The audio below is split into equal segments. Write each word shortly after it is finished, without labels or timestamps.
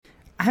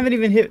I haven't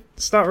even hit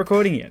start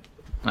recording yet.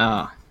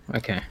 Ah,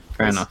 okay.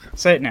 Fair enough.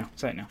 Say it now.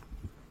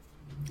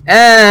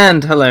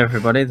 And hello,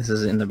 everybody. This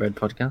is In the Bread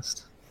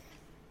Podcast.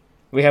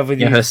 We have with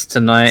Your you host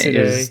tonight today,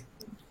 is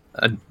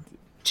a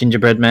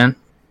gingerbread man,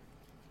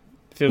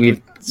 filled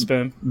with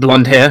sperm,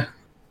 blonde hair,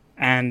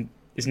 and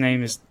his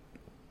name is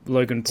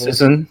Logan Paul.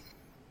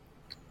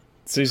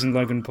 Susan.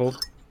 Logan Paul.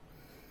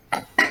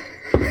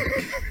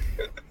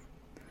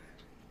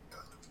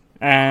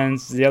 And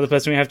the other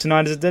person we have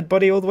tonight is a dead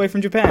body all the way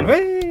from Japan.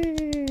 Whee!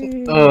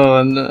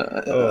 Oh,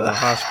 no. Oh,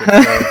 harsh but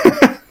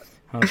fair.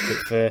 Harsh but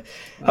fair.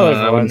 Hello, I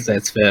everyone. wouldn't say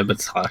it's fair, but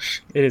it's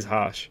harsh. It is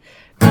harsh.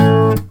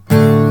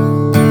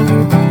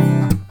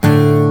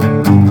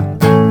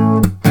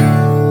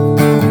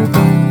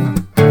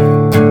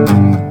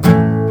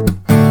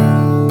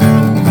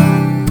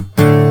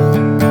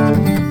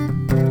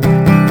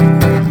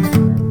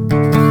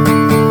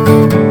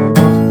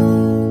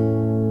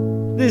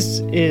 This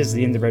is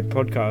the In the Bread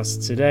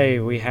Podcast. Today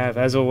we have,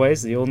 as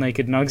always, the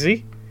all-naked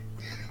Nugsy,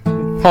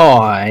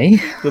 Hi.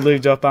 the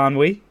lubed up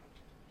Anwi,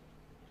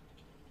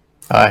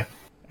 Hi.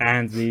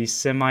 and the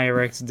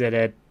semi-erect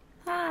Deadhead.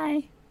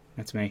 Hi.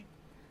 That's me.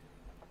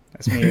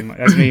 That's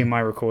me in my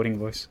recording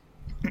voice.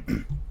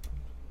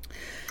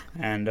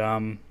 And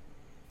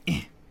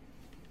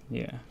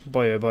yeah,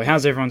 boy oh boy,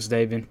 how's everyone's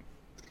day been?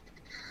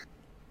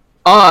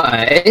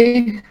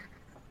 Let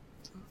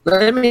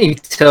me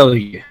tell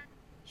you,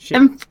 Shit,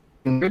 I'm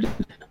f***ing good.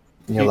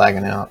 You're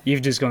lagging out.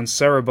 you've just gone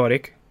so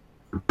robotic.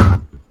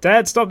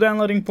 Dad, stop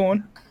downloading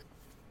porn.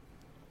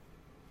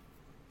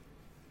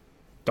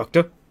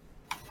 Doctor.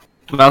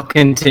 Well,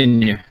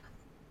 continue.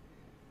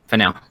 For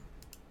now.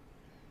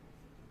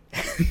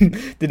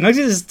 Did Nugsy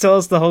just tell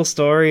us the whole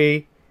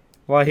story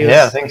while he was...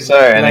 Yeah, I think so.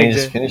 And then you later?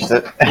 just finished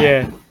it.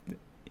 Yeah.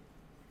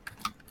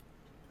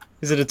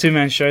 Is it a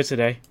two-man show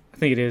today? I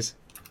think it is.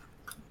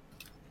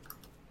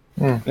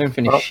 I didn't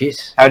finish Well,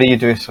 shit. How do you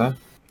do, sir?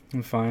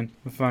 I'm fine.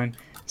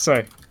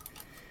 So,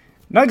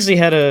 Nugsy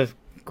had a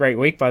great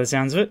week by the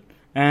sounds of it,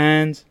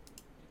 and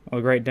a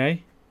great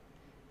day.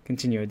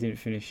 Continue, I didn't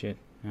finish yet.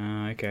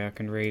 Okay, I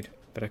can read,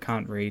 but I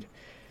can't read.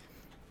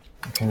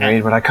 I can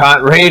read, but I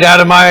can't read out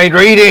of my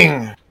reading.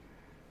 Is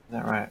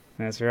that right?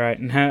 That's right.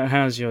 And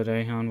how's your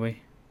day, Hanwi?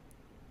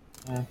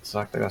 Yeah, it's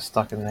like I got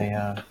stuck in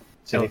the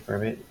city for a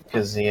bit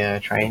because the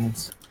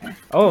trains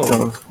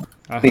Oh, got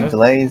I big heard,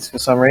 delays for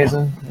some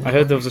reason. I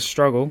heard there was a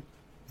struggle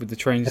with the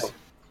trains.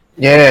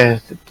 Yeah,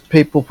 the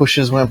people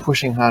pushers weren't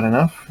pushing hard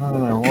enough. I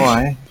don't know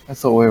why. I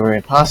thought we were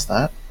past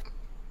that.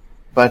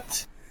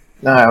 But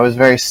no, it was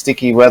very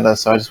sticky weather,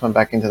 so I just went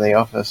back into the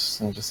office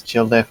and just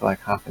chilled there for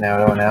like half an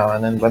hour to an hour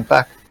and then went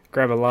back.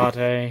 Grab a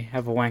latte,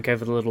 have a wank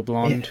over the little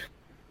blonde.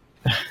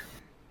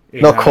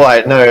 Not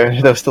quite, no.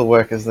 There were still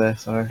workers there,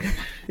 so...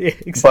 Yeah,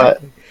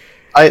 exactly.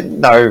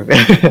 No.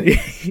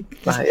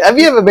 Have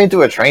you ever been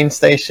to a train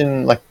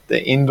station, like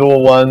the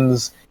indoor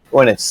ones,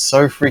 when it's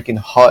so freaking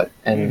hot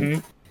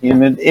and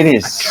humid? It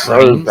is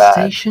so Train bad.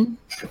 station?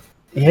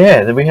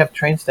 Yeah, we have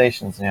train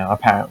stations now,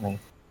 apparently.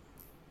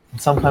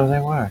 And sometimes they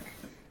work.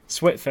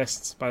 Sweat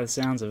fests, by the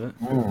sounds of it.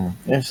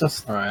 It's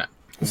just Alright.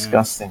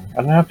 disgusting. I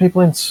don't know how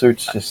people in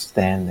suits just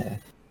stand there.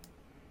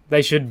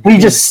 They should. We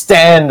just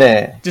stand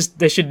there.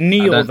 They should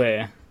kneel don't-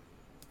 there.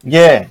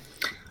 Yeah.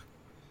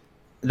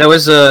 There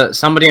was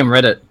somebody on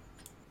Reddit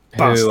who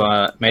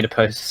Bastard. made a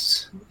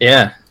post.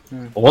 Yeah,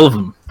 Yeah. all of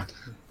them.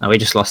 We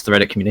just lost the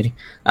Reddit community.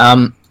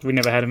 We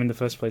never had him in the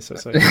first place,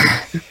 so.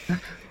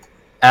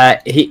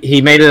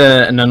 He made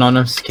an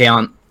anonymous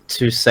account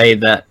to say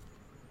that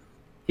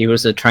he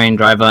was a train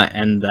driver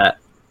and that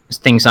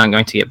things aren't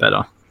going to get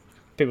better.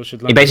 People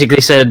should He learn.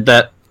 basically said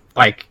that,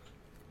 like,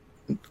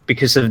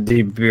 because of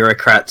the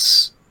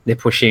bureaucrats, they're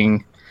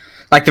pushing,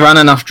 like, there aren't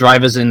enough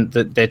drivers and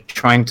that they're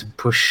trying to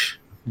push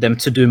them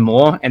to do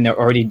more, and they're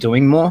already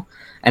doing more.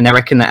 And they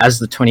reckon that as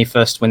the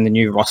 21st, when the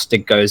new roster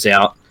goes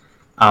out,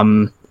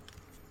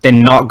 they're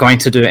not going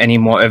to do any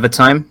more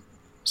overtime.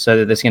 So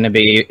that there's going to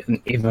be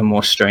an even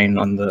more strain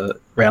on the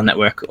rail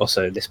network,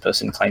 also, this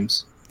person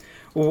claims.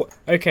 Well,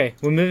 okay,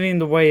 we're moving in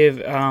the way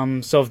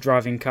of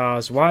self-driving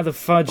cars. Why the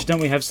fudge don't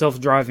we have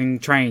self-driving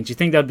trains? You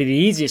think that'd be the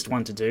easiest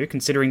one to do,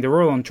 considering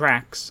they're all on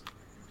tracks?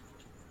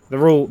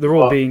 They're all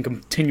Well, being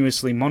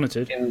continuously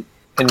monitored.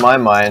 In my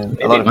mind,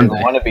 Maybe a lot of one people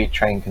day. want to be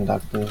train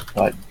conductors,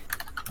 but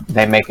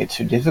they make it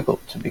too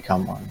difficult to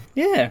become one.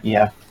 Yeah.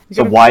 Yeah. You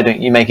So gotta- why don't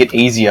you make it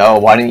easier, or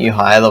why don't you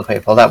hire the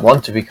people that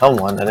want to become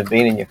one that have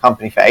been in your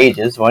company for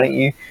ages? Why don't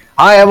you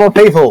hire more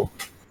people?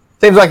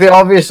 Seems like the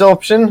obvious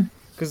option.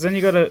 Because then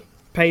you gotta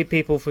pay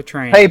people for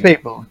training. Pay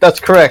people. That's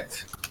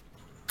correct.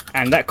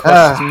 And that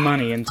costs Ah.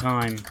 money and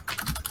time.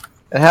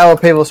 And how are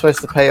people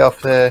supposed to pay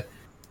off their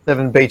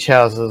 7 beach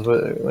houses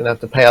when they have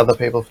to pay other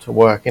people to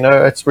work? You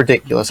know, it's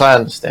ridiculous. I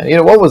understand. You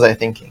know, what was I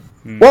thinking?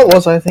 What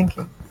was I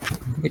thinking?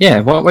 Yeah,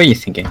 what were you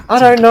thinking? I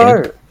don't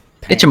know.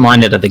 Get your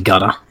mind out of the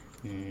gutter.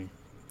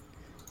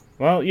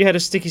 Well, you had a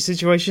sticky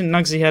situation.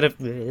 Nugsy had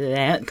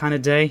a kind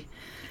of day.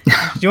 Do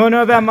you want to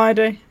know about my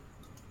day?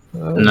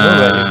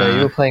 Nah.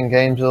 You were playing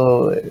games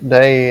all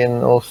day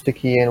and all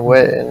sticky and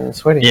wet and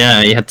sweaty.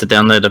 Yeah, you had to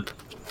download a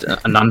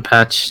an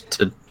unpatch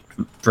to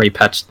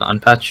repatch the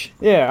unpatch.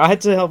 Yeah, I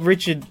had to help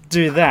Richard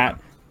do that.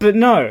 But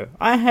no,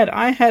 I had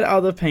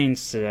other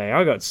pains today.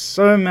 I got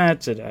so mad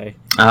today.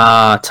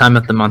 Time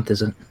of the month,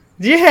 is it?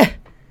 Yeah,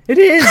 it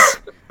is.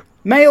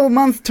 Male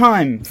month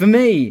time for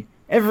me.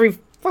 Every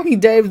fucking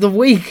day of the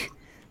week.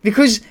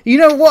 Because you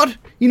know what?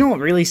 You know what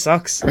really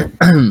sucks?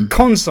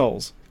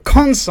 Consoles.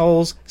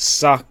 Consoles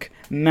suck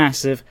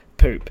massive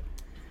poop.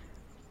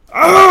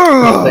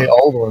 The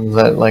old ones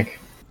that like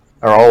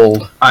are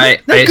old. I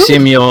They're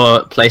assume good.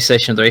 your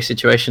PlayStation 3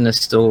 situation is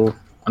still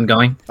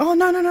ongoing. Oh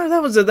no!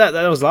 That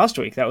was last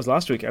week. That was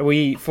last week.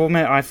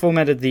 I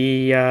formatted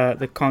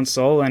the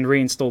console and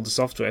reinstalled the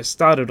software.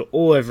 Started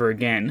all over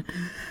again.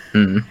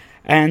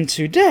 And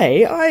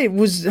today I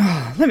was.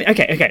 Let me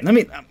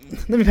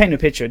paint a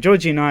picture.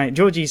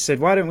 Georgie said,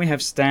 "Why don't we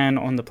have Stan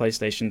on the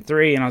PlayStation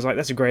 3?" And I was like,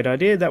 "That's a great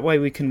idea. That way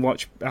we can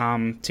watch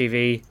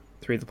TV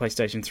through the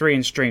PlayStation 3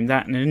 and stream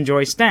that and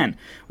enjoy Stan,"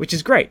 which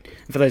is great.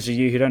 And for those of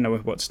you who don't know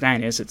what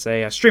Stan is, it's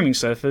a streaming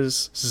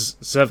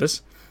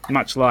service,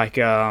 much like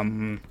I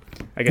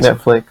guess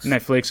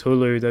Netflix,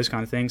 Hulu, those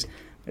kind of things.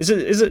 Is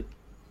it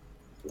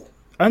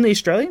only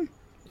Australian?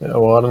 Yeah,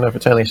 well, I don't know if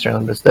it's only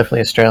Australian, but it's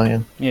definitely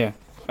Australian. Yeah.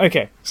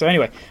 Okay. So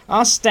anyway,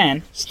 ask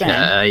Stan.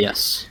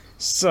 Yes.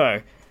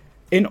 So,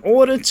 in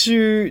order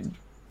to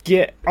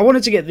I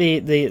wanted to get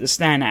the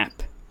Stan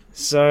app.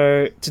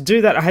 So, to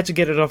do that, I had to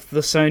get it off the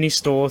Sony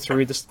store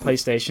through the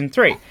PlayStation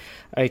 3.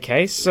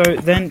 Okay, so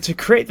then to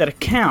create that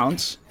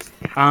account,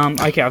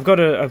 I've got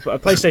a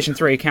PlayStation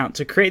 3 account.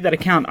 To create that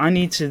account, I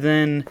need to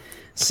then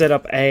set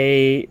up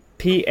a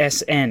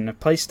PSN, a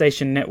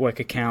PlayStation Network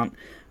account.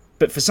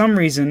 But for some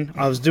reason,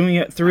 I was doing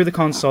it through the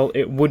console,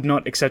 it would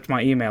not accept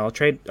my email.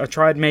 I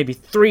tried maybe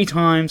 3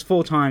 times,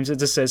 4 times, it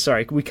just says,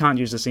 sorry, we can't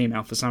use this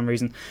email for some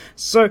reason.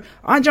 So,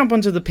 I jump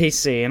onto the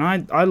PC, and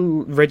I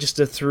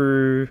register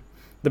through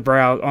the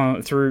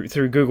browser,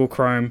 through Google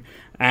Chrome,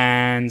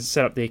 and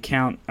set up the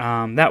account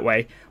that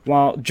way,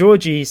 while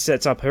Georgie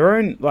sets up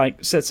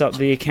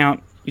the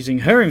account using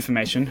her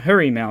information, her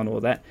email and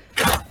all that,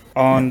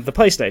 on the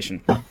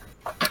PlayStation.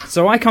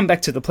 So I come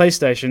back to the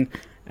PlayStation,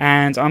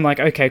 and I'm like,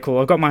 okay, cool,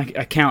 I've got my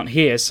account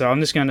here, so I'm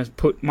just going to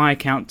put my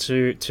account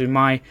to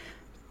my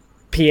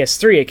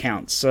PS3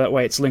 account, so that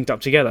way it's linked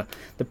up together.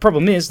 The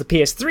problem is, the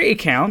PS3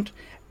 account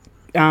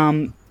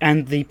and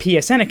the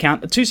PSN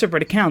account are 2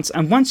 separate accounts,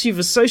 and once you've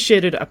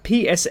associated a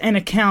PSN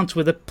account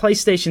with a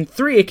PlayStation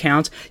 3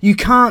 account, you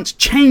can't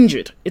change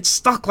it. It's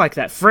stuck like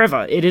that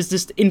forever. It is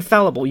just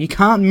infallible. You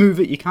can't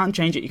move it, you can't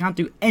change it, you can't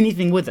do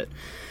anything with it.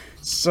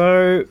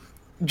 So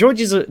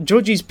Georgie's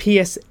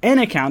PSN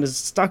account is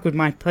stuck with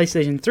my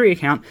PlayStation 3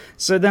 account,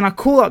 so then I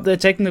call up their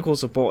technical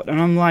support,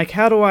 and I'm like,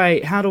 how do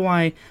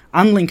I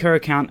unlink her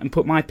account and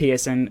put my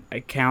PSN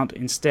account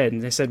instead?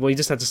 And they said, well, you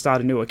just have to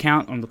start a new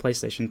account on the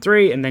PlayStation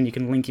 3, and then you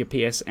can link your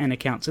PSN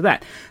account to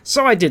that.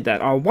 So I did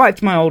that. I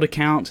wiped my old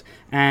account,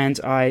 and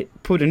I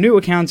put a new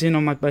account in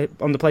on the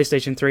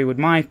PlayStation 3 with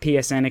my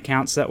PSN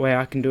account, so that way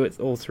I can do it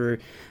all through,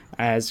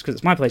 because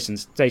it's my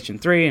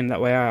PlayStation 3, and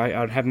that way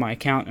I'd have my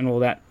account and all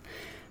that.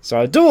 So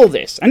I do all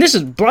this, and this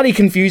is bloody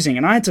confusing,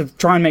 and I had to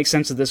try and make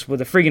sense of this with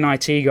a friggin'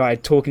 IT guy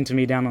talking to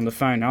me down on the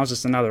phone. I was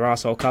just another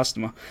asshole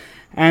customer.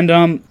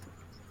 And,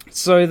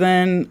 so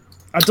then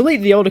I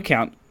delete the old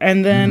account,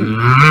 and then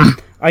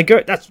I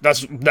go,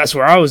 that's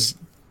where I was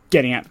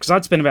getting at, because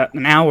I'd spent about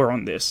an hour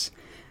on this.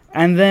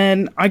 And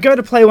then I go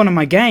to play one of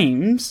my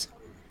games,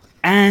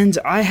 and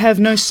I have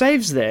no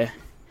saves there.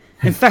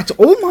 In fact,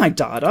 all my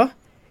data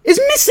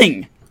is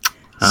missing.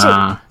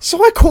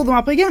 So I call them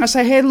up again. I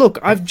say, hey, look,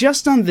 I've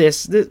just done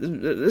this.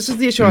 This is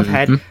the issue I've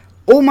had.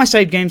 All my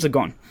saved games are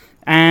gone.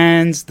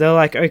 And they're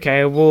like,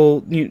 okay, well,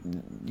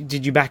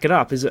 did you back it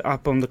up? Is it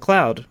up on the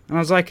cloud? And I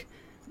was like,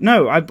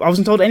 no, I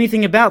wasn't told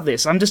anything about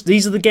this.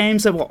 These are the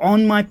games that were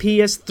on my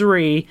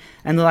PS3.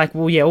 And they're like,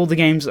 well, yeah, all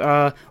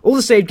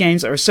the saved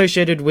games are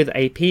associated with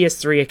a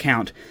PS3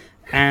 account.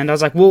 And I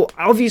was like, well,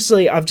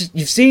 obviously,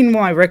 you've seen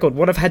my record,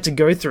 what I've had to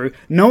go through.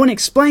 No one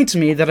explained to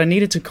me that I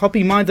needed to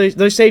copy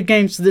those saved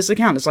games to this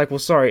account. It's like, well,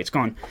 sorry, it's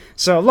gone.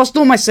 So I lost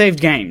all my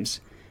saved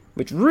games,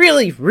 which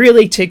really,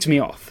 really ticked me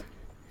off.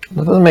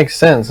 That doesn't make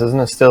sense. Isn't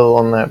it still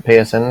on that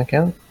PSN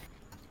account?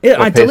 Yeah,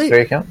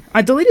 PS3 account?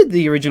 I deleted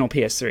the original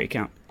PS3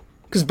 account.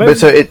 But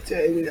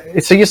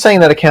so you're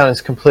saying that account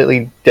is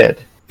completely dead?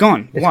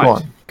 Gone. It's Wiped.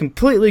 gone.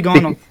 Completely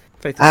gone.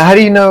 How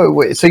do you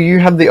know? So you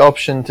have the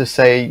option to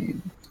say,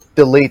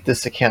 delete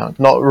this account,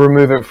 not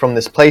remove it from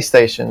this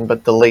PlayStation,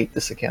 but delete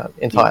this account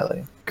entirely.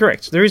 Yeah.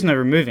 Correct. There is no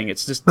removing.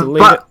 It's just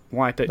delete it,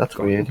 wipe it. That's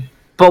weird.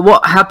 But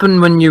what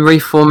happened when you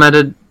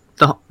reformatted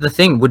the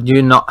thing? Would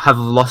you not have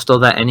lost all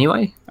that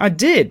anyway? I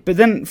did, but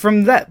then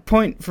from that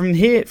point, from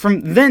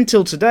then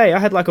till today, I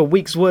had like a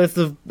week's worth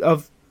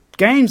of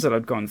games that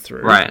I'd gone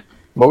through. Right.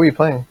 What were you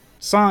playing?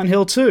 Silent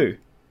Hill 2.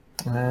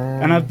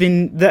 And I've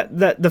been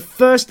the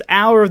first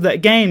hour of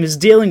that game is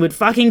dealing with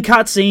fucking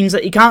cutscenes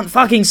that you can't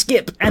fucking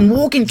skip and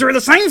walking through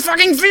the same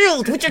fucking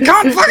field which you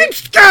can't fucking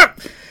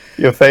skip.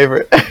 Your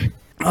favorite.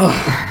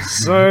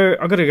 So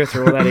I got to go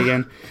through all that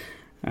again,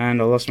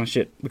 and I lost my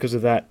shit because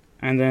of that.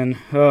 And then,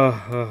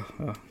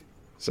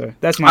 so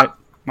that's my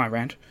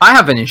rant. I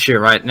have an issue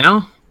right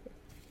now.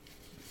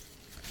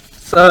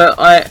 So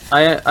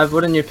I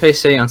bought a new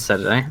PC on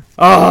Saturday.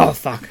 Oh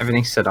fuck!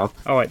 Everything's set up.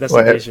 Oh wait, that's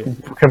not the issue.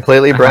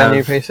 Completely brand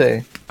new have-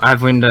 PC. I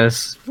have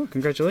Windows. Oh,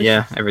 congratulations.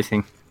 Yeah,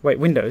 everything. Wait,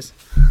 Windows.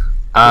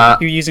 Uh,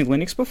 You were using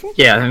Linux before?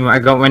 yeah, I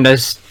got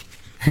Windows.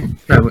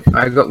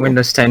 I got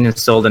Windows 10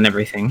 installed and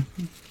everything.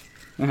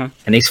 Uh-huh.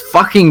 And these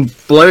fucking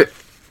bloat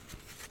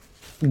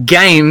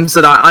games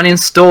that I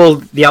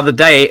uninstalled the other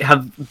day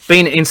have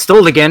been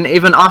installed again,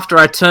 even after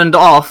I turned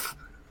off.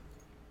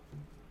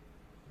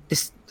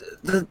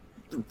 The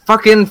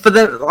fucking for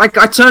the like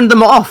I turned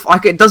them off.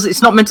 Like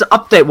it's not meant to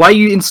update. Why are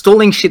you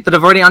installing shit that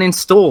I've already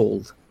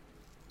uninstalled?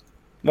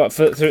 What?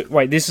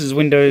 Wait, this is Is it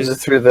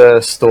Windows through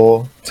the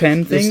store?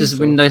 10 things. This is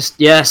Windows.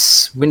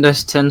 Yes,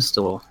 Windows 10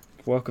 store.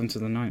 Welcome to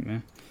the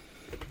nightmare.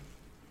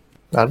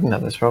 I didn't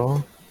have this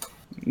problem.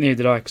 Neither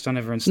did I, because I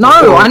never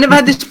installed. No, it. I never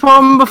had this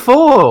problem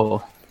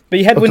before. But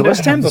you had Or do I Windows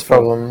have 10 this before.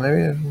 problem?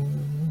 Maybe.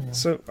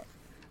 So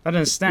I don't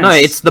understand. No,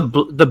 it's the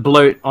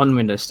bloat on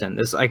Windows 10.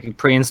 There's like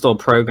pre-installed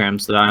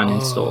programs that I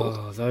uninstalled.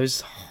 Oh, those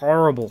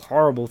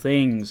horrible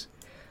things,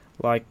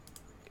 like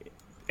And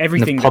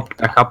everything they've popped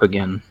back up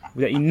again.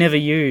 that you never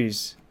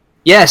use.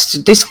 Yes,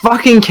 this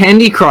fucking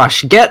Candy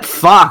Crush. Get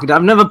fucked.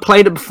 I've never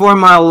played it before in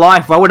my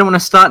life. Why would I want to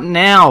start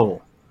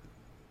now?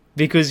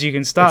 Because you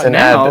can It's start an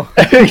now.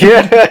 ad.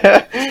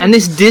 Yeah. And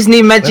this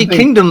Disney Magic think-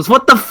 Kingdoms.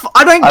 What the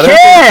I don't I don't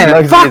care.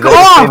 think Fuck there's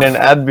off. been an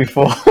ad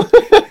before.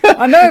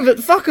 I know, but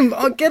fuck them.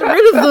 I'll get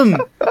rid of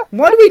them.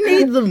 Why do we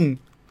need them?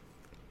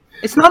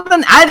 It's not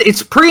an ad.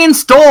 It's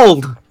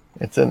pre-installed.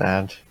 It's an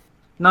ad.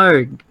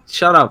 No,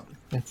 shut up.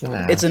 It's an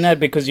ad. It's an ad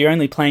because you're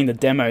only playing the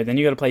demo. Then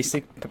you got to pay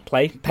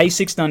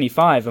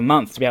 $6.95 a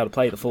month to be able to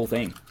play the full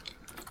thing.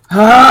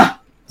 Ah,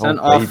 Oh, turn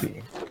off.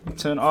 baby.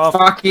 Turn off.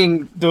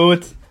 Fucking Do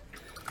it.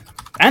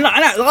 And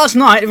last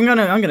night, I'm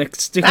gonna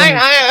stick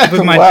on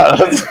with my Wow,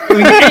 that's a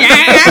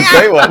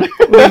great one.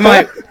 with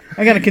my.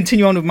 I'm gonna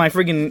continue on with my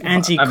friggin' I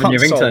have a new anti-console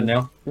ringtone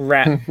now.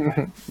 rant.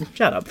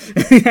 Shut up.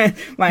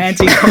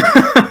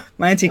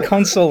 my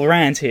anti-console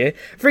rant here.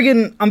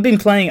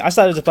 Friggin', I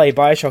started to play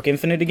Bioshock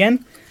Infinite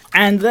again,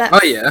 and that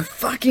Oh yeah.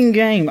 fucking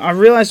game. I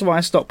realized why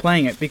I stopped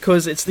playing it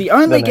because it's the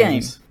only The game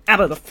names. out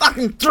of the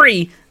fucking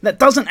 3 that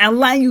doesn't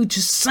allow you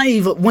to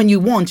save when you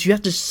want. You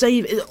have to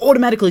save. It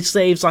automatically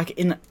saves like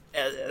in.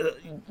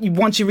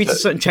 Once you reach a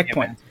certain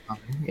checkpoint.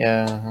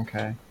 Yeah,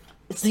 okay.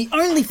 It's the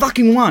only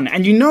fucking one,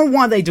 and you know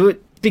why they do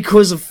it?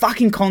 Because of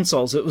fucking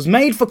consoles. It was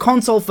made for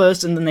console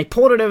first, and then they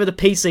port it over to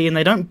PC, and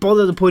they don't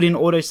bother to put in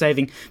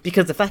auto-saving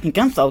because the fucking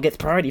console gets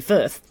priority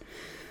first.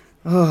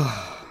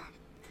 Oh.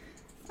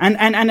 And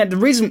the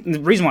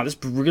reason why this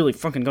really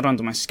fucking got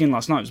under my skin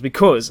last night was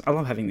because I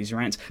love having these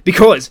rants.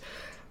 Because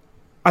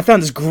I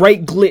found this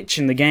great glitch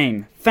in the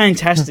game.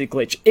 Fantastic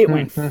glitch. It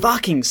went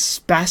fucking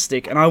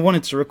spastic, and I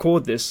wanted to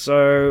record this,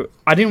 so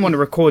I didn't want to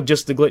record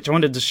just the glitch. I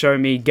wanted to show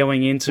me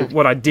going into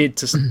what I did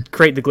to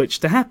create the glitch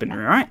to happen,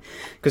 right?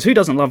 Because who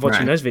doesn't love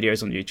watching Right. those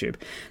videos on YouTube?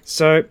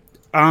 So,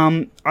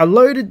 I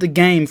loaded the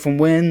game from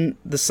when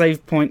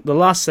the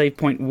last save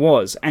point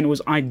was, and it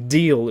was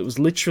ideal. It was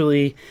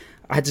literally...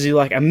 I had to do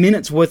like a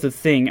minute's worth of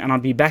thing, and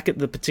I'd be back at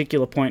the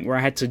particular point where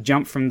I had to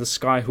jump from the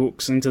sky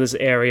hooks into this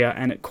area,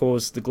 and it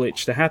caused the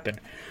glitch to happen.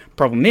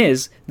 Problem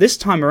is, this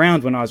time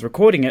around when I was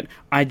recording it,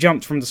 I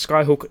jumped from the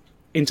skyhook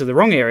into the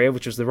wrong area,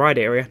 which was the right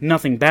area.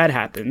 Nothing bad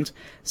happened.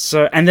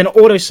 And then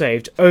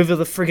auto-saved over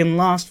the friggin'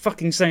 last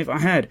fucking save I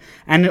had.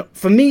 And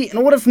for me, in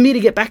order for me to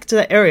get back to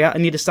that area, I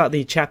need to start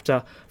the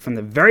chapter from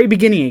the very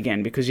beginning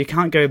again, because you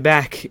can't go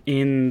back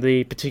in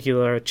the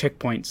particular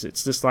checkpoints.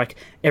 It's just like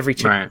every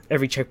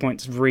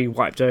checkpoint's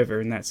re-wiped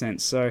over in that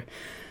sense. So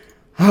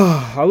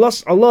I'm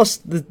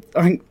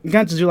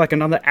going to do like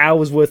another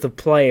hour's worth of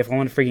play if I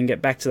want to freaking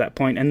get back to that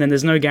point, and then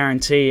there's no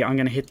guarantee I'm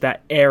going to hit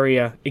that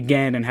area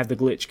again and have the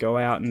glitch go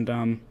out and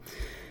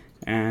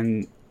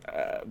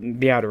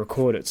be able to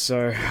record it.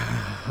 So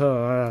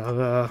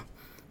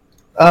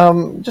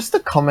Just a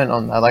comment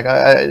on that. Like,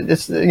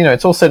 it's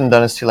it's all said and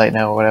done. It's too late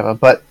now, or whatever.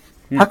 But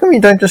how come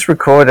you don't just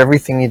record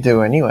everything you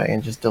do anyway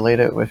and just delete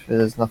it if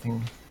there's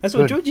nothing? that's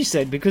what Good. Georgie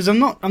said, because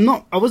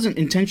I wasn't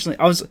intentionally.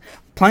 I was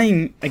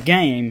playing a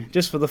game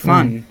just for the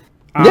fun.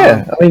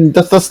 Yeah, I mean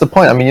that's the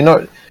point. I mean,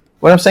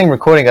 when I'm saying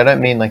recording, I don't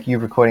mean like you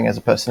recording as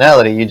a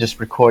personality. You're just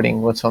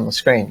recording what's on the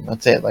screen.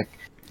 That's it. Like,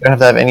 you don't have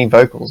to have any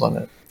vocals on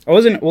it. I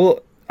wasn't.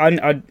 Well,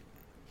 I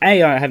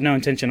have no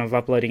intention of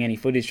uploading any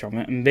footage from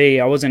it, and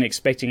B, I wasn't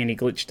expecting any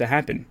glitch to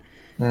happen.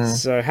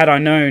 So had I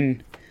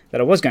known that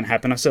it was going to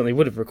happen, I certainly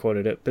would have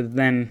recorded it. But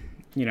then,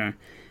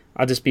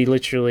 I'd just be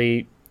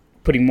literally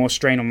putting more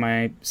strain on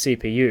my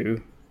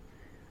CPU.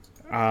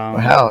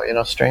 How? You're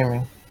not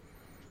streaming.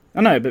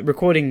 I know, but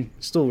recording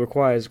still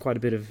requires quite a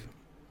bit of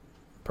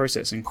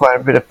processing. Quite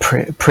a bit of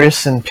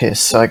priss and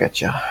piss. I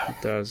get you. It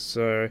does.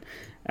 So,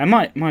 and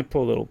my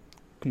poor little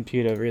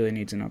computer really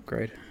needs an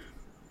upgrade.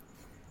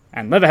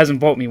 And Lever hasn't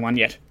bought me one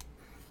yet.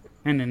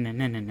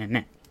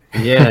 Nah.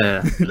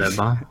 Yeah,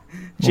 Lever.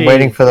 Gee.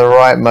 Waiting for the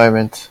right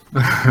moment.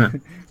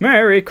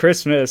 Merry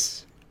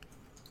Christmas.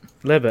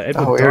 Leber,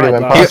 Edward Oh, we already died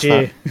went last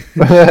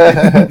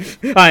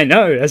past year. I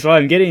know, that's why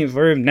I'm getting it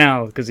for him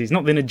now, because he's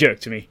not been a jerk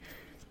to me.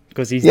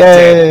 Because he's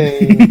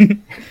Yay!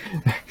 dead.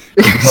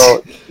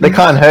 Well, they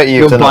can't hurt you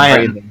You'll if they're not buy it.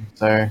 breathing,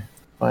 so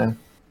fine.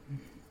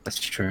 That's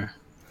true.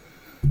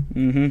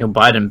 Hmm. You'll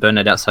buy it and burn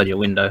it outside your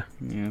window.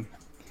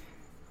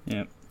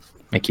 Yeah.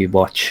 Make you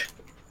watch.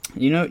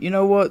 You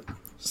know what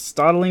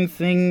startling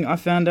thing I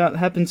found out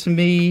happened to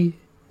me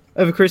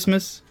over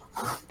Christmas?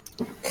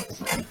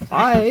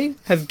 I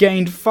have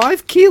gained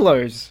 5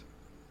 kilos.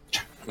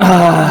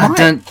 My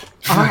Don't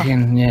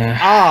fucking yeah.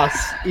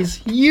 ass is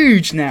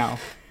huge now.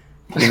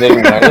 You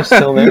didn't notice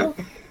till now?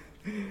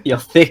 You're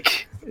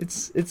thick.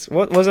 It's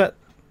what was that?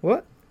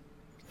 What?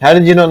 How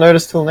did you not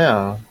notice till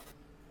now?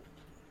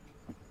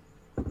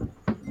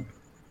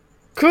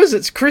 Cause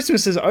it's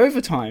Christmas is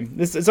overtime.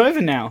 It's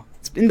over now.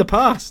 It's in the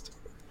past.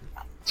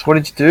 So what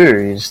did you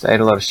do? You just ate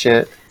a lot of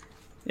shit.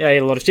 Yeah, I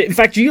ate a lot of shit. In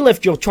fact, you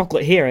left your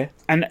chocolate here,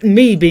 and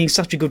me being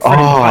such a good friend,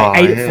 Oh, I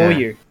ate it yeah. for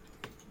you.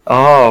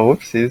 Oh,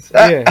 whoopsies.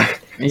 Yeah.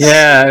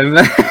 Yeah.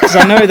 Because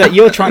I know that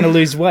you're trying to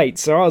lose weight,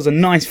 so I was a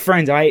nice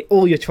friend. I ate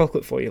all your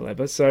chocolate for you,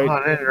 Leber. So Oh,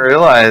 I didn't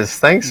realise.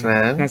 Thanks,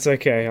 man. that's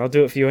okay. I'll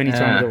do it for you any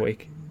time of Yeah. the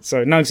week.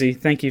 So Nugsy,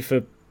 thank you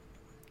for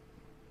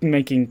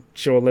making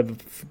sure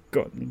Leber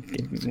forgot.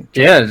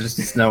 Yeah,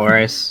 just no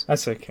worries.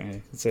 That's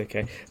okay. It's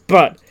okay.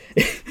 But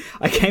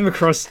I came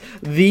across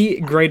the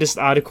greatest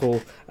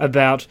article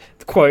about,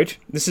 quote,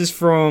 this is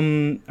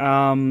from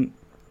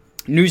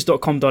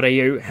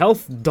news.com.au,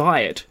 health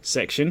diet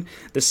section,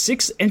 the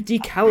 6 empty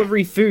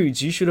calorie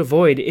foods you should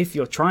avoid if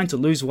you're trying to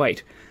lose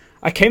weight.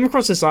 I came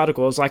across this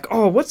article, I was like,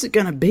 oh, what's it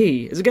going to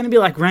be? Is it going to be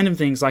like random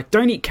things like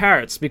don't eat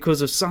carrots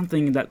because of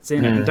something that's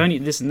in it, and don't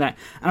eat this and that?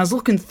 And I was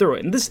looking through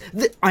it, and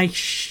I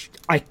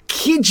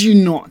kid you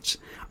not,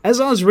 as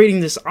I was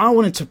reading this, I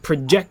wanted to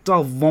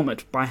projectile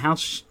vomit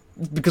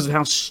because of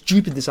how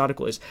stupid this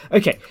article is.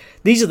 Okay,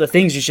 these are the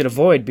things you should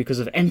avoid because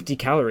of empty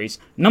calories.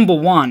 Number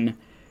 1,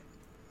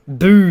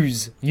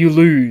 booze, you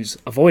lose.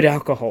 Avoid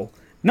alcohol.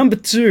 Number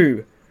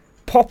 2,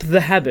 pop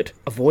the habit.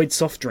 Avoid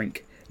soft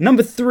drink.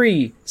 Number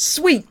 3,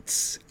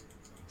 sweets.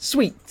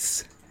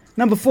 Sweets.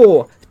 Number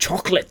 4,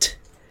 chocolate.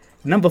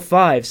 Number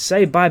 5,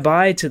 say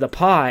bye-bye to the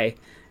pie.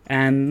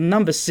 And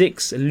number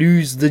 6,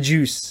 lose the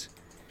juice.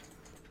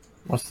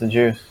 What's the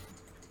juice?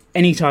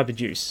 Any type of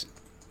juice.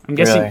 I'm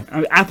guessing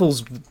Really?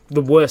 apple's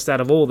the worst out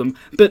of all of them.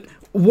 But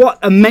what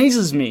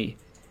amazes me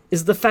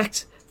is the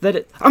fact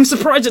that I'm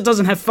surprised it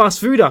doesn't have fast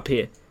food up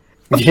here.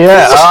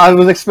 Yeah, I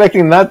was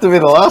expecting that to be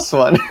the last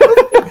one.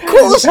 Of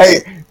course.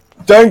 Hey,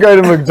 don't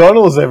go to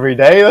McDonald's every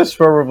day. That's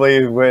probably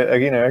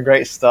a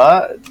great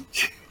start.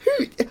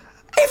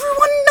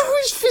 Everyone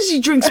knows fizzy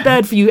drink's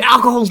bad for you,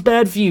 alcohol's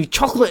bad for you,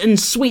 chocolate and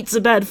sweets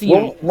are bad for you.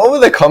 What were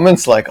the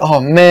comments like? Oh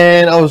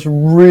man, I was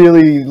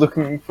really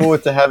looking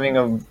forward to having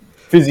a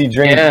fizzy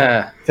drink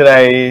Yeah.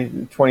 today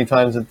 20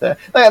 times a day.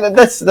 Like,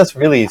 that's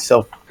really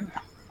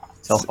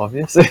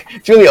self-obvious.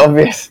 It's really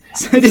obvious.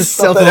 It is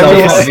stuff that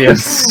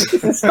self-obvious.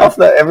 everyone- It's stuff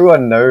that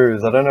everyone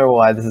knows. I don't know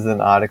why this is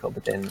an article,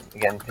 but then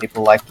again,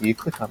 people like you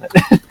click on it.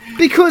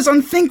 Because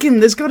I'm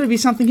thinking there's got to be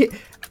something here.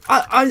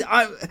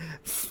 I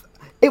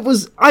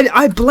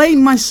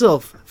blame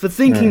myself for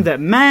thinking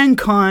that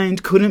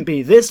mankind couldn't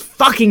be this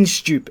fucking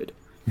stupid.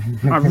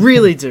 I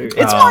really do.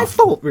 It's my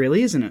fault,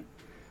 really, isn't it?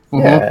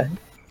 Yeah.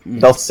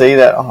 They'll see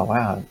that, oh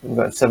wow, we've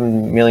got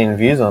 7 million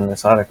views on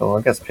this article.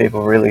 I guess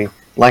people really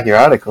like your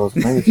articles.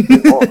 Maybe you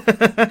should do more.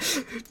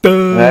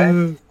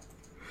 Duh.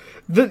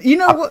 But you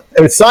know what?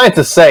 It's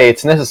scientists say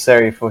it's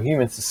necessary for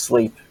humans to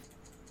sleep.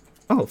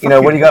 Oh, You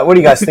know, what do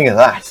you guys think of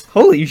that?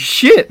 Holy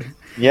shit!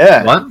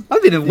 Yeah. What?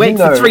 I've been awake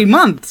know- for 3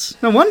 months.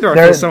 No wonder I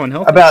There feel are so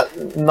unhealthy. about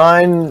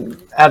 9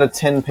 out of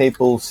 10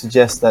 people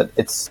suggest that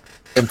it's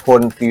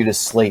important for you to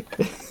sleep.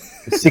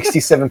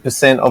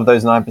 67% of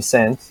those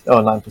 9%,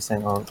 or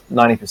 9%, or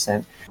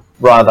 90%,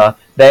 rather,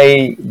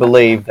 they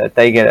believe that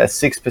they get a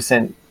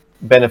 6%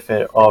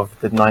 benefit of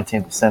the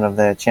 19% of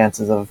their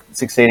chances of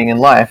succeeding in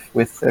life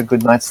with a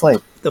good night's sleep.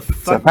 The So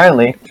fuck?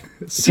 apparently,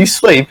 if you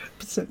sleep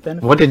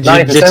Benefit? What did you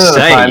 90% just of the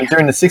time say?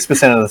 during the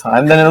 6% of the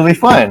time, then it'll be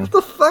fine. What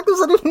the fuck does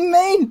that even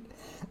mean?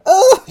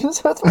 Oh, this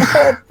hurts my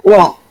head.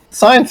 Well,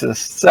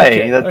 scientists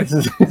say Okay, that okay.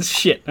 this is...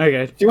 Shit,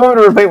 okay. Do you want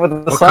me to repeat what the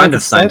What kind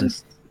of scientist said?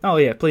 scientist? Oh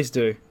yeah, please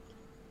do.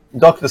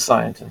 Dr.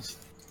 Scientist.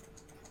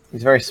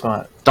 He's very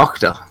smart.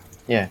 Doctor.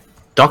 Yeah.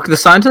 Doctor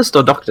scientist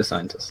or doctor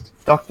scientist?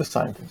 Dr.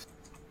 Scientist.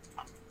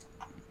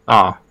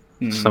 Oh,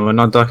 so we're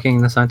not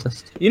docking the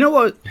scientist? You know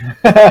what?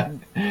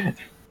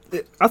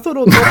 I thought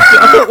all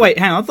doctors... wait,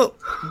 hang on.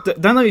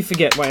 Don't let me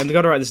forget. Wait, I've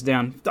got to write this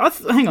down.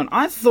 Hang on.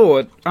 I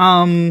thought...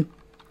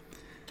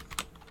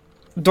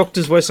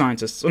 doctors were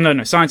scientists. Oh,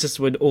 no. Scientists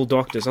were all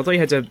doctors. I thought you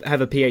had to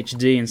have a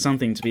PhD in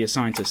something to be a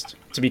scientist.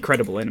 To be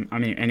credible. I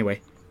mean, anyway.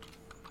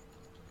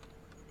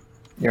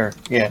 You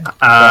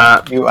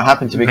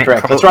happen to be May-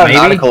 correct. Let's write an maybe?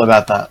 article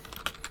about that.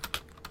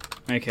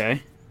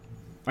 Okay.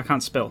 I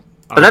can't spell.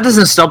 But that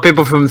doesn't stop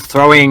people from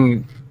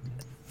throwing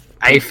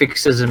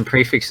affixes and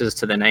prefixes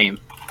to their name.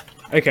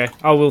 Okay.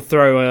 I will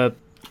throw a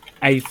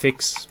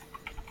affix.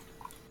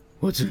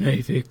 What's an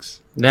affix?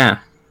 Yeah.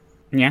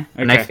 Yeah.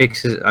 An Okay.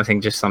 affix is, I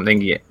think, just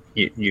something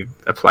you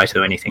apply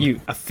to anything. You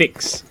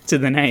affix to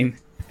the name.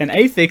 An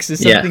affix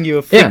is Yeah. something you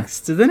affix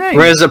to the name.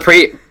 Whereas a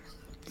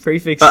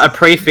Prefix.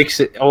 prefix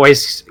it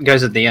always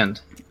goes at the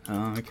end,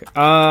 Oh, okay.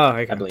 Oh,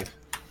 okay. I believe.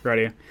 Right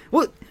here.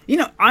 Well,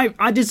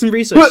 I did some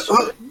research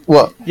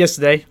What?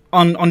 yesterday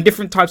on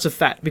different types of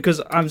fat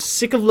because I'm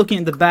sick of looking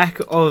at the back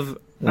of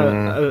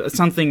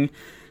something,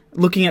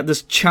 looking at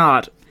this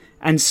chart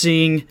and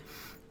seeing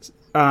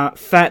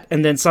fat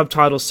and then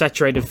subtitle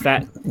saturated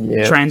fat,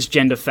 Yeah.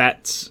 transgender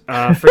fats,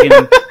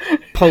 friggin'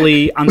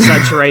 poly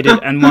unsaturated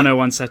and mono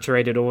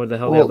unsaturated, or what the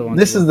hell the other Well, ones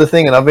this were. is the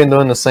thing, and I've been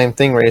doing the same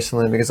thing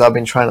recently because I've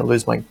been trying to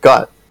lose my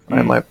gut,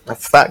 right? My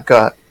fat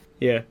gut,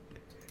 Yeah.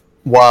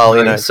 while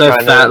So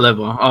trying fat to,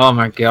 level. Oh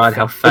my god,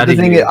 how But fat the are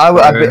thing you?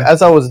 is,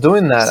 as I was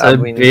doing that, so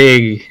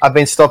big.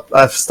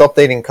 I've stopped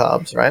eating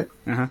carbs, right?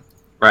 Uh-huh.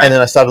 Right. And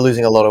then I started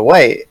losing a lot of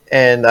weight,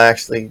 and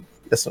that's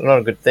not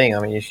a good thing. I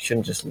mean, you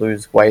shouldn't just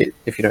lose weight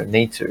if you don't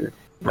need to.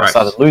 I Right.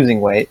 started losing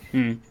weight,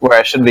 Mm. where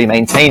I should be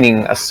maintaining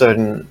a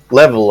certain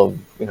level of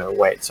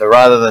weight. So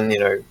rather than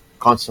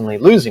constantly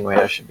losing weight,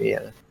 I should be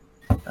at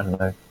I don't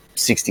know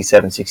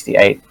 67,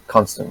 68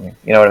 constantly.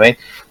 You know what I mean?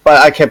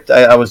 But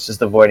I was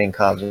just avoiding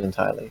carbs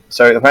entirely.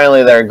 So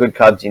apparently there are good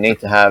carbs you need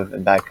to have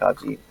and bad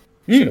carbs you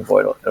should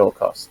avoid at all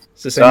costs.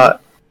 It's the same.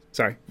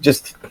 Sorry.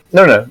 Just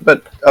no.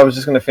 But I was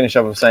just going to finish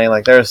up with saying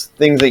there's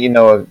things that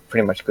are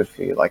pretty much good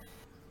for you, like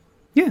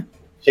Yeah.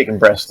 chicken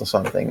breast or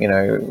something.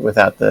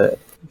 Without the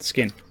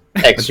Skin.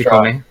 What do you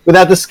call me?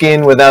 without the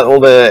skin, without all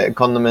the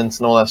condiments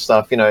and all that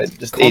stuff.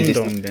 Just easy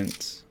stuff.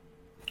 Condiments.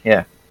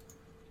 Yeah.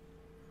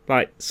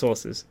 Like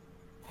sauces.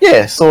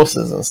 Yeah,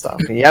 sauces and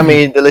stuff.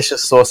 Yummy,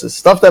 delicious sauces.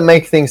 Stuff that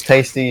make things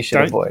tasty you should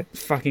Don't avoid.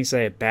 fucking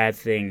say a bad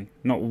thing.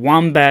 Not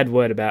one bad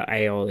word about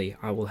aioli.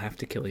 I will have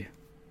to kill you.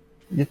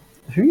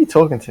 Who are you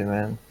talking to,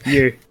 man?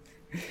 You.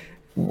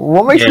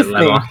 What makes you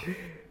level. think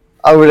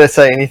I would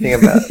say anything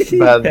about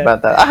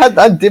that?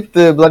 I dipped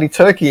the bloody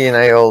turkey in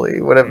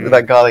aioli, whatever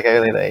that garlic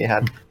aioli that you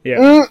had.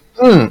 Yeah.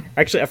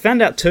 Actually, I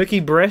found out turkey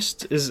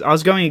breast is. I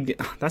was going.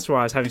 That's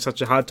why I was having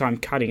such a hard time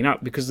cutting it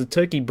up because the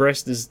turkey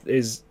breast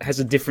has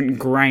a different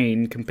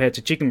grain compared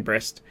to chicken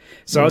breast.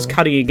 So I was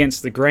cutting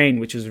against the grain,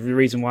 which is the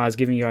reason why I was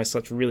giving you guys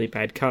such really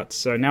bad cuts.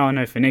 So now I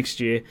know for next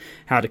year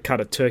how to cut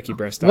a turkey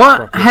breast up What?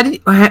 properly. How do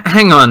you,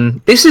 hang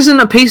on. This isn't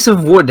a piece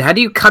of wood. How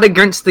do you cut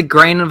against the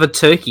grain of a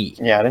turkey?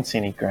 Yeah, I didn't see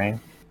any grain.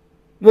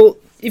 Well,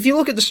 if you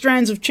look at the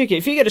strands of chicken,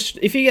 if you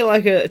get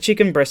like a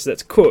chicken breast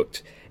that's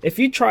cooked, if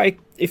you try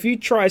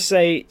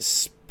say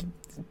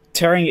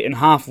tearing it in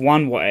half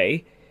one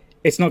way,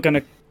 it's not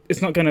gonna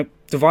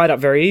divide up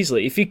very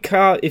easily. If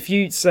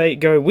you say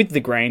go with the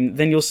grain,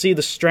 then you'll see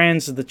the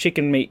strands of the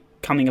chicken meat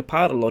coming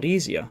apart a lot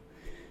easier.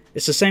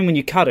 It's the same when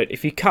you cut it.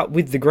 If you cut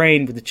with the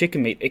grain with the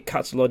chicken meat, it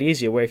cuts a lot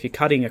easier. Where if you're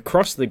cutting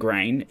across the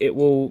grain, it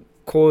will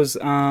cause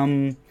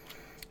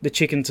the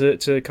chicken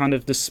to kind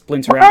of just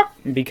splinter out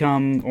and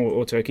become,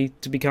 or turkey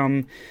to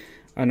become,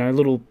 I don't know,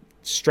 little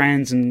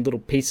strands and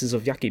little pieces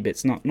of yucky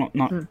bits, not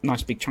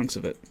nice big chunks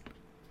of it.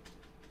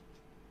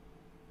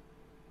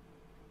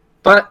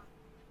 But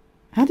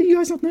How do you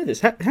guys not know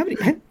this? How do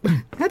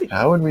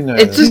How would we know?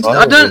 it's this? just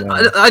Why would we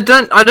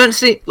know? I don't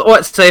see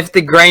what. So if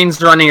the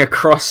grain's running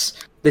across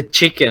the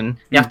chicken,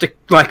 you have to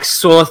like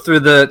saw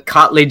through the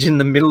cartilage in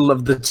the middle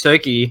of the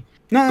turkey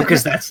no,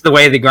 because that's the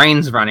way the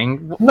grain's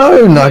running.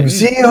 No,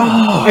 Nugsy.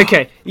 Oh.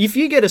 okay, if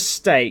you get a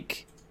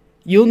steak,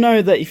 you'll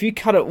know that if you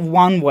cut it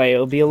one way,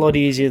 it'll be a lot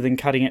easier than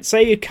cutting it.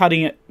 Say you're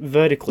cutting it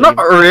vertically. Not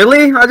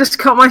really. I just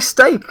cut my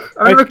steak.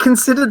 I never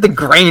considered the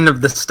grain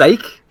of the steak.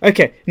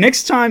 Okay,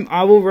 next time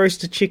I will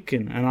roast a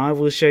chicken and I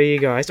will show you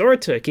guys, or a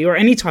turkey, or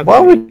any type Why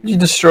of meat. would you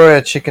destroy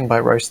a chicken by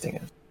roasting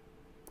it?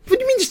 What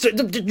do you mean?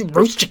 The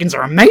roast chickens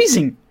are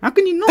amazing. How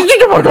can you not?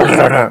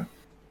 No.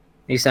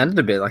 He sounded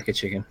a bit like a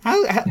chicken.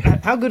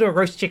 How good are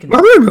roast chickens?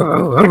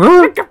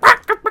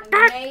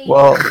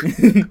 Well,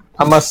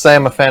 I must say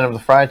I'm a fan of the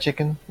fried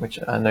chicken, which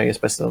I know you're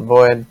supposed to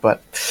avoid,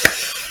 but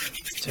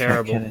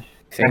Terrible.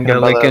 Finger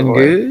bother licking avoid.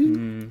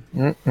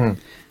 good. Mm-mm.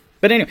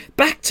 But anyway,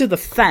 back to the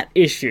fat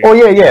issue. Oh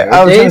yeah.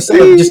 I was gonna say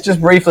Tasty.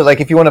 just briefly, like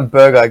if you want a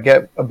burger,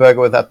 get a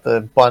burger without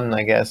the bun,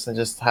 I guess, and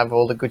just have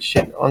all the good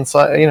shit on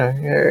site.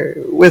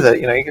 With it.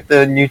 You get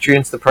the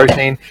nutrients, the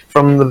protein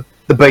from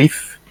the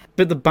beef.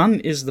 But the bun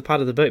is the part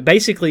of the burger.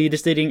 Basically, you're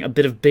just eating a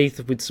bit of beef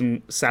with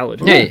some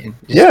salad.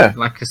 Yeah.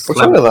 Like a What's slab.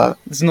 wrong with that?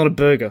 It's not a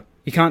burger.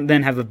 You can't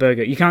then have a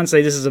burger. You can't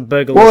say this is a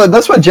burger. Well,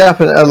 that's what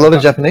a lot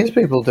of Japanese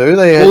people do.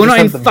 They Well, we're just not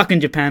in have the- fucking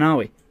Japan, are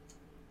we?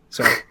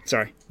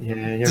 Sorry.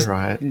 Yeah, you're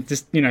right.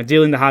 Just,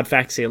 dealing the hard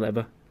facts here,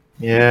 Leber.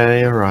 Yeah,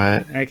 you're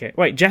right. Okay.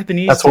 Wait,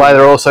 Japanese... That's why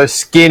they're all so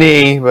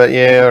skinny. But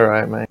yeah, all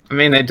right, mate. I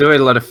mean, they do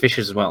eat a lot of fish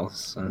as well.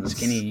 So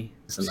Skinny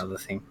That's another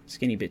thing.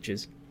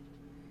 bitches.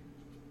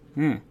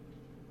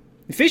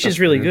 The fish is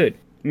really good.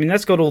 I mean,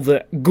 that's got all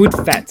the good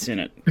fats in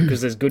it.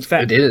 Because there's good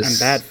fat It is. and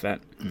bad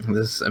fat.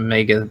 There's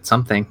omega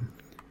something.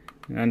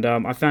 And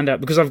I found out,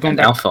 because I've gone And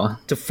back alpha.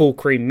 to full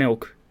cream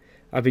milk,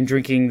 I've been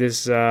drinking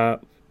this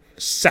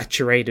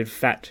saturated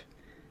fat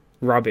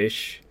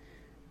rubbish,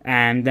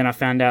 and then I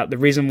found out the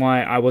reason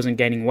why I wasn't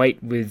gaining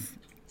weight with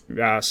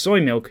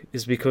soy milk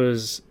is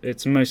because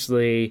it's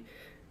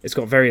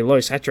got very low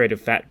saturated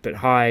fat but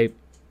high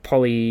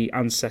poly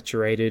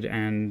unsaturated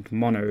and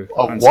mono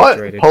Oh,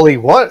 unsaturated. what? Poly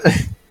what?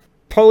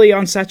 Poly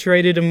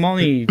unsaturated and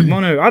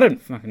mono. I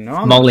don't fucking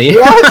know. Molly.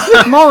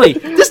 Molly.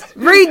 Just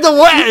read the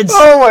words.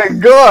 Oh my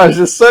gosh,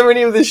 there's so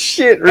many of this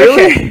shit,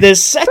 really? Okay,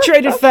 there's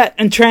saturated fat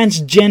and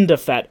transgender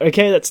fat.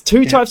 Okay, that's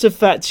two types of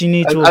fats you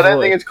need to avoid. I don't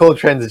think it's called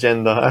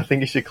transgender. I think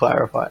you should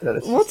clarify that.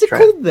 It's What's just it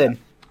called then?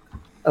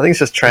 I think it's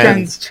just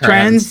trans.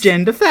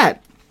 Transgender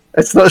fat.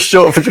 It's not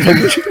short for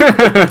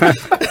transgender.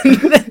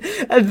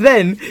 And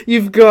then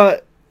you've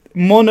got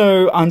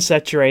mono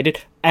unsaturated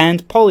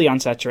and poly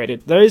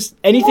unsaturated.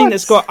 Anything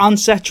that's got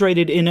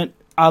unsaturated in it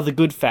are the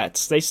good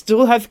fats. They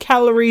still have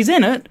calories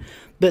in it,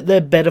 but they're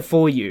better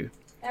for you.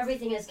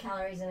 Everything has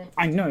calories in it.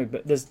 I know,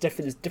 but there's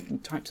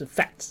different types of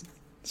fats.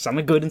 Some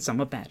are good and some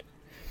are bad.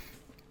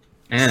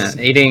 Yeah,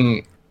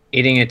 eating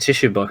a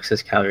tissue box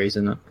has calories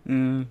in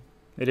it.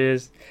 It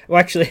is. Well,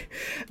 actually,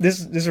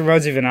 this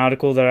reminds me of an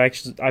article that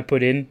I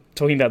put in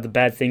talking about the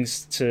bad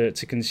things to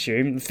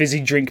consume. Fizzy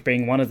drink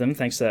being one of them.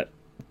 Thanks to that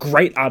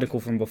great article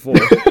from before.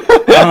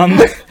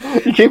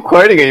 You keep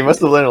quoting it. You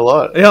must have learned a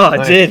lot. Yeah,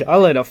 I did. I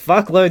learned a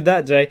fuckload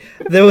that day.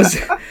 There was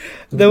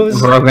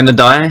We're all gonna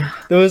die.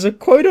 there was a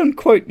quote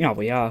unquote. No,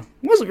 we are.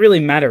 It doesn't really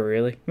matter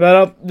really.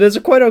 But there's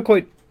a quote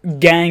unquote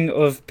gang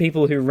of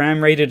people who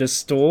ram raided a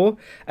store,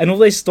 and all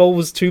they stole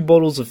was 2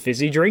 bottles of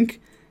fizzy drink.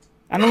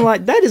 And I'm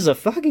like,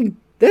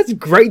 that's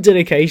great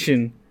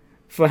dedication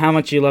for how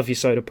much you love your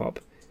soda pop.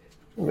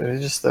 Maybe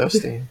he's just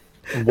thirsty.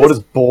 Water's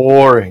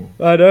boring.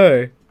 I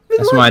know.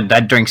 That's why my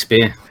dad drinks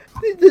beer.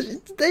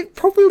 They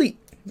probably.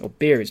 Well,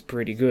 beer is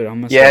pretty good. I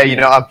must Yeah, admit. you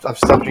know, I've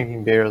stopped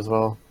drinking beer as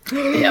well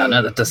Yeah,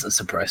 no, that doesn't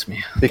surprise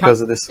me. because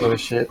of this sort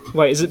of shit.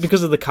 Wait, is it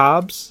because of the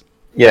carbs?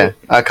 Yeah,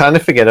 I kind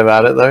of forget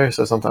about it though,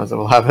 so sometimes I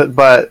will have it.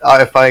 But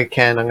if I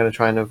can, I'm going to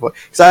try and avoid.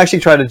 Because I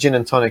actually tried a gin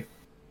and tonic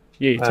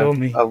Yeah, you told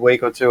me. a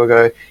week or two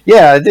ago.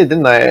 Yeah, I did,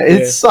 didn't I? It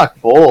Yeah.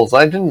 sucked balls.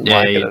 I didn't Yeah,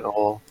 like it you- at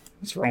all.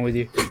 What's wrong with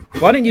you?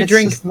 Why don't you It's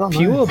drink just not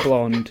pure nice.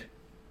 blonde?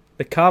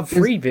 The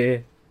carb-free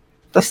beer.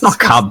 That's Not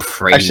carb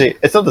free. Actually,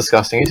 it's not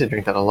disgusting. I used to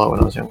drink that a lot when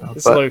I was younger.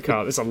 It's But, low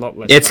carb. It's a lot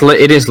less.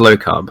 It is low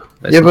carb.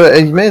 yeah, but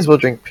you may as well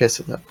drink piss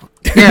at that point.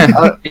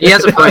 yeah, he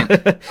has a point.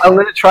 I'm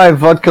going to try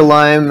vodka,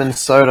 lime, and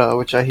soda,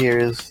 which I hear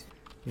is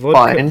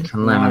fine.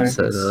 Lemon No.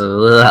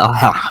 soda.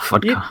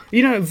 Vodka.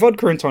 You know,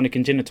 vodka and tonic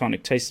and gin and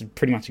tonic tasted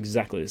pretty much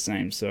exactly the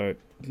same. So.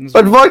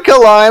 But vodka,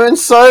 lime, and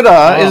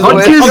soda is the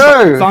way to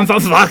vodka's-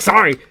 go. Fuck,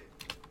 sorry.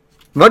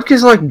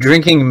 Vodka's like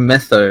drinking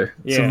metho.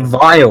 Yeah. It's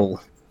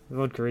vile.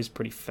 Vodka is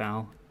pretty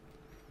foul.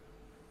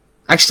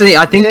 Actually,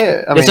 I think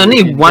Yeah, I there's mean, only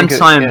if you one drink it,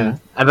 time yeah.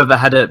 I've ever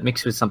had it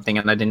mixed with something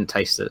and I didn't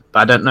taste it. But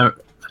I don't know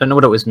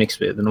what it was mixed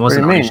with, and it What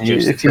do wasn't you mean? orange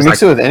juice. If you It's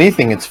mix like, it with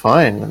anything, it's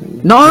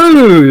fine.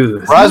 no,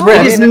 Raspberry-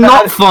 it is Have you never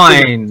not had-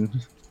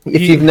 fine.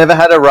 If you've never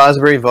had a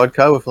raspberry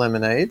vodka with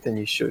lemonade, then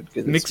you should. 'Cause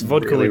it's Mix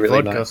vodka really, with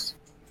really vodka. nice.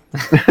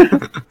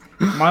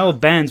 My old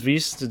bands, we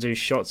used to do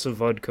shots of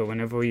vodka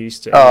whenever we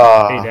used to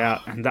Ah. eat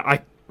out, and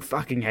I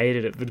fucking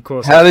hated it. But of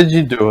course, How did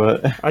you do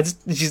it? I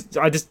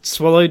just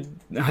swallowed,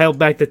 held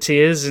back the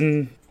tears,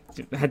 and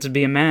had to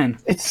be a man.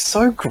 It's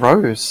so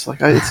gross. Like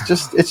it's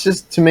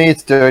just to me,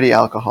 it's dirty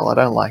alcohol. I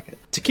don't like it.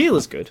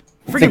 Tequila's good.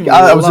 Freaking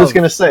I was love just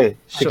gonna say,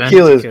 Shot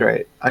tequila is tequila.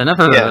 great. I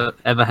never yeah,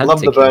 ever had love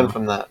the tequila. burn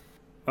from that.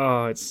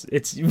 Oh,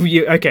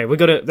 okay. We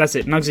got to. That's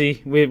it.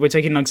 Nugsy, we're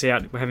taking Nugsy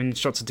out. We're having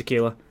shots of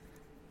tequila.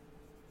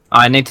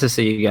 I need to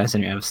see you guys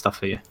and have stuff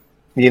for you.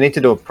 You need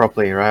to do it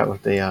properly, right?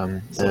 With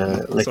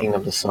the licking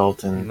of the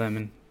salt and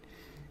Lemon.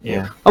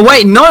 yeah. Oh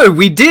wait, no,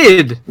 we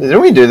did.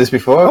 Didn't we do this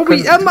before? Oh,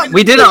 we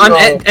We did it on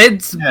Oh,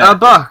 Ed's yeah.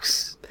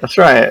 box. That's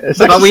right. It's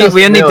But actually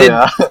we only did.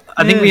 familiar.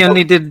 I think we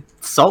only did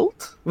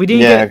salt. We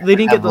didn't Yeah, get. They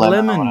didn't get the have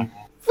lemon lemon. on it.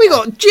 We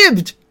got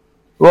jibbed.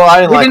 Well,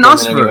 I didn't We like didn't lemon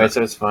ask for anyway, it.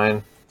 so it's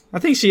fine. I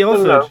think she no.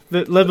 offered.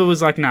 But Lever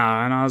was like,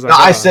 nah, and I was like, No,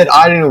 I oh. said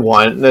I didn't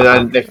want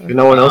it. If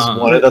no one else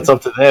wanted it, that's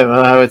up to them.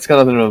 It's got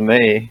nothing to do with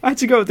me. I had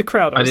to go with the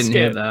crowd. I, I was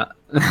didn't scared. hear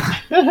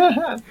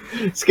that.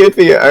 Scared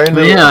for your own. But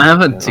little- yeah, I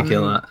haven't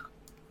tequila.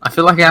 I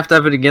feel like I have to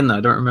have it again though.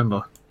 I don't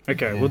remember.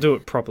 Okay, Yeah. we'll do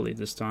it properly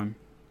this time.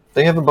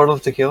 Do you have a bottle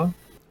of tequila?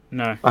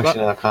 No.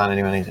 Actually, no, I can't.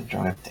 Anyone needs to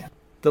drive down.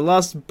 The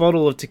last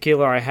bottle of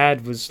tequila I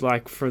had was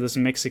like for this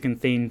Mexican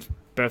themed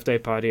birthday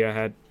party I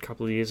had a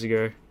couple of years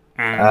ago.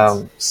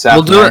 And South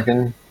We'll do it.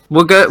 American.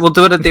 We'll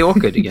do it at the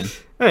Orchid again.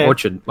 oh, yeah,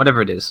 Orchard, whatever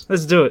it is.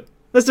 let's do it.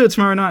 Let's do it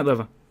tomorrow night,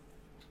 Lever.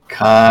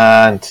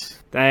 Can't.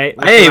 Hey,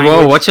 Hey,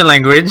 whoa, watch your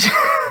language.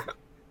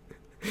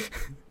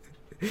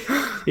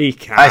 He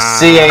can't.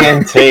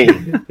 I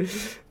CANT.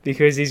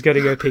 Because he's got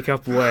to go pick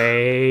up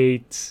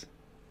weight.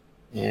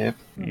 Yep.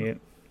 Yeah.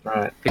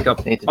 Right. Pick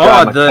up. Need to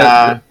drive my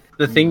car.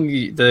 The thing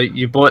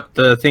you bought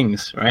the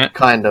things, right?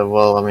 Kind of.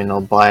 Well, I mean,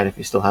 I'll buy it if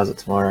he still has it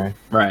tomorrow.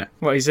 Right.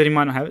 What, he said he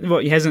might not have it?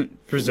 What, he hasn't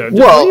reserved it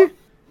Well, for you?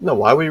 no.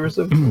 Why would you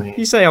reserve it for You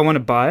me? say, I want to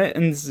buy it,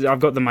 and I've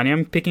got the money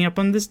I'm picking up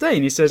on this day.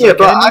 And he says, Yeah, okay,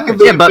 but no I could worries.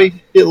 be Yeah, a big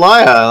shit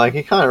liar. Like,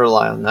 he can't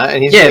rely on that.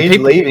 And he's Yeah, he's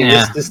people- leaving.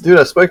 yeah. This dude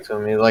I spoke to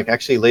him. He's like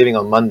actually leaving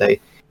on Monday.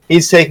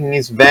 He's taking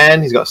his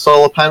van. He's got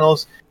solar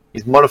panels.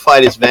 He's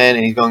modified his van,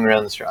 and he's going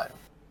around Australia.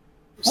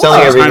 selling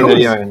He's everything that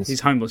he homeless. owns. He's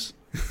homeless.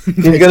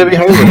 He's gonna be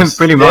homeless.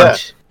 Pretty Yeah.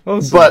 much.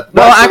 Awesome. But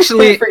Well, that's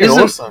actually, freaking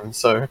isn't- awesome.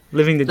 So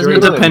Living the Doesn't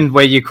dream. it depend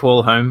where you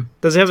call home?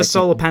 Does he have a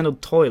solar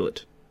panelled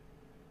toilet?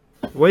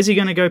 Where's he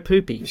gonna go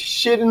poopy?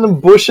 shit in the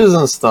bushes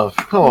and stuff.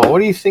 Come on, what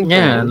do you think?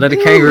 Yeah, let a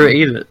kangaroo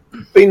eat it.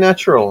 Be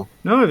natural.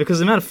 No, because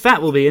the amount of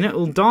fat will be in it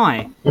will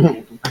die.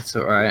 That's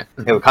alright.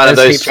 Yeah, we can't have There's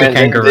those heaps of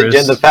kangaroos.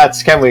 transgender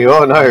fats, can we?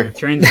 Oh no.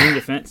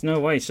 Transgender fats? No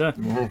way, sir.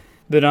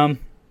 But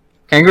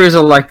Kangaroos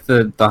are like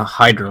the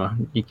Hydra.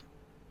 You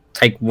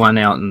take one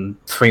out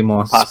and 3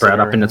 more Pass it sprout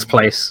up in around. its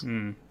place.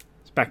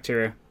 it's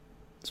bacteria.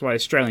 That's why the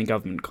Australian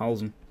government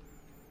calls them.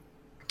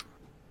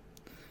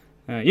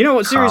 You know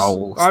what series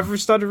Cows. I've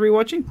started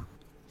rewatching?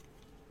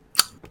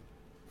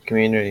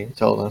 Community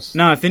told us.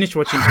 No, I finished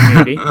watching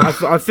Community.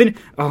 I finished.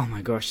 Oh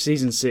my gosh,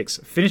 season 6.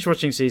 Finished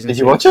watching season. Did 6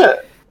 you watch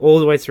it? all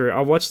the way through?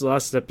 I watched the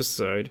last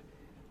episode.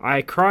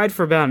 I cried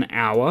for about an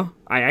hour.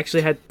 I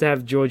actually had to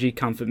have Georgie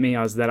comfort me.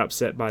 I was that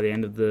upset by the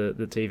end of the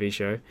TV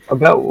show.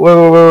 About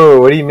whoa,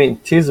 what do you mean?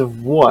 Tears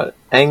of what?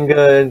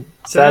 Anger,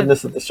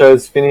 sadness that the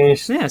show's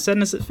finished. Yeah,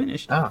 sadness it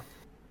finished. Oh,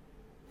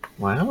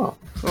 wow!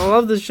 I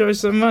love the show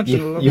so much. I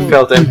love You all-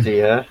 felt empty,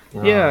 yeah?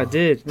 Yeah, I Oh.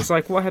 did. It's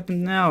like, what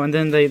happened now? And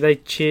then they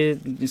cheer.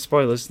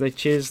 Spoilers. They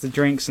cheers the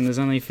drinks, and there's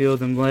only a few of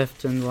them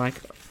left. And like,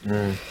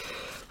 Mm.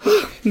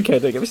 okay,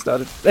 don't get me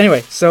started.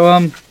 Anyway,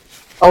 so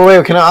Oh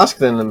wait, can I ask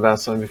then about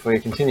something before you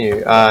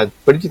continue? What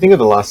did you think of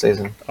the last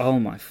season? oh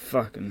my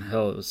fucking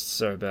hell, it was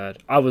so bad.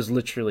 I was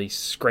literally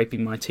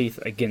scraping my teeth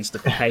against the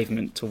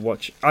pavement to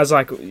watch. I was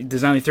like,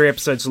 there's only 3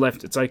 episodes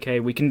left. It's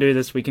okay. We can do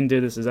this. We can do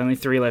this. There's only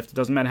 3 left. It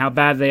doesn't matter how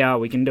bad they are.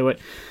 We can do it.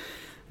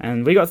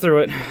 And we got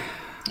through it.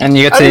 And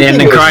you get I to the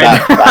didn't end think and it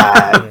was cried.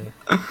 that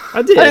bad.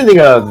 I did. I didn't think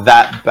it was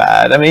that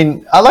bad. I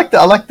mean, I like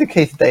the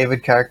Keith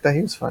David character.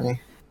 He was funny.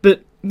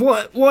 But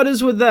what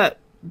is with that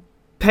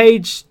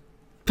Paige,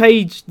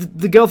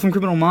 the girl from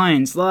Criminal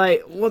Minds?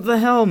 Like, what the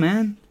hell,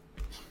 man?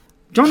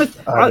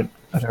 Jonathan, I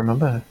don't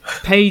remember.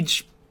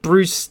 Paige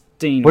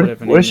Brewstein, What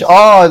whatever her what name is she? is.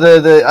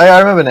 Oh, I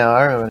remember now.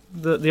 I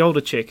remember. The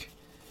older chick.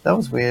 That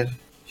was weird.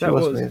 She That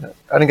was was. weird.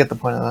 I didn't get the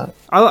point of that.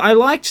 I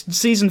liked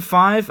season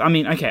 5. I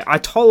mean, okay, I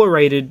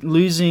tolerated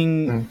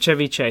losing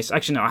Chevy Chase.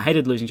 Actually, no, I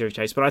hated losing Chevy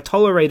Chase, but I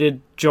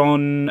tolerated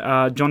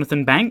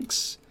Jonathan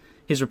Banks,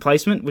 his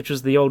replacement, which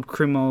was the old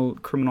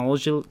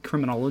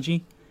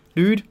criminology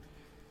dude.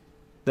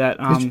 That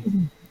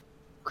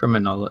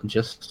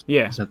Criminologist.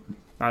 yeah, Is that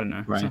I don't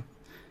know. right? So-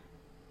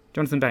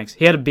 Jonathan Banks.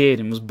 He had a beard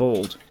and was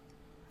bald.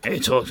 He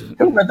talked.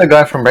 You met the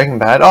guy from Breaking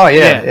Bad? Oh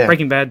yeah.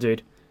 Breaking Bad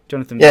dude.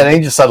 Jonathan. Yeah, Banks. then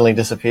he just suddenly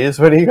disappears.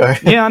 Where do you go?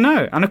 Yeah, I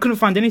know, and I couldn't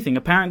find anything.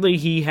 Apparently,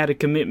 he had a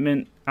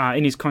commitment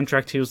in his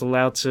contract. He was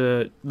allowed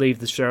to leave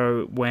the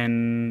show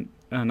when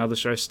another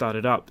show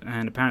started up,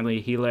 and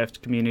apparently he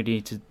left Community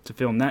to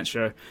film that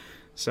show.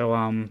 So,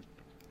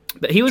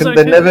 but he was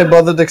okay. They never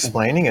bothered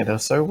explaining it. It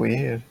was so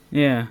weird.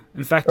 Yeah,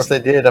 in fact, Or if they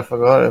did, I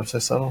forgot. It was so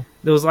subtle.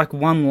 there was like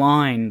one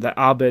line that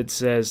Abed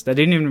says. They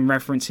didn't even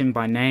reference him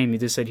by name. He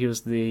just said he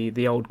was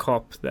the old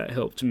cop that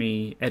helped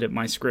me edit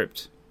my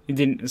script. He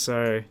didn't.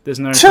 So there's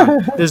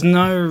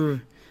no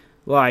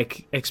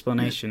like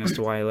explanation as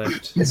to why he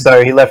left.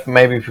 So he left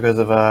maybe because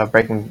of not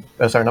Breaking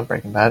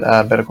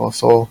Bad. Better Call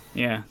Saul.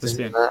 Yeah, that's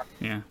it. That.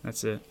 Yeah,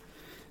 that's it.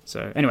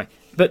 So anyway,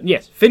 but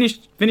yes,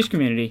 finished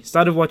Community.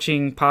 Started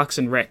watching Parks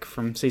and Rec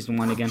from season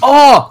 1 again.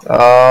 Oh!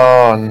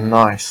 Oh,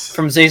 nice.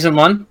 From season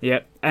 1?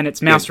 Yep, and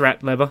it's Mouse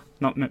Rat Lever,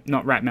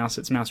 not Rat Mouse.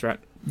 It's Mouse Rat.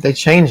 They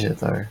changed it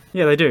though.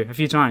 Yeah, they do a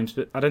few times,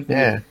 but I don't think.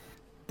 Yeah.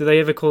 Do they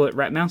ever call it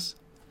Rat Mouse?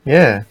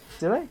 Yeah.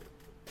 Do they?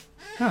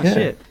 Oh Yeah.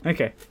 shit.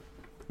 Okay.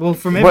 Well,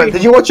 from Wait, every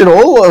did you watch it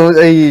all, or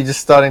are you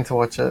just starting to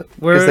watch it?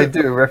 Because We're- they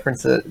do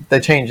reference it.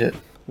 They change it.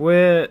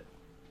 we're,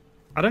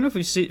 I don't know if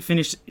we've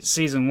finished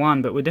season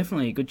 1, but we're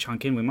definitely a good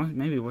chunk in. We might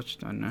maybe watch,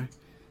 I don't know,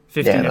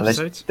 15 Yeah, no,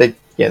 episodes. they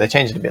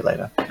changed it a bit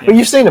later. But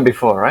you've seen it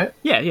before, right?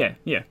 Yeah.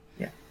 Yeah.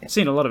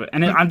 Seen a lot of it,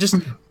 and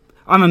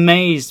I'm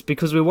amazed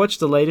because we watched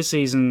the later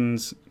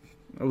seasons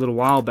a little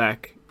while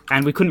back,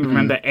 and we couldn't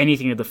remember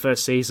anything of the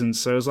first season,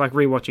 so it was like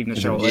rewatching the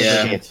show all over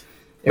Yeah. again.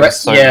 It was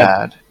so Yeah.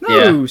 bad.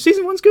 No,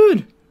 season 1's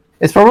good.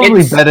 It's probably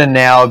It's- better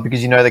now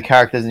because you know the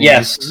characters. And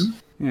Yes.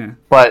 Yeah,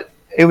 But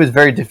it was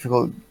very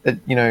difficult.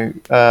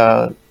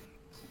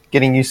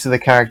 Getting used to the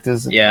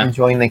characters, Yeah.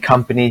 enjoying their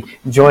company,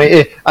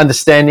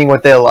 understanding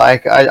what they're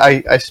like.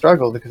 I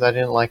struggled because I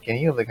didn't like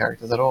any of the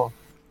characters at all.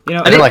 you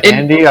know, I didn't like it-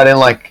 Andy. I didn't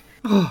like.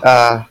 What's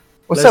that?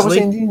 What's Leslie?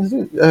 Indians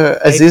do?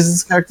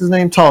 Aziz's character's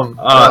name? Tom.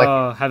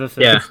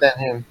 Haverford. yeah. Stand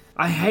him.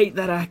 I hate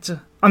that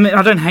actor. I mean,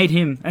 I don't hate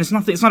him, and it's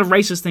not a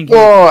racist thing.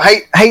 Oh,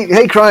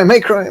 hate crime,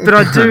 hate crime. But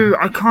I do.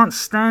 I can't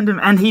stand him.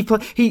 And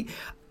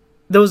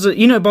there was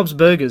Bob's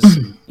Burgers.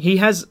 He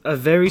has a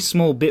very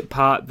small bit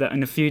part that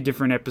in a few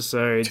different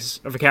episodes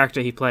of a character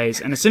he plays.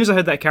 And as soon as I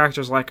heard that character,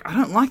 I was like, I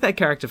don't like that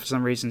character for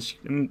some reason.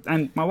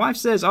 And my wife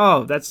says,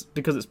 "Oh, that's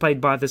because it's played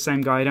by the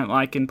same guy I don't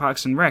like in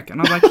Parks and Rec." And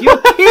I was like,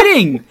 "You're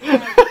kidding!"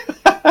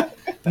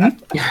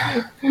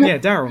 Yeah,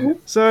 Daryl.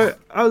 So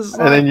I was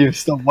like, And then you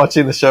stopped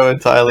watching the show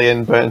entirely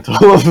and burnt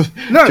all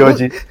of No,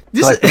 Georgie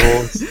this-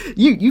 collectibles.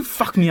 you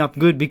fucked me up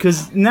good,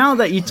 because now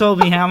that you told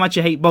me how much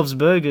you hate Bob's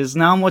Burgers,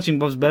 now I'm watching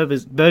Bob's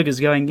Burgers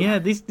going, yeah,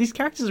 these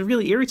characters are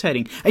really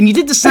irritating. And you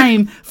did the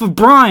same for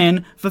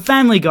Brian for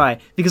Family Guy,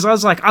 because I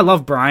was like, I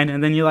love Brian,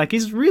 and then you're like,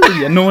 he's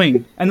really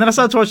annoying. And then I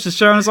started to watch the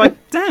show and I was like,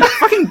 damn,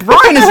 fucking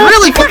Brian is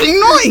really fucking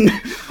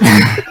annoying.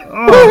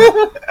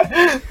 Oh,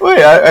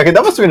 Wait, okay,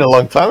 that must have been a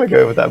long time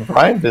ago with that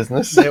Brian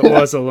business. it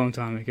was a long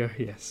time ago,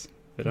 yes.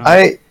 But,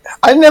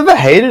 I never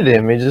hated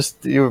him.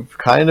 You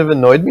kind of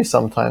annoyed me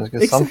sometimes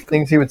because some Exactly.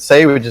 things he would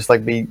say would just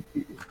like be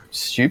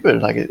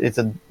stupid. Like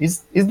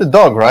he's the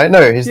dog, right?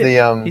 No, he's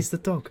he's the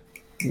dog.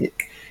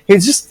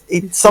 he's just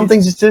some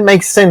things just didn't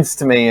make sense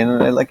to me,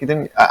 and like it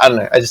didn't. I don't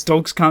know.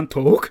 Dogs can't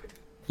talk.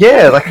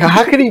 Yeah, like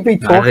how could he be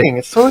talking?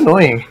 It's so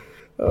annoying.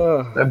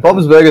 And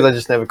Bob's Burgers, I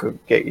just never could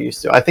get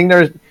used to. I think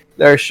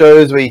there are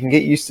shows where you can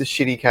get used to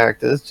shitty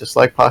characters, just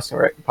like Parks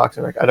and Rec.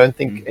 I don't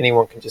think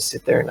anyone can just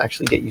sit there and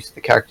actually get used to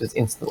the characters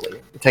instantly.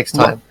 It takes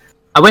time.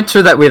 I went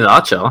through that with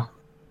Archer.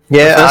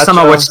 Yeah, The first time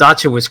I Archer. watched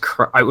Archer was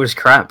it was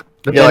crap.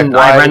 But You're then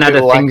like, why I ran do out of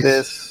people like things.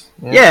 this?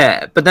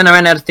 Yeah, but then I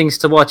ran out of things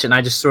to watch, and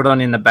I just threw it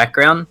on in the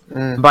background.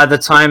 Mm. By the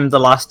time the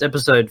last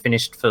episode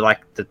finished for like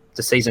the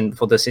season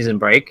for the season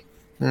break,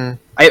 Mm.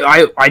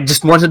 I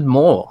just wanted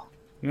more.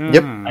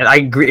 Yep.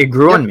 It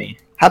grew on me.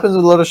 Happens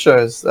with a lot of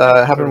shows.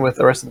 Happened with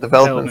Arrested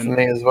Development for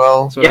me as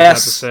well. That's what I was about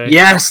to say.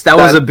 Yes, that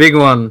was That- a big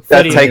one.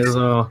 That 30 takes. As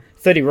well.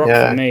 30 Rock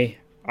Yeah. for me.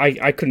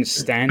 I couldn't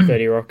stand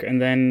 30 Rock, and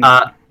then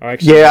Uh, I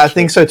actually Yeah, I watched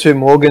think it. so too.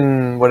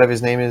 Morgan, whatever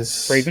his name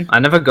is. Friedman? I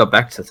never got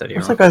back to 30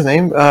 What's Rock. that guy's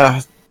name?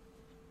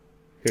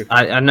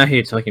 I know who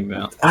you're talking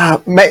about.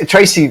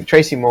 Tracy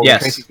Morgan.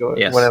 Yes, Tracy Gordon,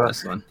 yes, whatever.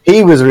 that's the one.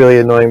 He was really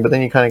annoying, but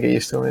then you kind of get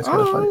used to him. It's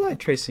kind of Oh, I funny. like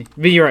Tracy.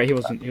 But you're right, he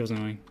was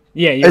annoying.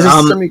 Yeah, you're It's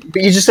right. just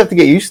but you just have to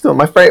get used to him.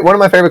 One of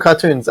my favorite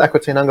cartoons, Aqua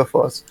Teen Hunger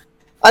Force.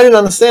 I didn't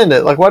understand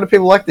it. Like, why do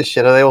people like this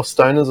shit? Are they all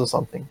stoners or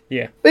something?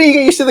 Yeah. But you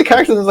get used to the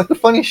characters. It's like the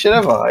funniest shit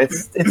ever.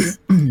 It's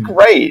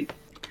great.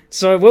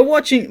 So we're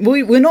watching.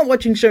 We're not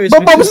watching shows.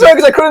 But Bob's because-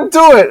 Burgers, I couldn't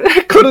do it.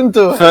 I couldn't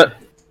do it.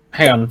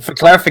 Hang on, for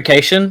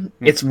clarification,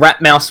 it's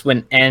Rat Mouse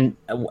when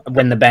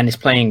the band is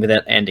playing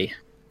without Andy.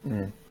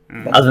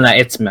 Other than that,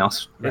 it's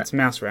Mouse. Rat. It's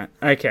Mouse Rat.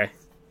 Okay,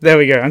 there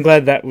we go. I'm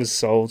glad that was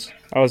solved.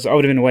 I would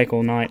have been awake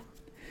all night.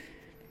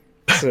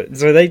 So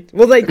they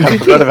I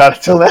forgot about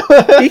it till now.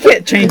 he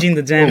kept changing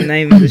the damn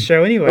name of the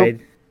show anyway.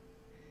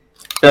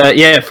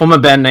 Yeah, former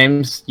band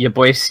names: your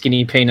boy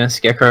Skinny Penis,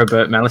 Gecko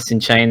Burt, Malice in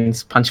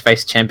Chains, Punch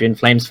Face Champion,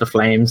 Flames for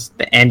Flames,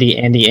 the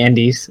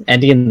Andys,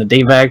 Andy and the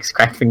D-Bags,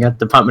 Crackfinger,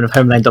 Department of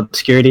Homeland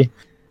Obscurity,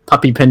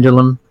 Puppy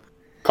Pendulum,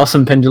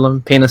 Possum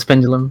Pendulum, Penis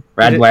Pendulum,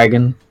 Rad Is it-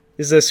 Wagon.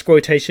 Is there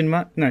quotation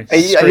mark? No. Are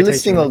you scrotation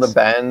listing all the marks.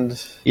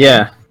 band?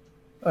 Yeah,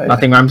 Oh, yeah.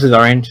 nothing rhymes with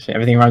orange.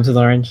 Everything rhymes with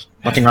orange.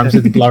 Nothing rhymes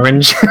with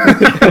orange.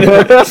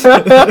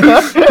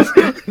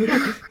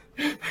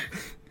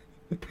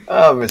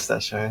 Oh, I missed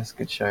that show. It's a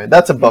good show.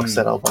 That's a box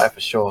set I'll buy for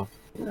sure.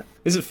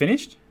 Is it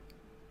finished?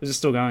 Is it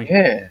still going?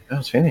 Yeah, that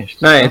was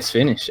finished. No, it's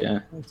finished. Yeah.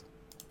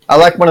 I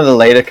like one of the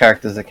later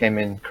characters that came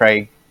in,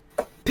 Craig.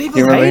 People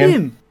you remember hate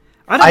him? him.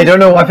 I don't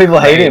know why people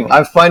hate him.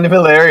 I find him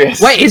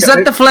hilarious. Wait, is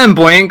that the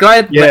flamboyant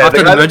guy Yeah, after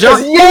the the guy merger? that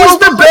says, He was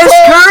the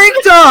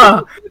best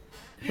character.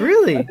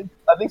 Really?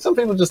 I think some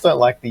people just don't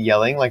like the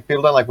yelling. Like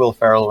people don't like Will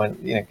Ferrell when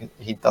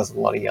he does a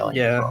lot of yelling.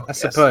 as Yeah, well, I guess.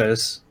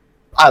 suppose.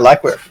 I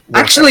like Will.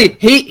 Actually,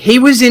 he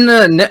was in he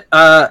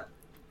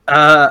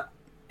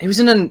was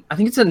in I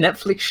think it's a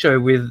Netflix show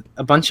with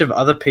a bunch of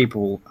other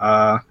people.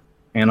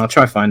 And I'll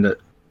try to find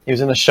it. He was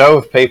in a show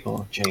with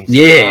people. Jeez.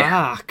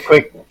 Yeah, Fuck.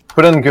 Quick,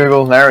 put it on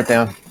Google. Narrow it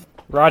down.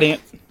 Writing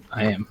it.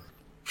 I am.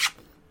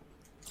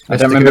 I Mr.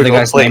 don't remember the Google,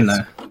 guy's name please.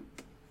 though.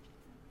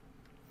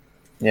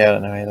 Yeah, I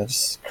don't know either.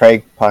 Just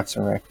Craig Parks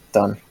and Rec.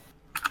 Done.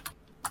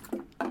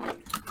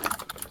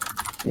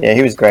 Yeah,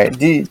 he was great.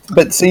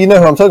 But so you know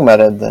who I'm talking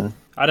about, Ed? Then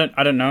I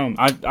don't know him.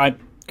 I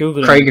googled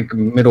him. Craig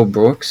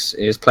Middlebrooks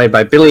is played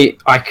by Billy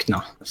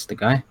Eichner. That's the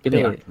guy.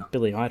 Billy Eichner,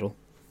 Billy Idol.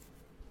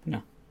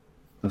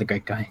 the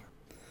great guy.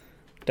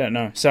 Don't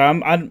know. So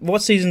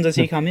what season does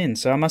he come in?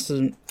 So I must have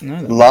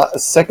know that. last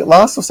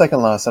or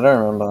second last? I don't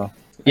remember.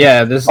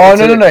 Yeah, there's. Oh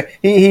it's no.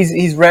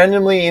 He's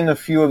randomly in a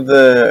few of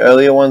the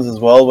earlier ones as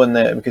well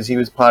because he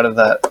was part of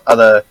that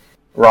other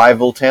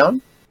rival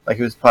town. Like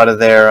he was part of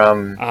their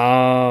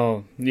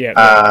Oh yeah.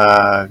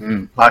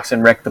 Parks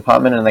and Rec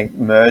department, and they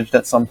merged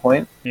at some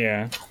point.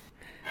 Yeah.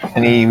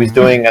 And he was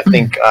doing, I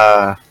think,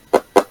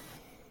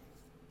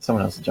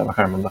 someone else's job. I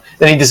can't remember.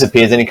 Then he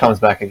disappears. Then he comes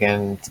back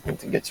again.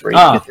 Gets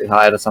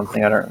rehired or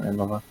something. I don't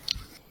remember.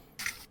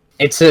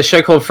 It's a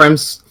show called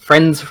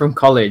Friends from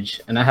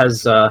College, and it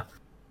has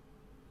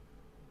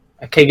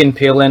Keegan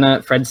Peele in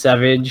it, Fred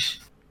Savage.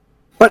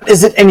 But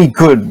is it any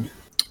good?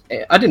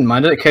 I didn't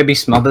mind it. Kirby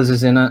Smothers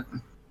is in it.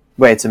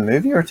 Wait, it's a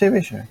movie or a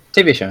TV show?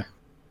 TV show.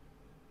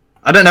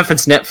 I don't know if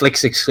it's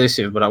Netflix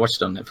exclusive, but I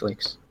watched it on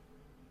Netflix.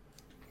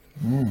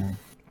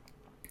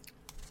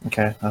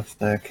 Okay, I'll have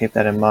to keep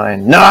that in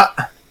mind. Nah!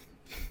 I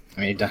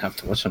mean, you don't have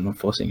to watch it. I'm not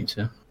forcing you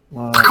to.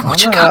 Well,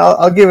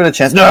 I'll give it a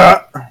chance.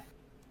 Nah!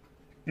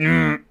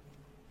 But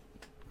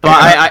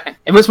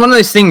it was one of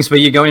those things where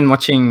you go in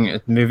watching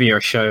a movie or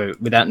a show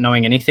without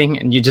knowing anything,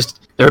 and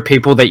there are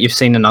people that you've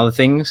seen in other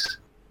things,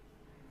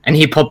 and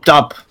he popped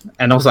up,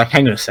 and I was like,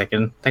 hang on a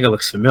second, I think it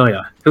looks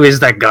familiar. Who is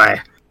that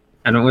guy?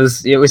 And it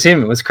was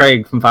him. It was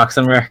Craig from Parks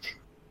and Rec.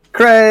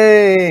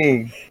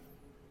 Craig,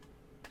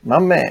 my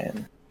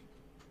man.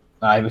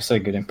 He was so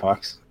good in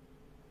Parks.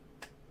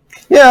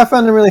 Yeah, I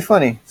found him really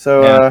funny.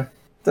 So Yeah.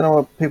 don't know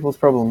what people's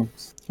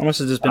problems. I must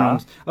have just been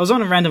on. I was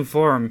on a random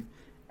forum,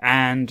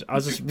 and I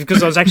was just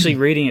because I was actually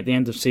reading at the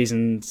end of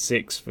season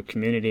 6 for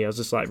Community. I was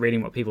just like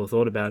reading what people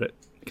thought about it,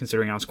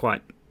 considering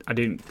I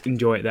didn't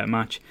enjoy it that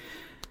much.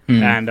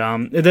 And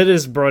they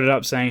just brought it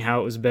up saying how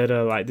it was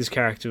better, like this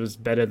character was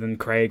better than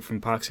Craig from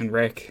Parks and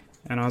Rec.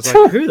 And I was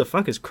like, who the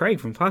fuck is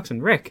Craig from Parks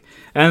and Rec?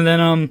 And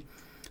then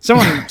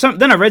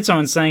then I read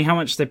someone saying how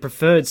much they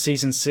preferred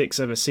season 6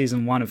 over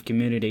season 1 of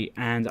Community,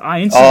 and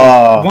I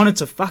instantly wanted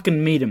to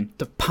fucking meet him,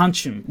 to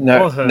punch him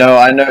or her. No,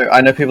 I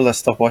know people that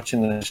stopped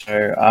watching the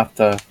show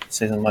after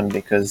season 1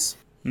 because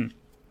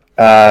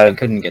I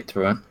couldn't get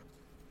through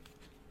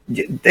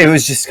it. it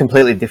was just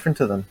completely different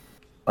to them.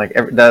 Like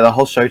the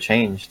whole show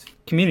changed.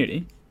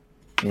 Community?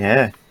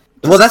 Yeah.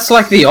 Well, that's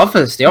like The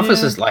Office. The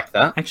Office is like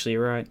that. Actually,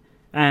 you're right.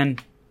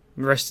 And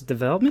Arrested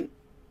Development?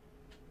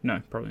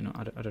 No, probably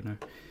not. I don't know.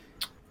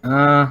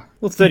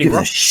 Well, 30 Gives a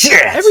Rock.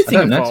 shit. Everything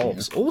I don't know.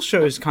 evolves. All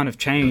shows kind of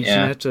change.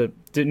 Yeah. You have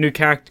to new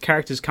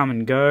characters come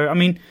and go. I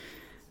mean,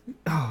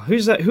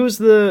 who's that? Who was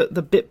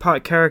the bit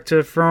part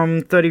character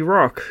from 30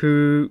 Rock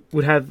who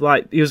would have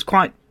he was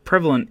quite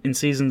prevalent in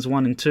seasons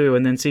 1 and 2,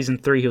 and then season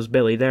 3 he was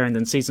barely there, and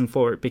then season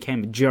 4 it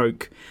became a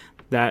joke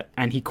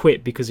and he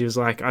quit because he was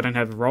like, I don't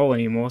have a role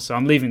anymore, so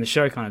I'm leaving the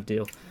show, kind of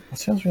deal. That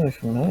sounds really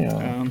familiar.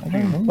 I don't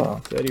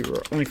remember. 30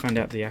 Rock. Let me find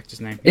out the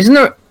actor's name. Isn't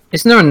there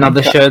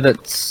another show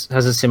that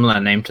has a similar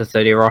name to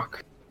 30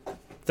 Rock?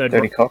 Third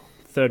Dirty Rock, Cock.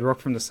 Third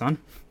Rock from the Sun.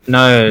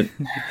 No,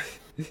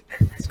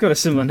 It's got a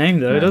similar name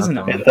though, doesn't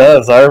I it? It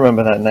does. I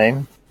remember that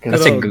name.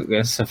 that's Hello.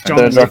 that's a John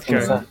Third Rock from Lithgow.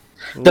 the Sun.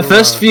 The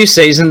first few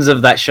seasons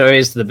of that show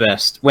is the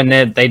best when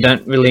they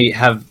don't really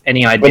have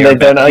any idea. When they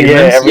about don't,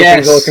 humans.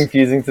 everything's all Yes.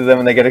 confusing to them,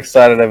 and they get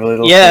excited over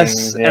little Yes,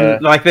 things. Yeah.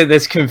 and like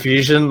there's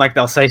confusion. Like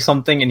they'll say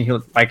something, and he'll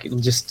be like,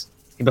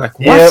 Yep.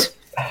 "What?"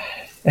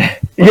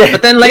 Yeah.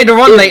 But then later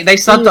on, they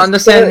start to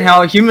understand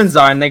how humans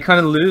are, and they kind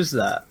of lose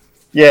that.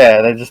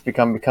 Yeah, they just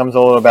becomes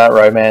all about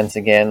romance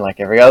again, like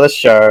every other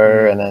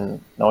show, and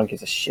then no one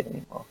gives a shit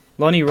anymore.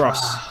 Lonnie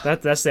Ross.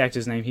 That's the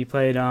actor's name. He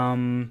played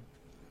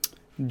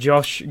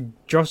Josh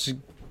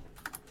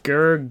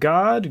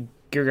Gergard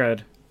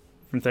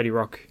from 30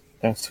 Rock.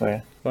 Don't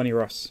swear. Lonnie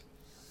Ross.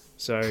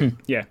 So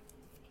yeah,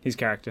 his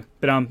character.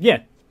 But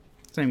yeah,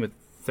 same with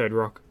Third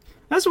Rock.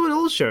 That's what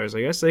all shows,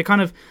 I guess.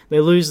 They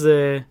lose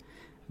their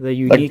Like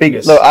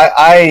uniqueness.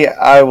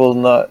 I will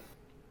not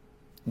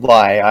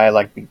lie. I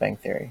like Big Bang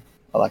Theory.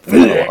 I like it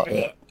a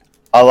lot.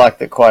 I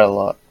liked it quite a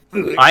lot.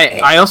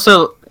 I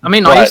also, I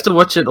But- used to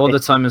watch it all the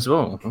time as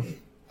well.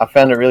 I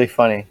found it really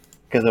funny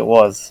because it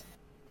was,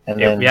 and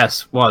then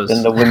Was.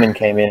 then the women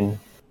came in,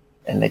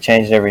 and they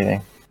changed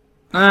everything.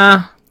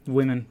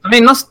 Women. I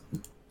mean, not.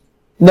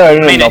 No, I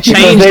mean, not it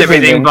because changed they're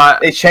everything, women.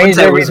 but it changed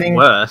it was everything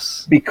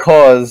worse.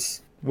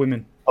 because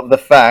Women. of the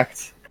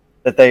fact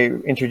that they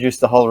introduced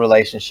the whole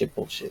relationship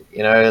bullshit.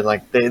 You know,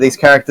 like these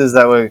characters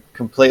that were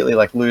completely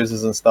like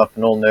losers and stuff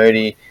and all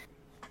nerdy.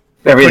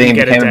 Everything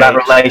get a became about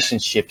date.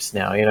 relationships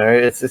now. You know,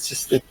 it's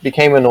just it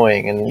became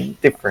annoying and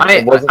different. I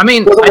It wasn't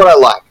mean, what I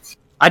liked.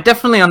 I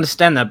definitely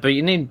understand that, but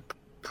you need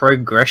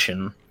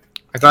progression.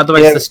 Like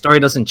otherwise, Yeah. the story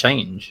doesn't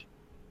change.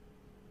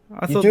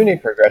 I You thought do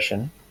need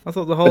progression. I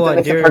thought the But whole then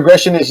if the idea.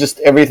 progression is just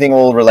everything,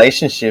 all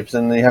relationships,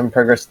 and you haven't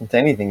progressed into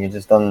anything. You've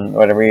just done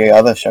what every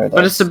other show does.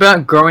 But it's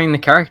about growing the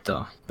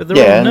character. But they're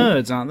Yeah. all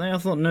nerds, aren't they? I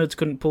thought nerds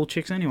couldn't pull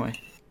chicks anyway.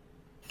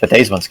 But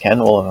these ones can,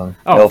 all of them.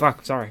 Oh They'll-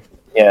 fuck! Sorry.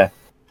 Yeah,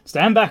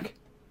 Stand back.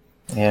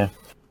 yeah.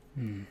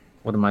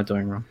 What am I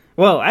doing wrong?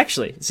 Well,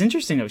 actually, it's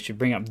interesting that we should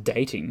bring up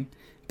dating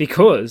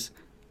because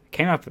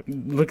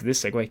look at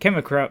this segue. Came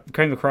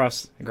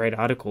across a great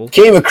article.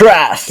 Came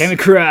across. Came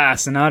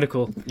across an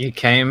article. You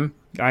came.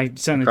 I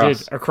certainly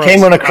Across. did. Across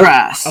Came on a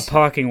across.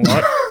 parking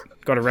lot.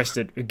 Got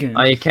arrested again.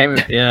 Oh, you came.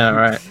 Yeah,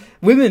 right.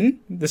 Women,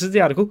 this is the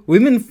article.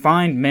 Women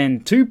find men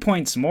 2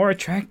 points more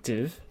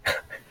attractive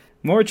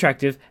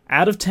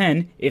out of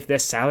 10 if their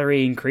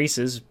salary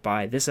increases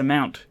by this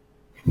amount.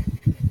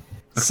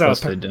 Of So course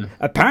they do.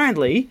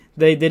 apparently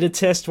they did a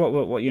test.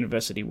 What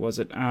university was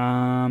it?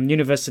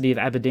 University of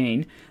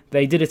Aberdeen.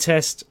 They did a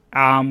test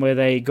where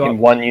they got In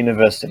one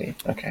university.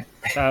 Okay.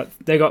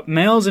 they got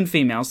males and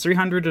females,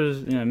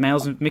 300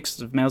 males and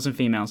mixed of males and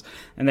females,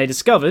 and they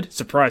discovered,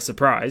 surprise,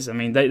 surprise. I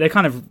mean, they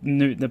kind of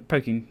knew they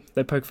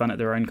poke fun at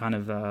their own kind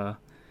of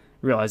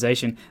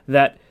realization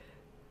that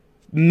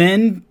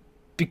men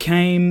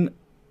became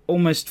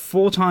almost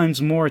 4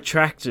 times more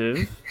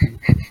attractive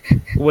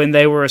when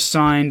they were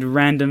assigned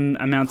random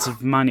amounts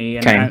of money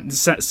and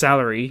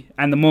salary,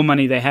 and the more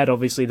money they had,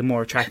 obviously, the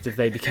more attractive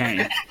they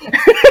became.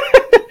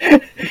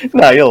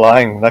 No, you're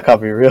lying. That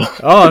can't be real.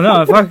 Oh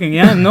no, I fucking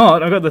am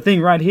not. I got the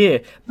thing right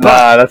here.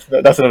 Nah, that's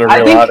not a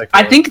real article.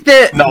 I think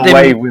that No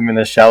way women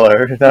are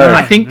shallow. No.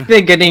 I think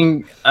they're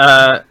getting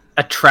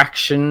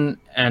attraction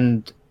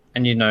and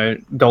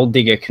gold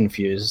digger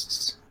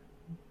confused.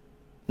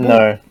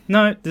 No.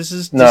 No, this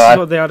is No,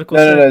 what the article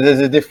No, said. no, no. There's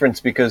a difference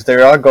because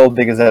there are gold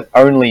diggers that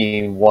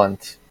only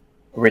want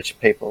rich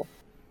people,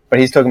 but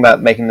he's talking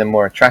about making them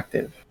more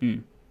attractive,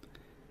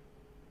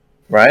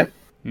 right?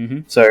 Mm-hmm.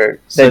 So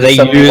They just use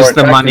more the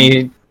attractive.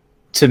 money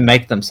to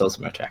make themselves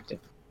more attractive.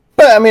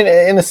 But I mean,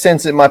 in a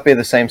sense, it might be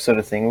the same sort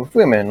of thing with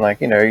women. Like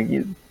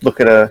you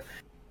look at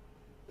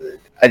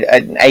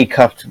an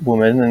A-cupped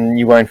woman, and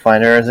you won't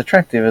find her as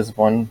attractive as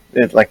one.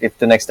 Like if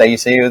the next day you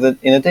see her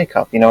in a D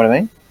cup, you know what I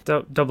mean?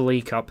 Double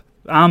E cup.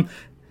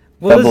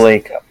 Double E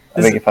cup.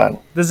 I beg your pardon.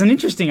 There's an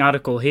interesting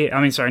article here.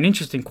 An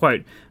interesting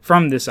quote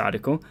from this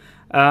article.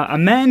 A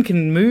man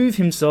can move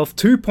himself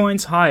 2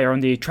 points higher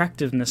on the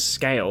attractiveness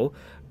scale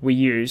we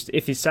used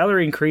if his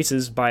salary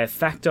increases by a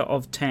factor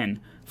of 10.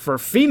 For a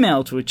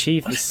female to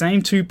achieve the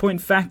same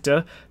 2-point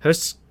factor, her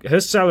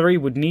salary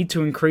would need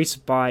to increase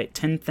by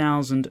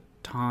 10,000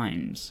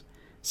 times.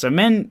 So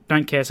men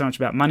don't care so much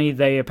about money.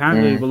 They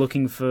apparently were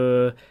looking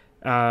for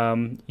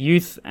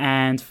youth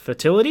and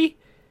fertility.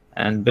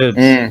 And boobs.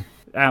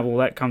 Well,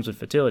 that comes with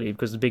fertility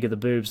because the bigger the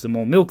boobs, the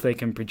more milk they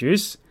can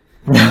produce.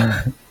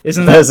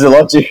 Isn't That's that? the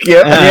logic,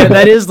 yeah. Yeah,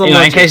 that is the In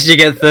logic. case you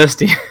get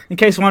thirsty. In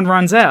case one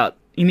runs out,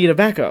 you need a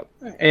backup.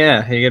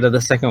 Yeah, you go to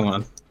the second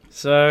one.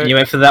 So, And you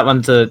wait for the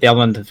other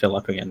one to fill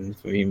up again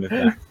before you move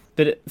back.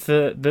 it's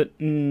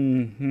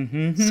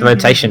It's a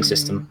rotation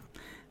system.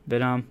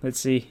 But let's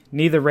see.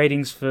 Neither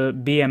ratings for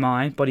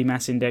BMI, body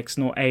mass index,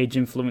 nor age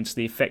influence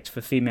the effect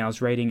for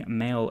females rating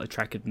male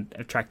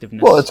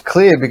attractiveness. Well, it's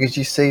clear because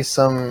you see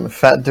some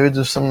fat dudes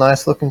with some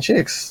nice looking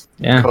chicks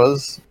Yeah.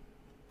 because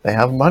they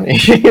have money.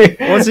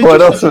 What's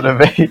What else would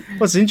it be?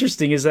 What's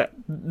interesting is that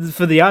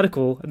for the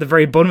article, at the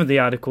very bottom of the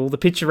article, the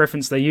picture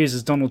reference they use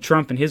is Donald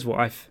Trump and his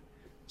wife.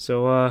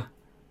 So,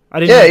 I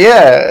didn't.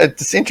 Yeah.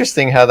 It's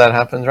interesting how that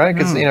happens, right?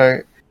 Because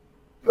I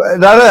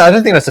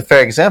don't think that's a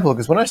fair example.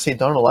 Because when I see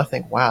Donald, I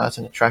think, wow, that's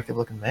an attractive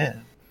looking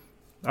man.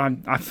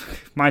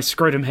 My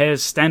scrotum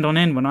hairs stand on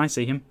end when I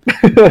see him.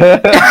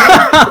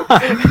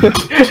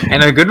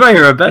 In a good way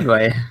or a bad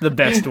way? The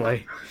best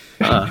way.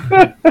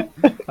 I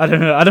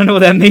don't know. I don't know what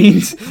that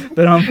means,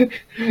 but I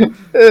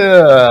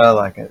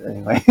like it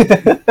anyway.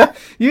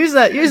 use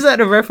that as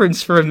a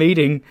reference for a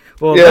meeting.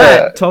 Well, Yeah.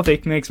 that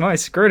topic makes my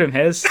scrotum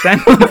hairs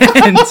stand on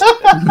end.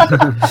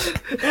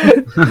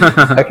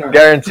 I can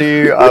guarantee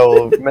you I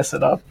will mess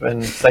it up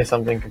and say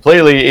something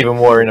completely even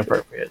more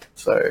inappropriate.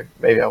 So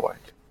maybe I won't.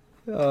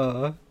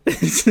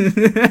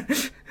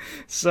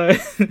 So, we're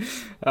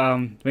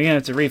gonna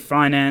have to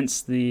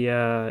refinance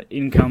the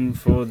income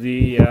for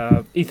the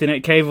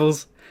Ethernet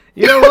cables.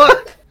 You know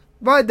what?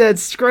 My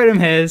dad's scrotum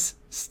hairs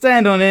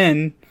stand on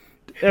end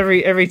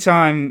every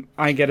time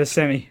I get a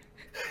semi.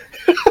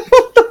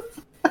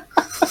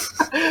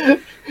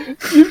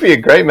 You'd be a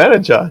great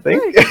manager, I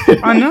think.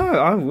 I know,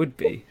 I would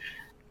be.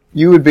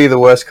 You would be the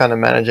worst kind of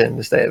manager in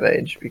this day of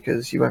age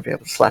because you won't be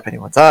able to slap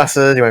anyone's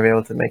asses. You won't be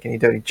able to make any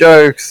dirty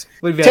jokes.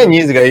 Wouldn't be 10 able-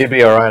 years ago, you'd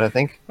be alright, I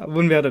think. I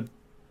wouldn't be able to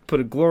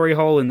put a glory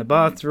hole in the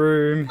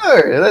bathroom.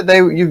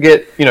 No, you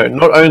get,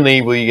 not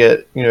only will you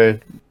get,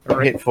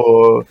 hit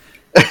for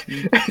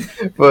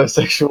for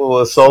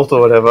sexual assault or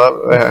whatever,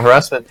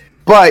 harassment,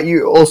 but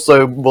you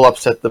also will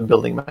upset the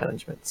building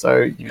management. So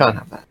you can't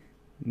have that.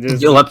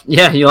 You'll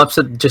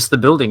upset just the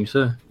building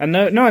too. And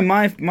knowing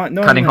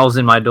Cutting holes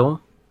in my door.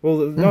 Well,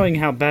 knowing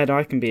how bad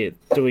I can be at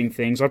doing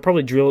things, I'd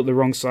probably drill it the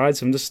wrong side,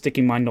 so I'm just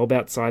sticking my knob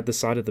outside the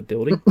side of the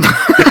building. Wow,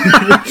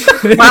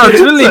 it's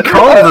really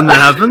cold when that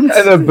happens.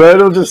 And a bird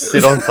will just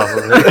sit on top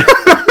of it.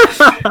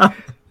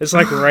 It's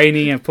like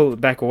raining and pull it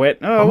back wet.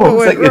 Oh,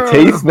 Oh, is that your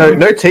teeth?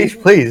 No teeth,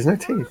 please. No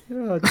teeth.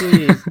 Oh,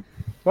 jeez.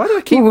 Why do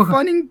I keep Ooh,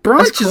 finding That's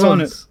branches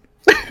on it?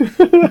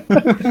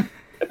 close.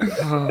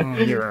 Oh,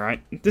 you're right.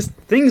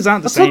 Things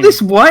aren't the What's all same.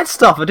 this white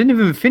stuff? I didn't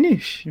even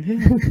finish. Oh,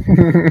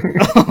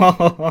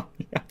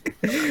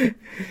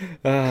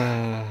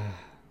 yuck.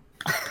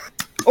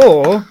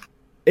 Or,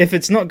 if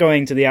it's not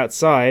going to the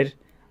outside,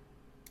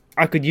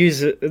 I could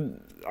use it.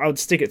 I would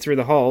stick it through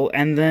the hole,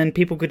 and then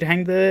people could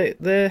hang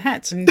their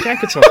hats and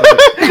jackets off of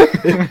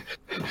it.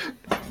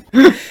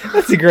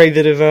 That's a great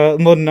bit of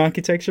modern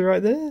architecture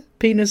right there.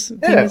 Penis.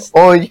 Yeah.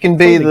 Or you can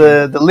be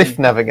the lift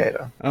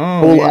navigator.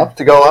 Oh, Pull yeah. up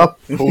to go up,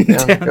 pull down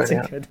to Down go to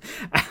down. go-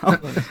 Ow.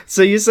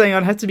 So you're saying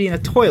I'd have to be in a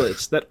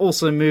toilet that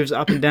also moves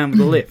up and down with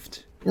the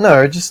lift?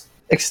 No, just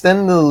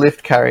extend the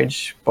lift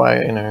carriage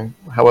by,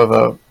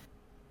 however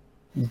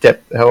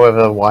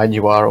wide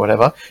you are or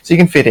whatever, so you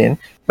can fit in.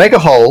 Make a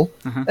hole,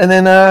 and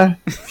then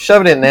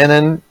shove it in there, and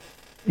then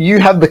you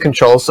have the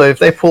control, so if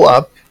they pull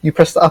up, you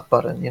press the up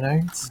button,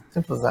 It's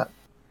simple as that.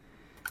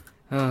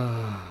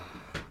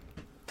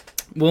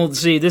 Well,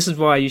 see, this is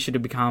why you should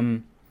have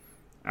become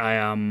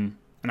an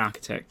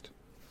architect.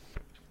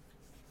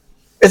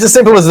 It's as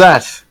simple as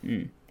that.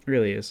 It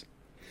really is.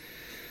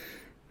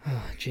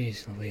 Oh,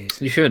 jeez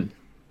Louise. You should.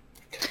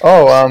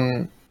 Oh,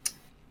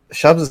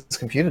 Shubs'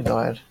 computer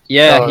died.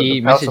 Yeah, Oh, he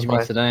the power messaged me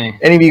supply. today.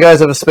 Any of you guys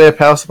have a spare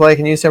power supply you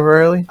can use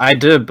temporarily? I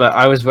do, but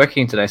I was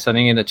working today, so I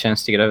didn't get a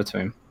chance to get over to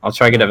him. I'll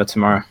try to get over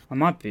tomorrow. I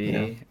might be.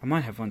 Yeah. I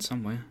might have one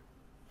somewhere.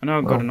 I know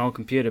I've got Well. an old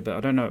computer, but I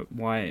don't know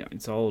why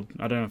it's old.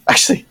 I don't know.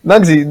 Actually,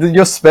 Nugsy,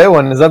 your spare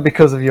one, is that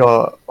because of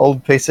your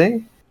old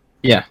PC?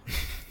 Yeah.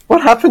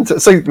 What happened to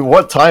so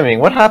what timing?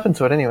 What happened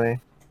to it anyway?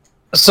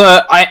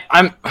 So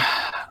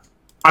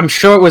I'm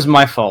sure it was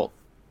my fault.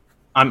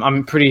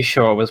 I'm pretty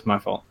sure it was my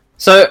fault.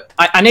 So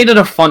I needed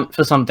a font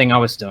for something I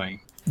was doing.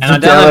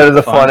 And You I downloaded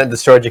the font and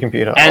destroyed your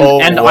computer.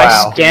 And wow.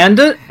 I scanned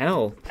it,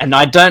 Hell. and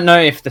I don't know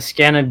if the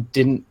scanner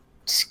didn't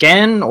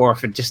scan or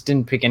if it just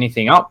didn't pick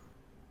anything up.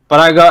 But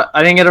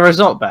I didn't get a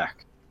result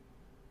back.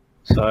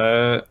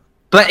 So,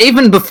 but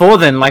even before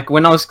then, like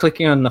when I was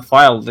clicking on the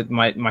file, that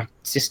my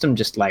system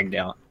just lagged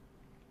out,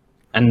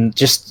 and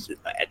just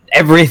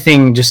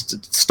everything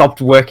just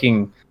stopped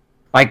working.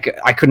 Like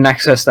I couldn't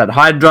access that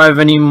hard drive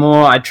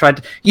anymore. I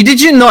tried. Did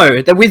you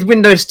know that with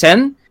Windows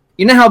 10,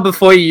 you know how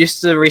before you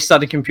used to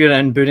restart a computer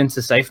and boot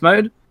into safe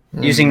mode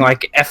using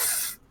like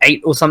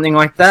F8 or something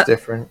like It's that?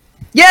 different.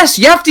 Yes,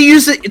 you have to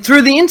use it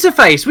through the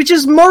interface, which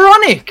is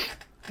moronic.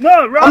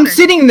 No, I'm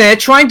sitting there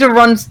trying to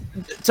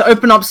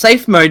open up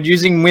safe mode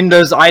using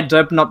Windows. I had to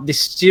open up this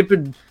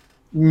stupid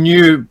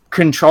new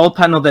control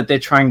panel that they're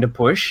trying to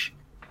push,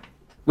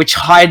 which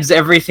hides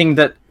everything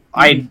that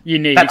you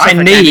need. that except I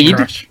for Candy need.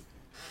 Crush.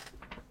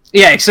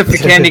 Yeah, except for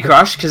Candy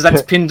Crush, because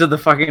that's pinned to the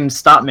fucking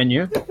start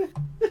menu.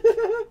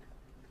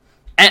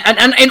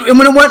 And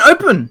when it won't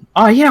open.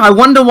 Oh yeah, I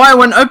wonder why it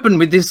won't open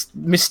with this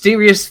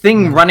mysterious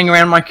thing running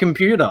around my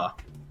computer.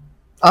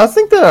 I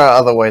think there are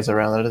other ways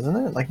around it, isn't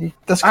it? Like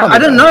that's I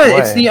don't know.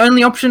 It's the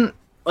only option.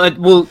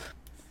 Well,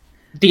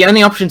 the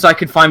only options I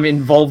could find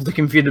involved the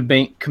computer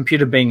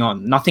being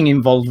on. Nothing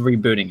involved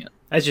rebooting it.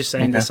 As you're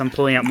saying this, Okay. I'm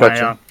pulling out my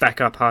Gotcha.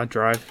 backup hard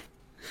drive.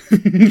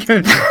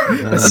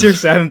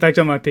 Seriously, I haven't backed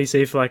on my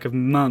PC for like a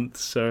month,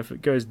 so if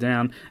it goes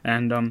down,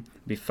 and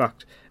be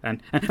fucked.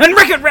 And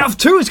Wreck-It Ralph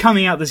 2 is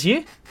coming out this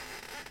year.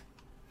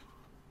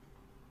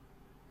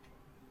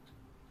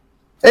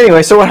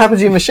 Anyway, so what happened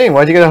to your machine?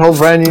 Why'd you get a whole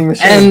brand new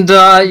machine? And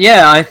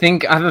yeah, I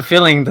have a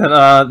feeling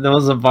that there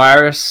was a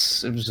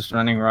virus. It was just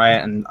running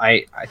riot, and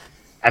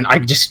I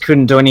just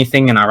couldn't do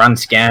anything. And I run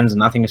scans, and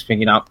nothing was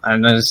picking up.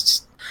 And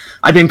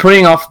I've been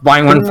putting off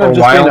buying one Couldn't for it a have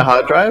just been while. a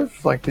hard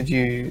drive? Like, did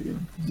you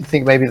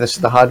think maybe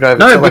the hard drive?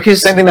 No, like,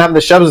 because- same thing that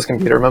happened to Shubs'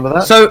 computer. Remember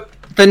that? So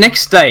the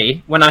next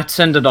day, when I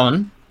turned it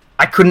on,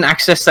 I couldn't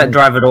access that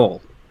drive at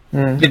all.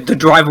 Mm. The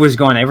drive was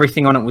gone.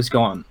 Everything on it was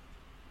gone.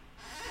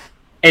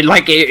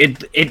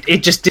 It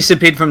just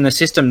disappeared from the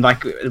system.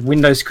 Like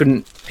Windows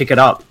couldn't pick it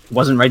up. It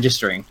wasn't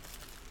registering.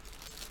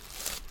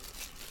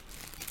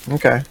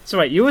 Okay. So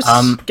wait, you were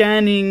Um,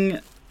 scanning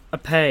a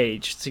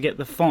page to get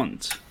the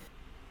font.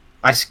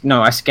 I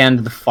scanned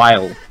the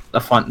file. The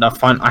font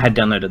I had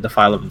downloaded. The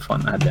file of the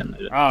font I had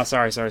downloaded. Oh,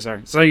 sorry.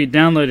 So you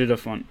downloaded a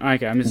font.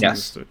 Okay, I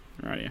misunderstood.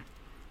 Right, yeah.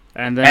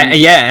 And then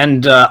Yeah,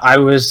 and I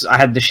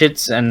had the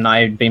shits, and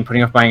I'd been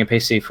putting off buying a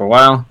PC for a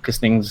while because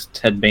things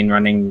had been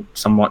running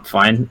somewhat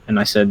fine. And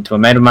I said to a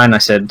mate of mine, I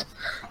said,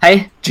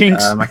 "Hey,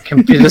 Jinx. my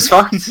computer's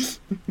fucked.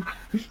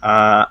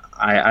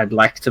 I'd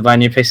like to buy a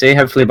new PC,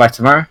 hopefully by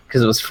tomorrow,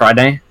 because it was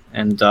Friday."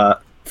 And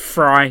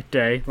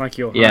Friday, like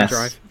your hard yes,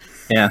 drive.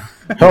 yeah,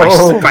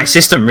 Oh. my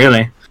system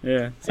really.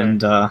 Yeah. So, And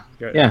go-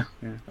 yeah,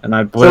 and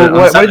I bought So it on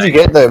what did Saturday. you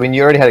get though? I mean,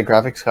 you already had a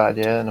graphics card,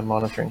 yeah, and a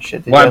monitor and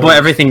shit. Did Well, you I bought have-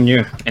 everything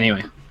new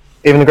anyway.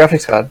 Even the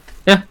graphics card.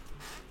 Yeah.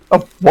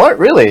 Oh, what?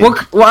 Really? Well,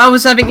 I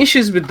was having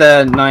issues with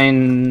the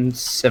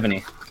 970.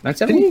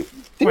 970?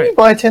 Didn't you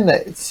buy a 10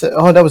 that?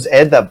 Oh, that was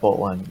Ed that bought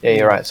one. Yeah,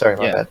 you're right. Sorry,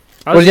 my Yeah. bad.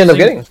 I What was did you end up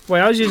using- getting? Wait,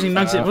 I was using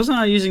Nugsy. Wasn't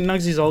I using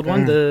Nugsy's old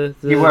one? The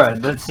You were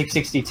the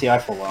 660 Ti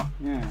for a while.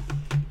 Yeah.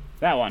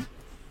 That one.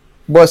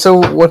 What? So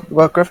what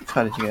graphics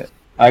card did you get?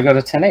 I got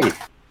a 1080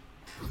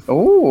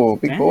 Oh,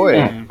 big boy.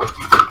 Damn.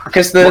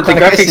 because the What kind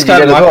of case graphics did you card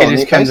get as well? market New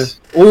is kind case?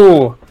 of.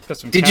 Ooh, Got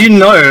some did cap- you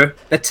know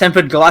that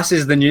tempered glass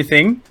is the new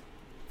thing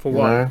For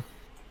what?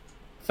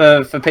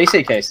 No. for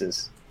PC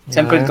cases?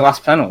 Tempered No. glass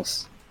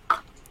panels.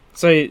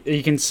 So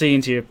you can see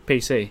into your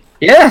PC.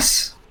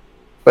 Yes.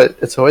 But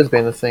it's always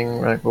been a thing,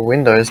 right, with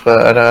Windows,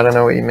 but I don't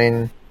know what you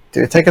mean.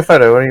 Dude, take a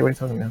photo. What are you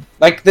talking about?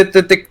 Like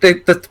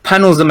the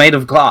panels are made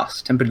of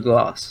glass, tempered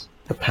glass.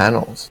 The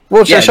panels.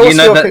 Well, Yeah, show, you us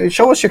know your,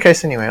 show us your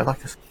case anyway. I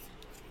like this.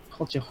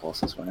 Hold your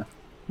horses, man.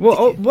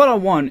 Well, what I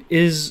want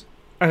is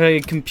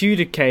a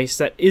computer case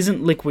that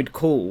isn't liquid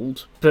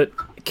cooled, but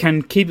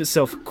can keep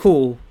itself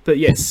cool, but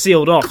yet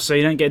sealed off, so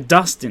you don't get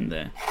dust in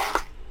there.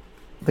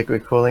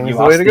 Liquid cooling is You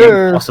the way asked to the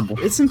go. impossible.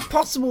 It's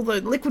impossible though.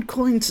 Liquid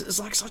cooling is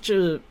like such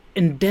a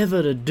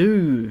endeavor to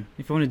do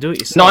if you want to do it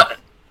yourself. Not.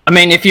 I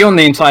mean, if you own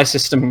the entire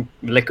system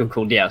liquid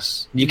cooled,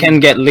 yes, you can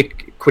get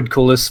liquid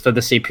coolers for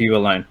the CPU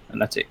alone, and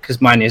that's it. Because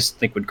mine is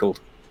liquid cooled.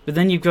 But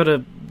then you've got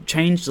to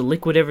change the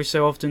liquid every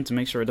so often to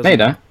make sure it doesn't. No, you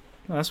don't.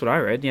 Well, that's what I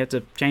read. You have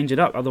to change it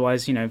up,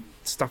 otherwise,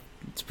 stuff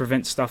to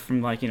prevent stuff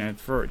from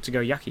for it to go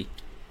yucky.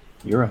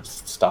 Euro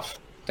stuff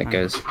that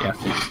goes. Yeah.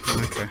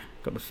 Okay,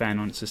 got the fan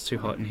on. It's just too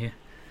hot in here.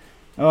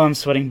 Oh, I'm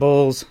sweating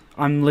balls.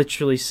 I'm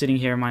literally sitting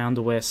here in my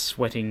underwear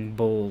sweating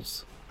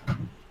balls.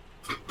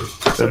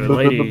 So,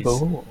 ladies.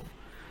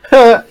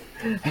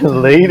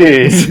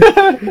 Ladies.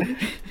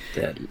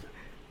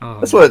 Oh,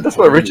 That's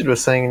what Richard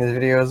was saying in his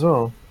video as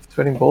well.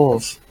 Sweating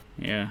balls.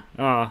 yeah.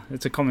 Ah,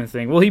 it's a common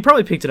thing. Well, he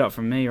probably picked it up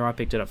from me, or I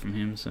picked it up from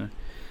him, so...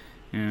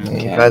 Yeah. Yeah,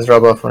 you guys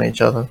rub off on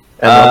each other.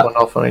 And rub one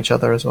off on each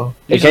other as well.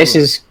 The case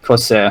is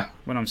Corsair.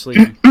 When I'm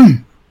sleeping.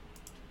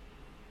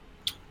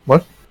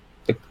 What?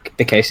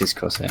 The case is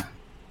Corsair.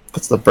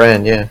 That's the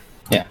brand, yeah.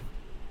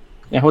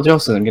 Yeah, what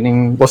else? I'm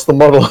getting. What's the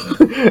model?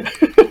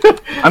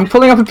 I'm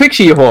pulling up a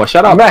picture, you whore.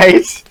 Shut up.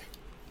 Mate!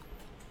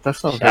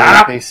 That's not Shut very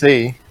up.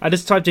 PC. I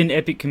just typed in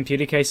Epic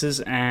computer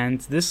cases,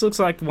 and this looks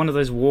like one of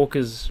those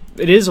walkers.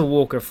 It is a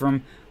walker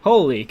from...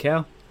 Holy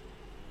cow.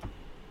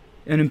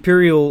 An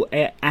Imperial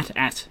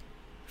AT-AT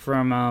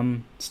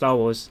from Star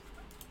Wars.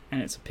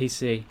 And it's a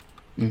PC.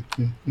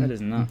 That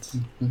is nuts.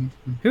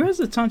 Who has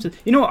the time to...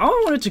 You know what? I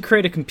wanted to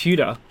create a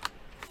computer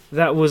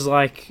that was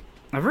like...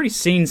 I've already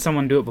seen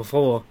someone do it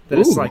before. That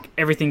it's Ooh. like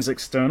everything's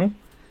external.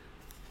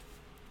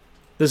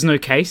 There's no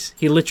case.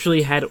 He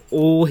literally had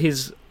all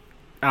his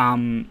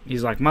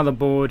like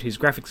motherboard, his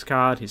graphics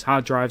card, his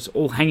hard drives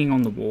all hanging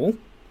on the wall.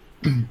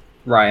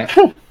 Right.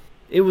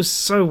 It was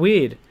so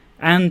weird.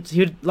 And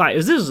he'd like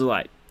this was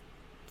like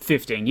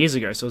 15 years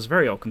ago, so it was a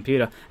very old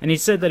computer. And he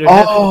said that it would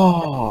have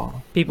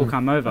Oh! people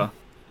come over.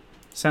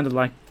 Sounded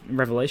like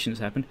revelations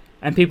happened.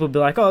 And people would be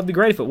like, oh, it'd be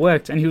great if it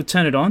worked. And he would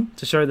turn it on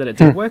to show that it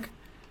did work.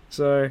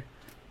 So,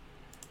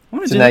 I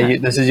want to So do now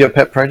that. this is your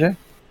pet project?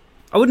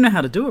 I wouldn't know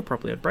how to do it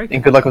properly. I'd break it.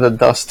 And good luck with the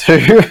dust too.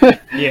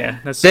 Yeah,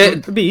 that's There-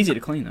 it'd be easy to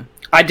clean though.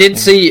 I did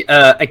see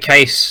a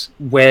case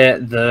where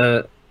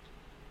the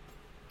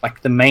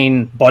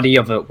main body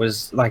of it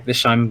was like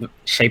the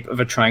shape of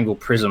a triangle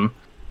prism,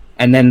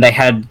 and then they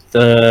had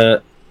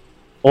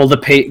all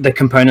the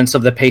components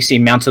of the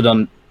PC mounted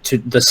on to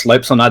the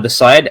slopes on either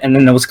side, and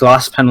then there was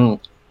glass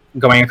panel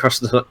going across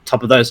the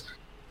top of those.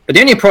 But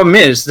the only problem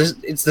is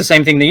it's the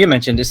same thing that you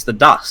mentioned. It's the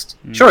dust.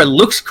 Sure, it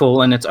looks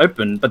cool and it's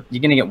open, but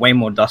you're gonna get way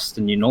more dust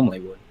than you normally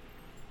would.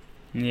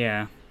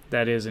 Yeah,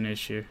 that is an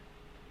issue.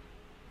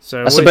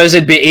 So I suppose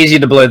it'd be easier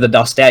to blow the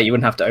dust out. You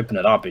wouldn't have to open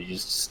it up. You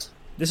just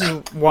this is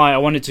why I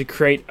wanted to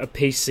create a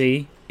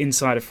PC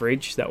inside a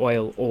fridge. That way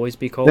it'll always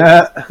be cold.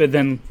 Yeah. But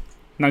then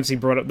Nugsy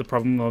brought up the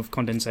problem of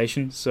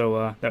condensation,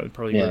 so that would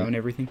probably Yeah. ruin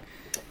everything.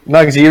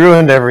 Nugsy, you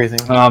ruined everything.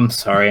 I'm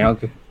sorry. I'll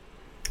go.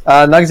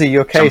 Nugsy,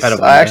 your case. out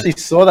of I window. actually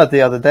saw that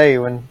the other day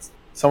when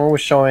someone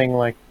was showing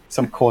like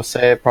some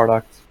Corsair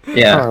product. I don't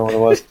Yeah, know what it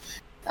was.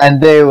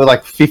 And there were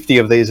like 50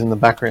 of these in the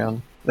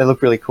background. They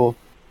look really cool.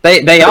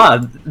 they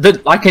are.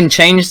 I can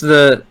change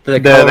the color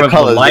The of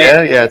colors, the light.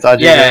 yeah, it's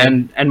RGB. Yeah,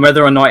 and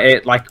whether or not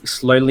it like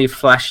slowly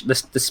flash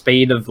the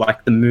speed of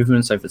like the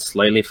movement, so if it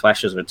slowly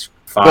flashes or it's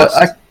But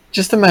fast.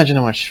 just imagine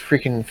how much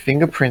freaking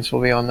fingerprints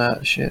will be on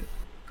that shit.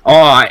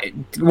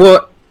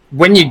 Well,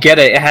 when you get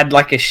it, it had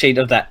like a sheet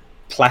of that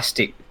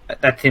plastic,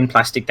 that thin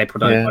plastic they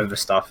put on Yeah. over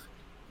stuff,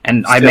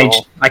 and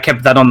Still. I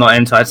kept that on the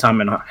entire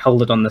time and I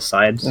held it on the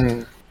sides.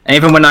 Mm. And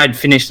even when I'd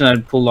finished and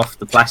I'd pull off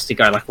the plastic,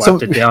 I like wiped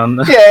So- it down.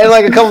 Yeah, in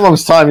like a couple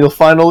months' time, you'll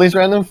find all these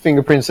random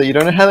fingerprints that you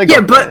don't know how they got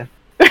Yeah, but-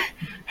 there.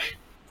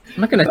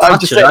 I'm not gonna I'm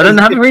touch just it. saying, I don't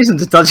have a it- reason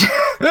to touch it.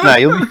 No,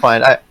 you'll be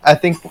fine. I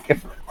think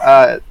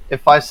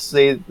if I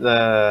see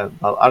the...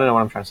 Well, I don't know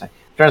what I'm trying to say.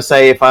 I'm trying to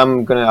say if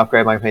I'm going to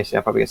upgrade my PC,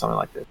 I'll probably get something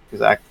like this.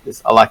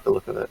 Because I like the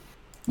look of it.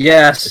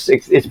 Yes,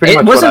 It's pretty It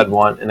much what wasn't- I'd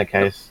want in a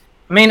case.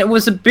 I mean it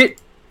was a bit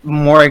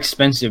more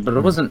expensive, but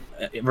it wasn't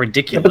Yeah,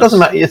 ridiculous. but it doesn't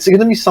matter. It's going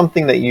to be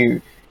something that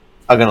you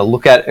are going to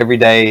look at every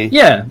day.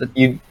 Yeah,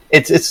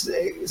 It's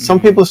some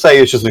people say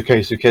it's just a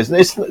case. Who cares?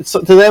 It's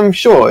to them,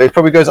 sure. It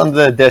probably goes under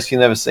their desk. You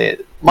never see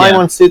it. Mine Yeah.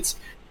 one sits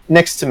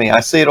next to me.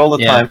 I see it all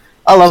the Yeah. time.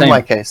 I love Same.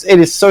 my case. It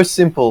is so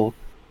simple,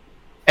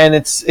 and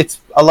it's.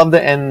 I love the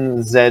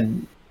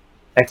NZXT.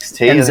 I think it's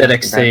the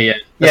brand. NZXT. Yeah,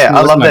 Yeah,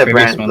 I was love my their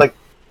previous brand. one. Like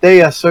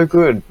they are so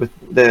good with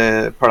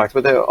their products,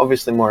 but they're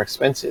obviously more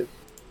expensive.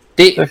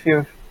 So if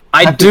you're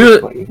I happy do.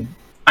 with what you-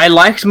 I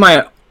liked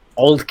my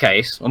old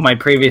case or my Mm.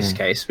 previous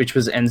case, which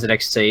was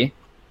NZXT.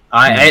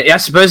 I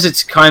suppose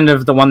it's kind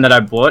of the one that I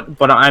bought,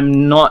 but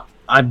I'm not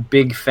a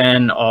big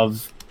fan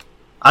of.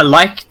 I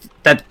liked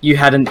that you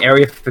had an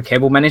area for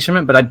cable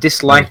management, but I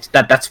disliked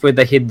that that's where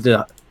they hid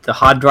the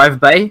hard drive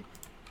bay,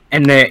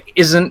 and there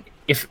isn't,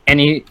 if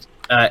any,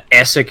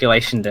 air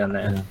circulation down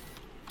there.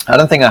 I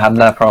don't think I have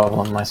that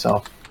problem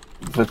myself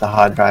with the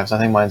hard drives. I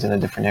think mine's in a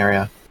different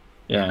area.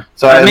 Yeah.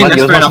 So I mean, it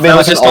that's must fair have enough. been That like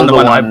was an just on the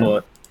older one I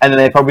bought. And then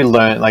they probably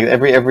learn like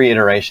every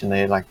iteration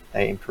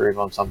they improve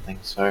on something.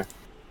 So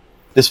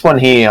this one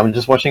here, I'm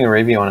just watching a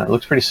review on it. It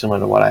looks pretty similar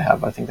to what I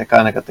have. I think they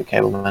kind of got the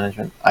cable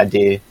management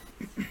idea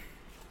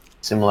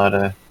similar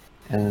to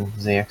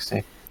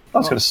NZXT. Oh,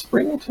 it's got a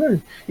spring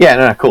too. Yeah,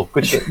 no, cool,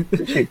 good shit.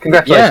 Good shit.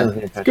 Congratulations on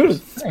your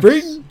purchase.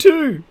 Spring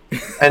too.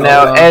 And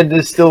now Oh, Ed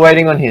is still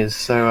waiting on his.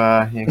 So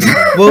yeah,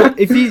 good. Well,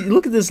 if you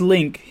look at this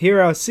link, here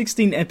are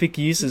 16 epic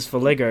uses for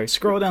Lego.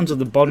 Scroll down to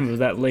the bottom of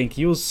that link,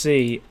 you'll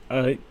see,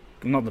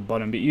 not the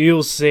bottom, but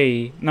you'll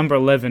see, number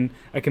 11,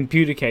 a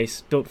computer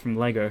case built from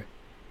Lego.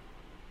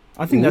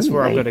 I think that's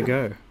where I've got to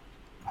go.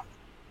 It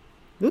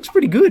looks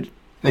pretty good.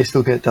 They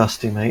still get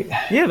dusty, mate.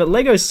 Yeah, but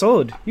Lego's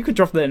solid. You could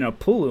drop that in a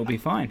pool, it'll be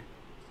fine.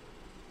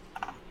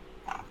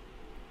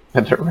 I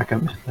don't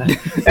recommend that.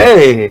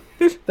 Hey,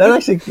 that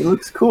actually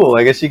looks cool.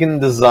 I guess you can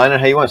design it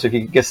how you want. So if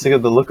you get sick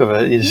of the look of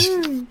it, you just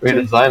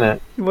redesign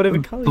it. Whatever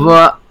colour.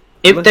 But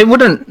if they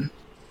wouldn't,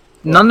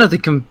 none of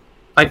the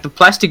like the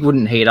plastic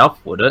wouldn't heat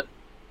up, would it?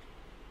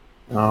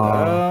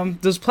 Oh,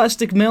 Does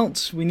plastic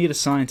melt? We need a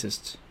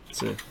scientist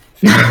to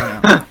figure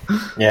that out.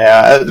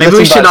 yeah. Maybe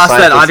we should ask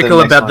that article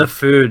about the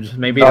food.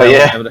 Maybe they'll be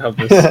able to help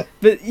us.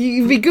 But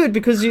you'd be good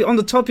because on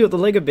the top you got the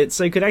Lego bits,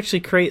 so you could actually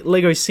create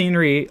Lego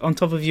scenery on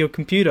top of your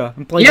computer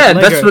and play Yeah,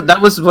 with Lego.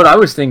 that was what I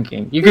was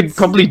thinking. You could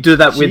probably do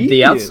that with the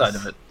Genius. outside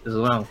of it as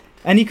well.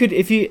 And you could,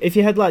 if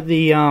you had like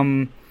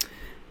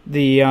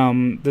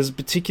there's a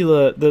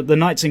particular the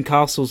Knights and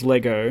Castles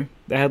Lego.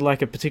 They had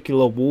like a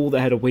particular wall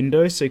that had a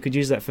window, so you could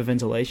use that for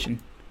ventilation.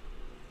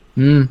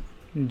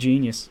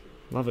 Genius,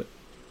 love it.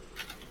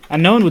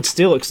 And no one would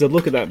steal it because they'd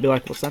look at that and be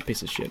like, "What's that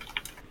piece of shit?"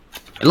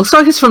 It looks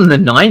like it's from the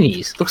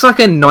 90s. Looks like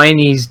a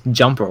 90s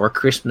jumper or a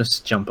Christmas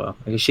jumper,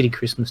 like a shitty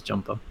Christmas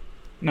jumper.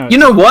 No, You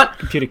know what?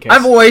 computer case.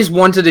 I've always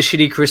wanted a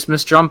shitty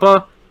Christmas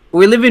jumper.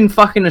 We live in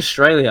fucking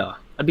Australia.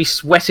 I'd be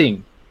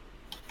sweating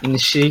in the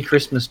shitty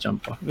Christmas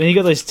jumper. Then you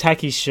got those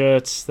tacky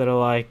shirts that are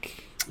like,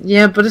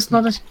 Yeah, but it's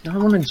not a... I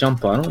don't want a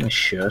jumper. I don't want a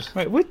shirt.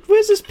 wait,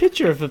 where's this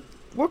picture of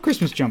what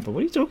Christmas jumper? What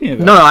are you talking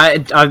about? No,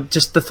 I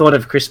just the thought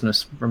of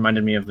Christmas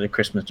reminded me of the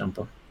Christmas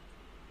jumper.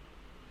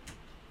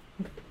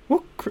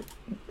 What?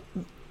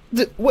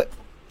 What?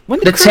 When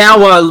The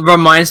tower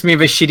reminds me of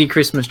a shitty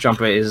Christmas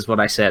jumper, is what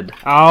I said.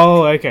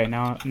 Oh, okay.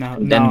 No.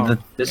 Then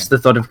it's the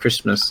thought of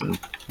Christmas. And,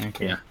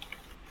 Okay. yeah.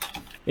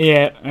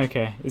 Yeah.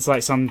 Okay. It's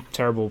like some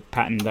terrible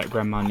pattern that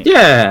grandma knit.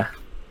 Yeah.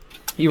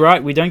 You're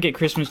right. We don't get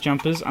Christmas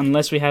jumpers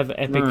unless we have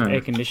epic No.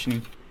 air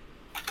conditioning.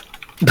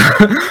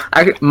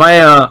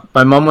 My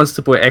mom wants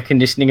to put air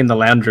conditioning in the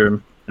lounge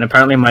room, and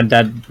apparently my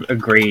dad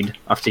agreed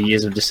after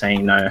years of just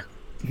saying no.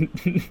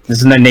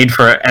 There's no need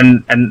for it,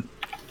 and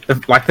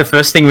the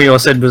first thing we all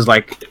said was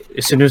like,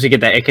 as soon as we get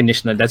that air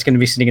conditioner, Dad's going to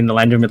be sitting in the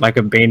lounge room with like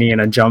a beanie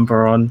and a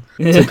jumper on,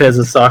 two pairs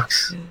of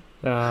socks.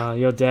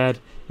 Your dad.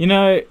 You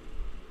know,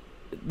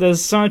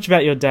 there's so much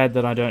about your dad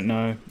that I don't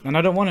know, and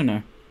I don't want to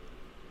know.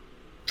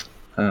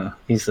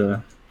 He's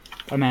a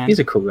Man. he's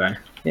a cool guy.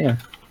 Yeah.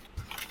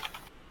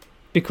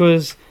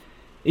 Because,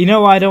 you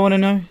know why I don't want to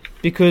know?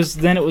 Because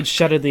then it would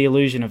shatter the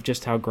illusion of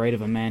just how great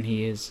of a man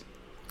he is.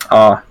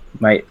 Oh,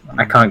 mate,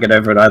 I can't get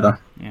over it either.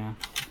 Yeah.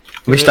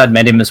 Wished I'd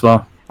met him as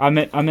well. I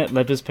met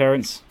Lever's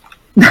parents,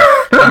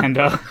 and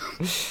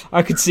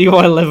I could see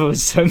why Lever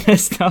was so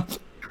messed up.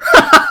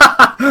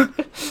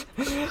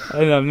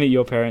 And I meet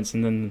your parents,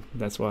 and then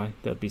that's why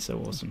that'd be so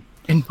awesome.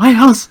 In my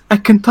house, I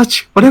can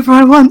touch whatever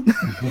I want.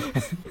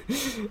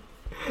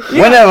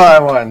 Whenever I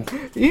want.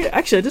 Yeah,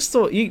 actually, I just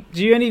thought,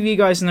 do any of you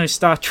guys know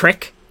Star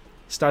Trek?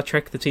 Star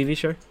Trek, the TV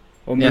show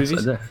or movies?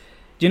 Yes, I do.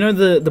 Do you know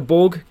the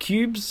Borg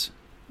cubes?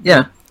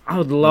 Yeah. I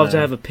would love to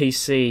No. have a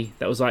PC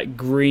that was like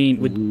green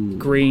with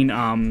green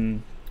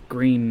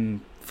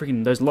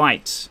freaking those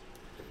lights.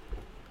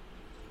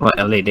 What,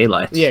 LED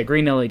lights? Yeah,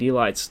 green LED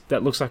lights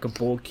that looks like a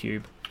Borg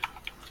cube.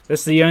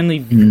 That's the only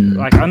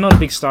like I'm not a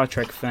big Star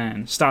Trek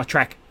fan. Star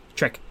Trek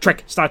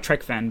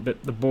fan,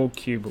 but the Borg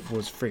cube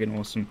was friggin'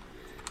 awesome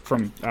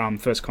from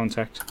First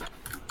Contact.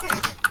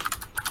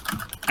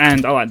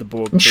 And I like the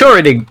Borg. I'm sure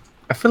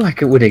I feel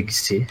like it would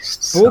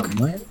exist Borg?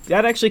 somewhere.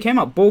 That actually came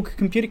up. Borg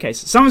computer case.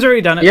 Someone's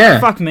already done it. Yeah.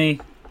 Fuck me.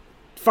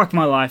 Fuck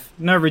my life.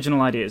 No original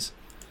ideas.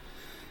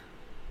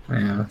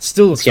 Yeah.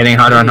 Still looks getting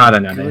harder and harder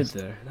good nowadays.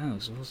 though. That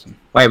was awesome.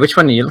 Wait, which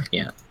one are you looking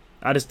at?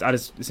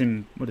 it's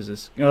in, what is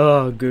this?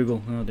 Oh,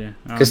 Google. Oh dear.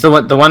 Because the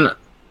one.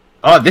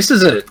 Oh, this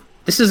is a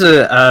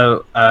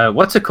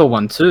what's it called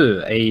one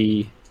too?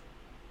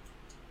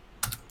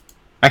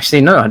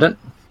 Actually, no, I don't.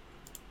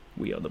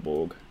 We are the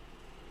Borg.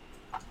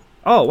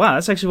 Oh wow,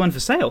 that's actually one for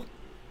sale.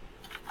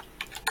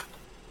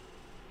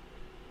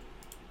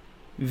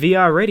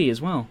 VR ready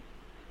as well.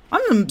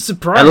 I'm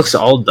surprised. That looks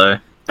old though.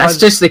 That's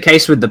just the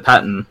case with the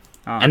pattern,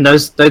 Oh. and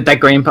those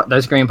green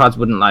parts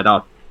wouldn't light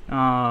up.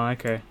 Oh,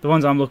 okay. The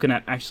ones I'm looking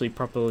at actually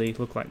properly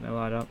look like they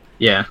light up.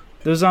 Yeah.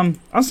 There's I'm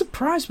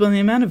surprised by the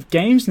amount of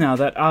games now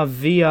that are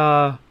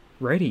VR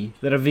ready,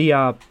 that are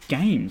VR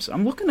games.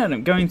 I'm looking at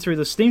them, going through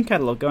the Steam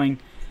catalog, going,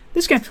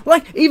 this game,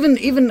 like even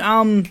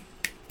Killing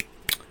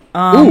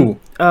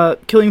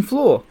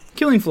Floor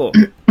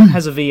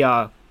has a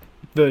VR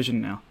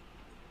version now.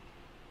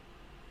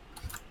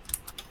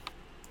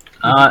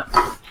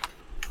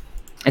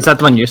 Is that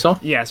the one you saw?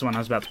 Yeah, that's the one I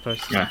was about to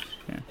post. Yeah.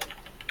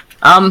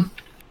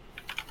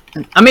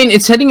 I mean,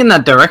 it's heading in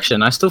that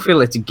direction. I still feel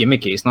it's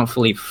gimmicky. It's not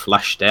fully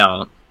flushed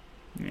out.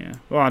 Yeah.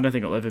 Well, I don't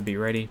think it'll ever be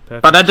ready.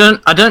 Perfect. But I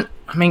don't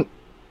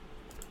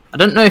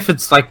know if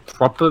it's like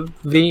proper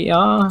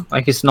VR.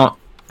 Like it's not.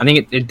 I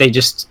think they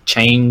just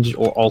change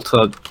or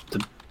alter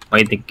the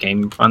way the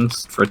game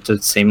runs for it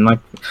to seem like.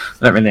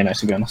 I don't really know,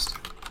 to be honest.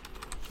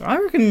 I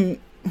reckon,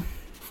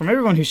 from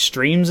everyone who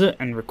streams it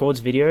and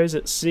records videos,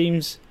 it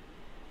seems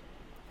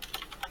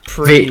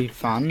pretty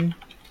fun.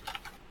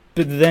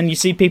 But then you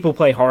see people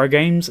play horror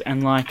games,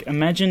 and like,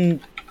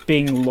 imagine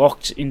being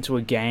locked into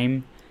a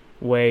game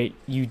where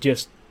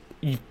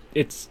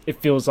it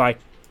feels like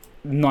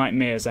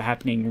nightmares are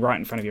happening right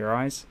in front of your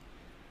eyes.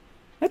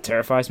 That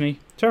terrifies me.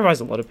 Terrifies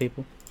a lot of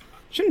people.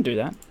 Shouldn't do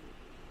that.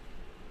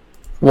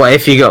 What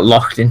if you got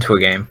locked into a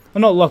game?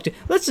 Well, not locked in.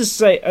 Let's just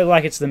say,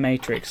 like, it's the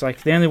Matrix.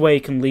 Like, the only way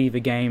you can leave a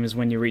game is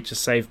when you reach a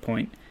save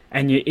point,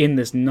 and you're in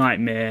this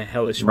nightmare,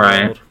 hellish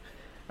world.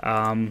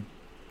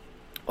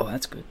 Oh,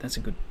 that's good. That's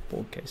a good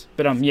board case.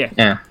 But yeah.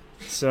 Yeah.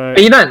 So.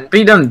 But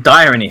you don't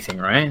die or anything,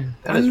 right?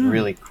 That is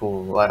really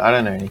cool. Like, I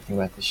don't know anything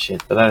about this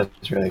shit, but that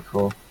is really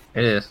cool.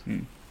 It is.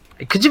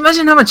 Could you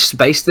imagine how much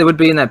space there would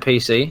be in that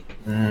PC?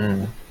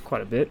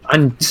 Quite a bit.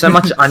 And so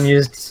much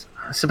unused.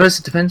 I suppose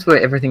it depends where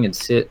everything would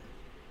sit.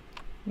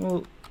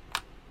 Well,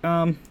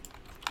 Uh,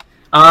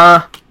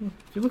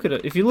 if you look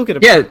at a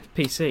Yeah.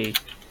 PC,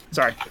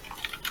 sorry,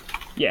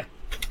 yeah,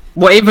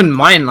 well, even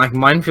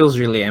mine feels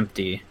really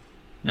empty,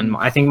 and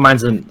I think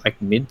mine's a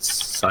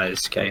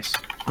mid-sized case.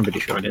 I'm pretty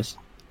sure it is.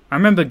 I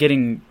remember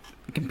getting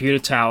a computer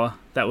tower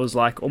that was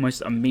like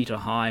almost a meter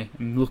high,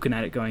 and looking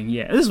at it, going,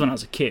 "Yeah, this is when I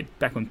was a kid,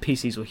 back when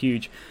PCs were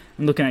huge."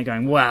 And looking at it,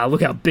 going, "Wow,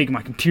 look how big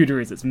my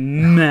computer is! It's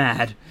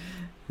mad."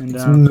 And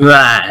It's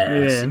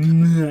mad. yeah,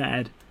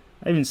 mad.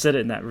 I even said it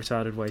in that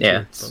retarded way. Yeah,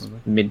 too, it's probably.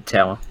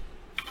 mid-tower.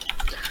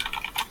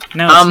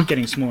 Now it's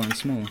getting smaller and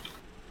smaller,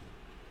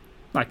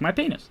 like my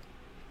penis.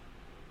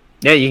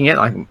 Yeah, you can get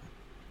like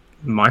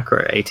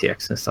micro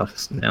ATX and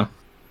stuff now.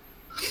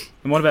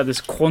 And what about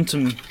this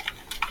quantum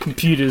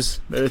computers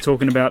that they're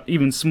talking about,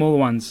 even smaller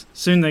ones?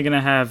 Soon they're going to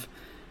have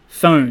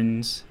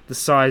phones the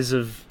size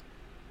of,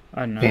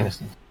 I don't know,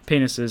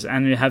 penises,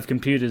 and they have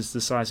computers the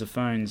size of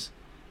phones.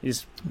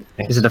 Is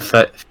it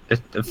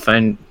a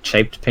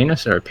phone-shaped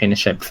penis or a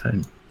penis-shaped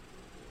phone?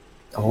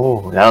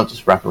 Oh, that'll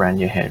just wrap around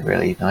your head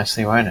really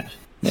nicely, won't it?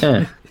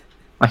 Yeah,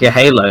 like a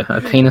halo, a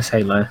penis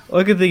halo. All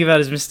I can think about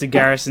is Mr.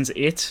 Garrison's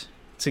It.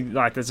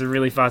 That's a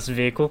really fast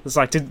vehicle. It's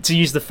like to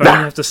use the phone, you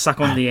have to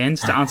suck on the end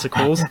to answer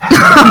calls.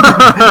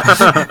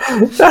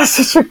 That's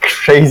such a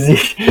crazy.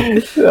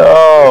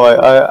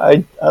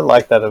 Oh, I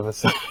like that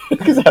episode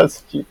because how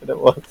stupid it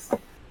was.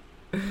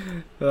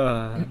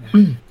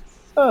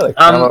 They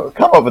come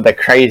up with the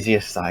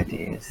craziest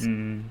ideas.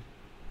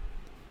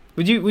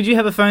 Would you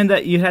have a phone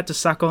that you had to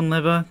suck on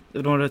lever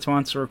in order to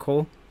answer a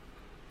call?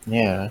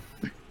 Yeah.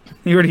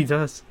 He already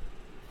does.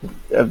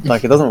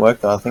 Like, it doesn't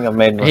work though. I think I've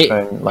made my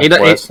phone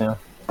worse now.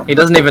 He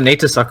doesn't even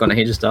need to suck on it,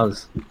 he just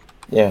does.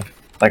 Yeah.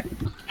 Like,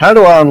 how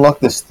do I unlock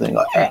this thing?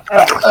 Like,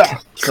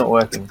 it's not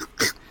working.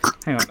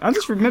 Hang on, I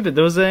just remembered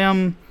there was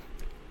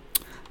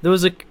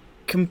a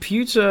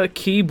computer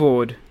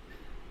keyboard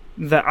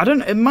that I don't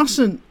know. It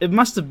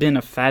must have been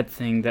a fad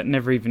thing that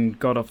never even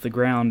got off the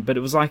ground. But it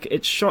was like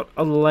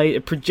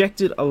it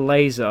projected a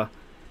laser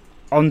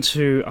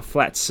onto a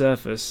flat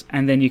surface,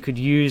 and then you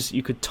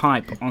could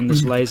type on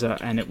this laser,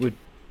 and it would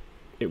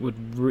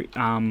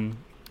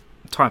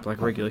type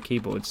like regular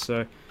keyboards.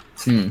 So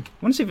I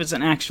want to see if it's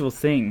an actual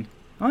thing.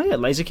 Oh yeah,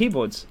 laser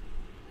keyboards,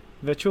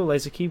 virtual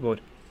laser keyboard.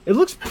 It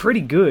looks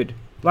pretty good.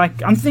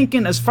 Like, I'm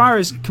thinking, as far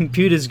as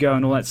computers go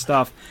and all that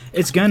stuff,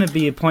 it's going to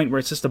be a point where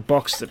it's just a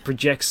box that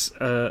projects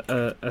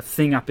a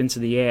thing up into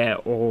the air,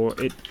 or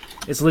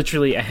it's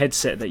literally a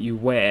headset that you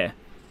wear,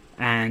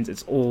 and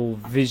it's all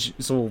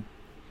digital.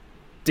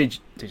 It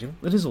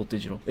is all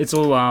digital. It's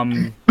all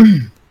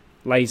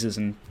lasers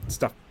and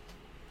stuff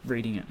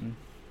reading it. And...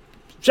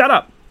 Shut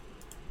up!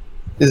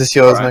 Is this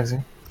yours, Alright.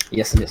 Maxie?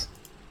 Yes, it is.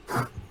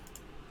 What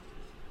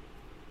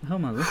the hell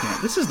am I looking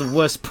at? This is the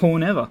worst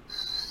porn ever.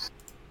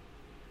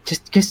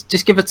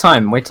 Just give it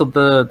time. Wait till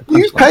the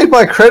You punchline. paid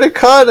by credit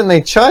card and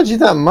they charge you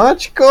that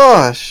much?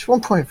 Gosh,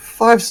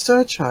 1.5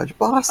 surcharge,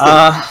 bastard.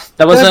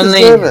 That was Don't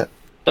only deserve it.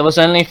 that was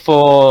only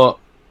for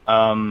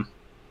That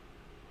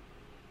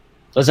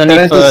was They only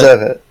don't for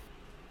deserve it.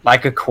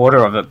 like a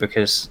quarter of it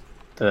because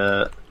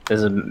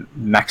there's a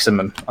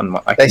maximum on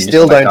what I They can use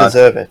still for my don't card.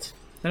 deserve it.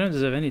 They don't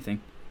deserve anything.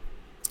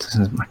 This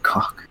is my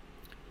cock.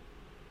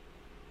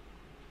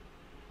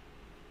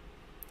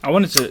 I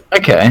wanted to...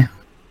 Okay.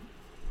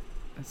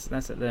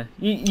 That's it there.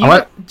 Do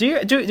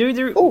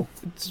you... Oh.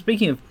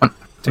 Speaking of... I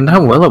wonder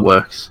how well it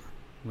works.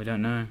 We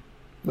don't know.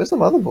 Where's the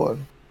motherboard?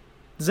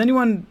 Does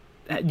anyone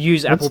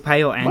use Apple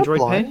Pay or Android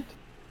Pay? blind.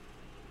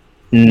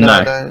 No,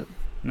 I don't.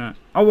 No.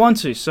 I want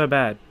to, so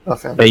bad. I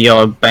found it. but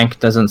your bank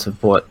doesn't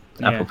support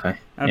Yeah. Apple Pay.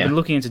 I've Yeah. been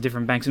looking into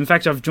different banks. In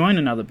fact, I've joined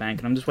another bank,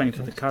 and I'm just waiting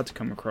for the card to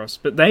come across.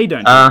 But they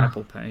don't do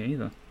Apple Pay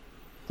either.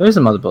 There is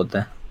a motherboard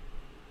there.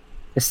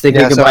 It's the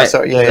Yeah, Gigabyte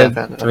sorry, yeah, I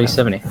found it.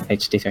 370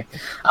 HD3.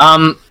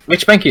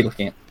 Which bank are you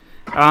looking at?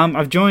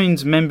 I've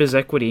joined Members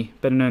Equity,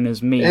 better known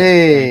as me.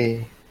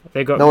 Hey,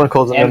 They got no one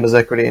calls it Yeah. members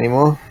equity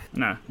anymore.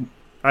 no.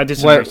 I did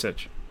some What-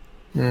 research.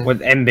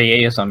 With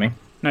MBE or something?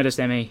 No, just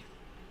ME.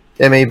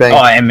 ME Bank.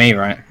 Oh, ME,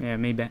 right. Yeah,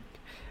 me bank.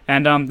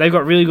 And they've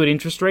got really good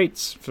interest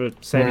rates for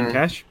saving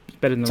cash. It's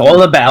better than It's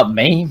all about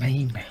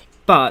me.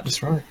 But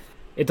That's right.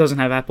 it doesn't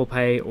have Apple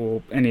Pay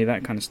or any of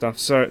that kind of stuff.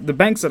 So the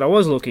banks that I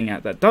was looking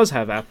at that does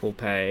have Apple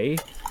Pay,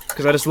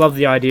 because I just love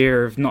the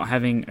idea of not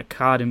having a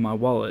card in my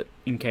wallet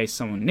in case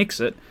someone nicks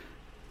it.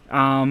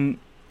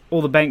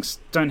 All the banks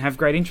don't have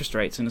great interest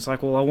rates, and it's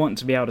like, well, I want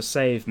to be able to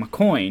save my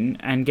coin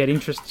and get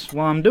interest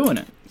while I'm doing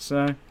it.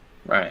 So,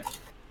 Right.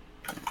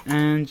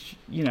 and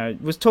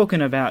was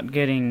talking about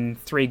getting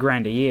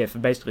 $3,000 a year for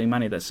basically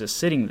money that's just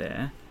sitting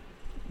there.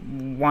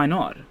 Why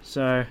not?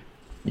 So,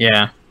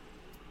 Yeah.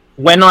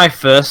 When I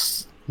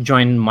first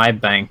joined my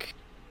bank,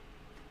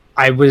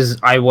 I was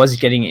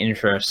getting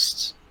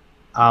interest.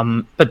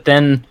 But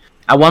then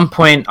at one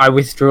point I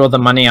withdrew all the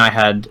money I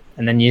had,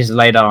 and then years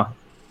later,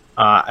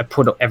 I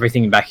put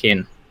everything back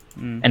in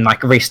and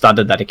like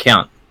restarted that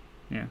account.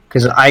 Yeah.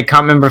 Because I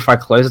can't remember if I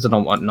closed it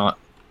or whatnot.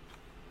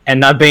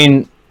 And I've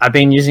been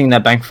using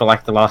that bank for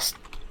like the last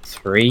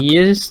 3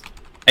 years,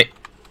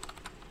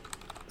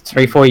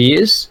 4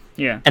 years.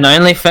 yeah. And I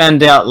only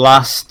found out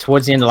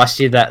towards the end of last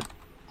year that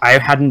I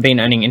hadn't been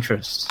earning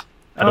interest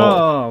at all.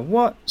 Oh,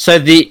 what?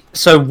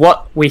 So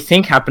what we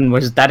think happened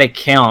was that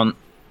account,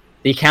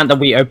 the account that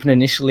we opened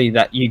initially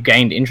that you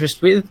gained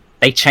interest with,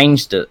 they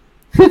changed it.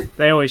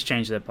 They always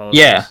change their policies.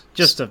 Yeah.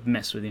 Just to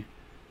mess with you.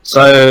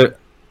 So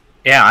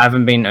yeah, I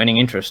haven't been earning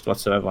interest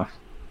whatsoever.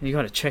 You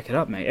got to check it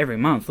up, mate. Every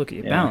month, look at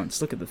your Yeah.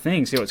 balance, look at the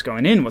things, see what's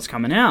going in, what's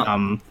coming out.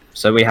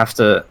 So we have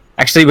to.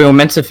 Actually, we were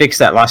meant to fix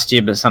that last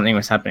year, but something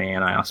was happening,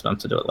 and I asked them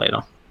to do it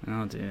later.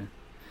 Oh dear.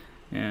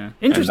 Yeah. And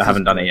Interesting. I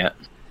haven't done it yet.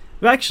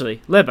 But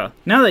actually, Leba,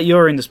 now that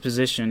you're in this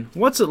position,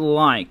 what's it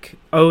like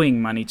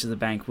owing money to the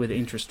bank with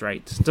interest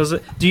rates?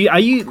 Are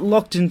you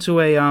locked into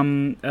a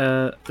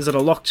is it a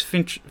locked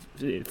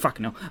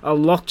a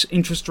locked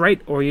interest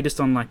rate, or are you just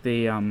on like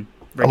the I'm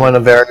on a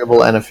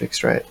variable and a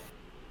fixed rate.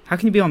 How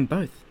can you be on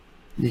both?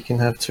 You can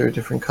have two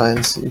different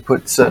kinds. You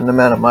put a certain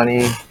amount of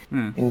money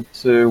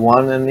into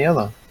one and the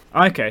other.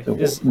 Okay. So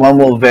one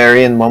will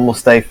vary and one will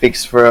stay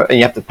fixed and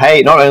you have to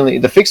pay. Not only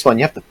the fixed one,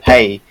 you have to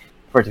pay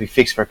for it to be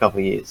fixed for a couple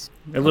of years.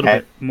 A little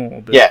bit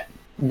more. But... Yeah,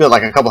 but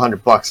like a couple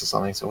 $100 or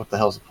something. So what the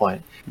hell's the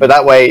point? But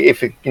that way,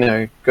 if it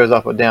goes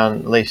up or down,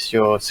 at least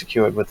you're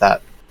secured with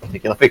that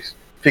particular fixed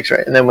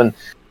rate. And then when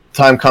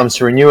time comes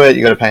to renew it,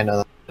 you got to pay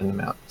another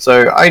amount.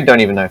 So I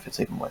don't even know if it's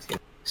even worth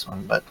getting this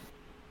one, but.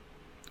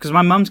 Because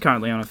my mum's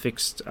currently on a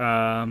fixed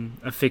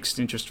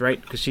interest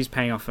rate because she's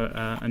paying off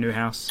a new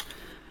house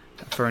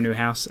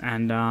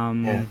and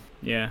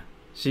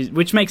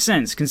which makes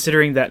sense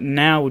considering that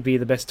now would be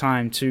the best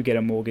time to get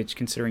a mortgage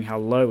considering how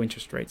low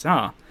interest rates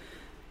are.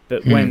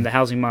 But when the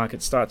housing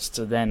market starts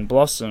to then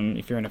blossom,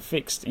 if you're in a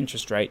fixed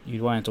interest rate,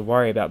 you won't have to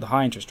worry about the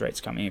high interest rates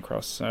coming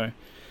across. So,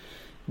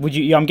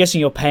 I'm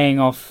guessing you're paying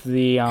off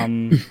the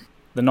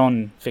the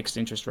non-fixed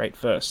interest rate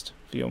first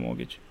for your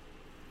mortgage.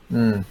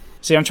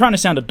 See, I'm trying to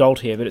sound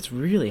adult here, but it's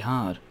really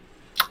hard.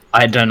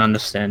 I don't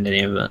understand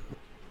any of it.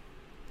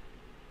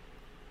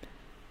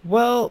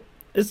 Well,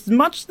 it's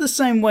much the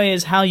same way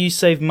as how you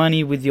save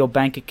money with your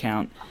bank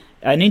account.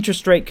 An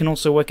interest rate can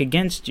also work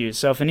against you.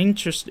 So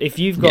if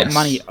you've got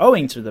money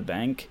owing to the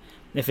bank,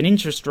 if an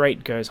interest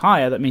rate goes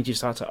higher, that means you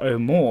start to owe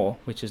more,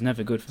 which is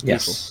never good for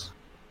people.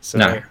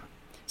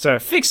 So a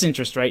fixed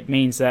interest rate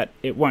means that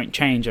it won't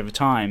change over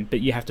time, but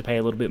you have to pay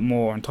a little bit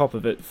more on top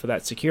of it for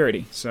that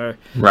security. So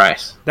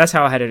right. That's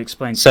how I had it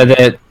explained. So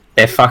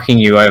they're fucking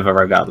you over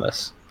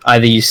regardless.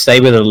 Either you stay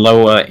with a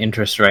lower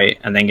interest rate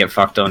and then get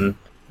fucked on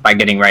by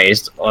getting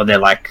raised, or they're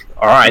like,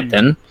 all right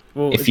then,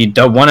 if you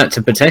don't want it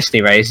to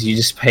potentially raise, you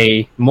just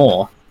pay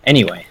more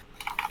anyway.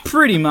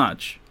 Pretty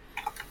much.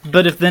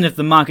 But if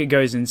the market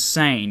goes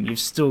insane, you've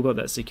still got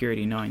that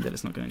security knowing that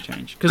it's not going to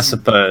change. I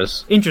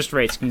suppose. Interest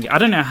rates I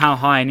don't know how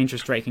high an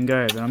interest rate can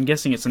go, but I'm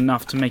guessing it's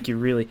enough to make you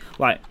really,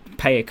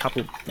 pay a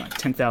couple,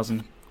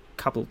 10,000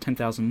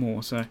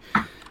 more, so...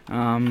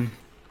 I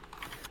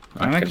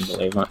couldn't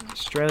believe it.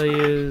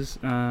 Australia's...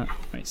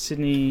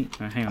 Sydney...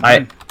 Oh, hang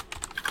on.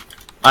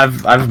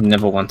 I've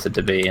never wanted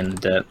to be in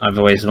debt. I've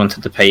always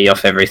wanted to pay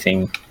off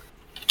everything.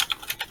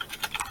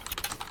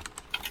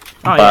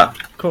 Oh, yeah,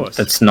 of course.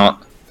 That's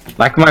not...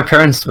 Like my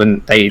parents,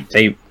 when they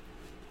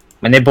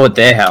bought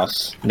their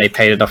house, they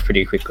paid it off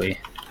pretty quickly.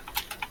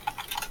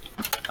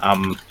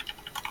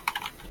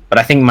 But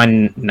I think my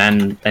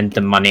nan lent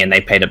them money and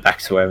they paid it back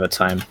to her over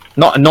time.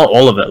 Not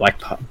all of it, like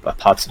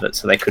parts of it,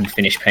 so they could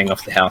finish paying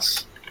off the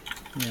house.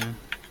 Yeah.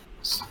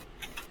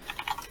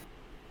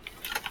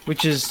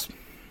 Which is,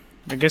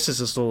 I guess it's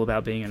just all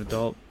about being an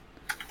adult.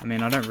 I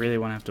mean, I don't really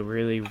want to have to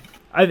really...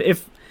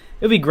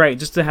 It'd be great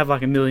just to have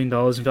like $1 million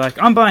and be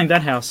like, I'm buying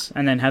that house,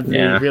 and then have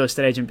the real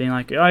estate agent being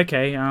like,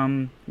 okay,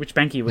 which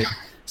bank are you with?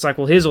 It's like,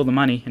 well, here's all the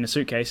money in a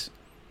suitcase.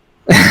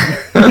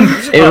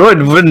 It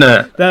would, wouldn't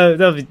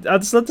it? I'd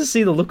just love to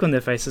see the look on their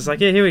faces.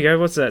 Like, yeah, here we go.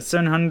 What's that?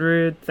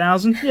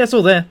 700,000? Yeah, it's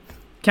all there.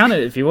 Count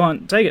it if you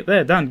want. Take it.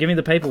 There, done. Give me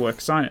the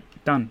paperwork. Sign it.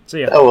 Done.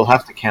 See ya. Oh, we'll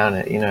have to count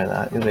it. You know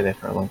that. You'll be there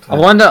for a long time.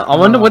 I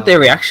wonder what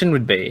their reaction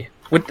would be.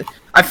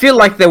 I feel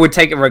like they would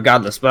take it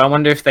regardless, but I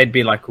wonder if they'd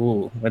be like,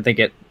 ooh, where'd they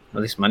get all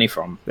this money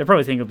from? They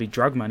probably think it'll be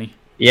drug money.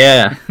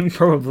 Yeah.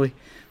 Probably.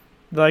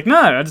 They're like, no,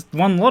 I just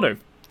won lotto.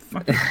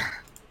 Fuck.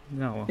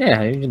 No.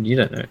 Yeah, you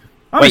don't know.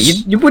 I'm Wait,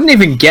 s- you wouldn't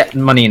even get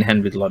money in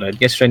hand with Lotto. It'd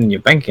get straight in your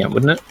bank account,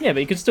 wouldn't it? Yeah, but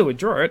you could still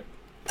withdraw it.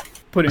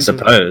 Put I it into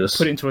suppose.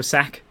 put it into a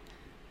sack.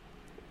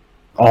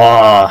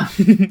 Oh,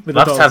 With the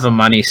love to have dollars. a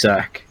money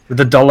sack with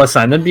a dollar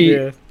sign. That'd be.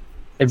 Yeah.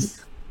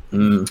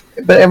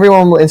 But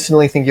everyone will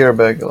instantly think you're a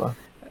burglar.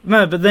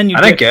 No, but then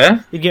I don't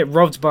care. you'd get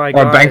robbed by a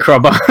Or guy a bank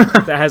robber.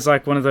 that has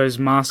like one of those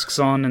masks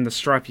on and the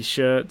stripy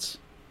shirts,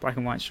 black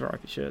and white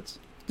stripy shirts.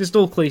 Just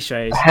all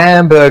cliches.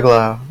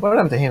 Hamburglar. What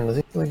happened to him? Does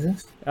he still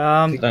exist?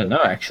 I don't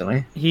know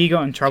actually. He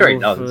got in Sure he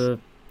trouble does.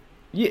 for.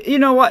 You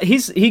know what?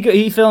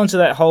 He fell into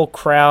that whole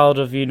crowd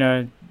of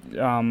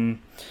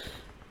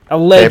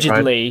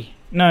allegedly.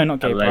 No, not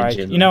gay pride.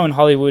 Allegedly. You know, in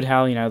Hollywood,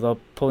 how they're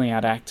pulling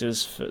out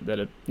actors that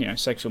are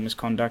sexual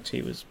misconduct.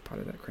 He was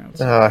part of that crowd.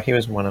 So He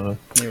was one of them.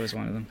 he was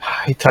one of them.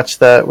 He touched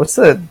that. What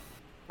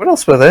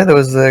else were there? There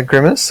was the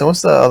Grimace. And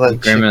what's the other?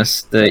 chick?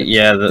 Grimace.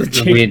 The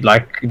chick- weird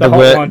like The the hot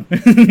word. one.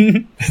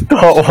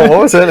 What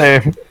was her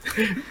name?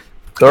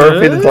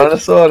 Dorothy the Bird?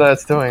 dinosaur? No,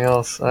 it's something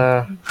else.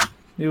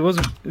 It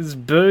wasn't. It was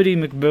Birdie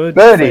McBird.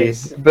 Birdie.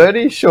 face.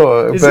 Birdie?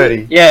 Sure. Is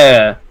Birdie.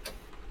 Yeah,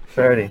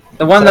 Birdie.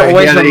 the one So that he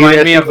always had a- he reminded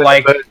had me a of thing with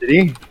like the bird, did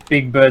he?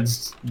 Big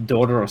Bird's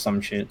daughter or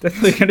some shit.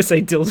 Definitely gonna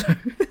say dildo.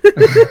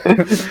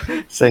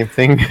 Same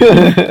thing.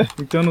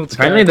 McDonald's.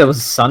 Apparently there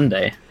was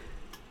Sunday.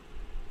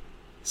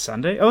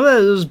 Sunday. Oh,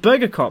 there was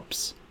Burger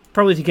Cops.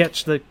 Probably to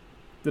catch the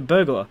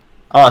burglar.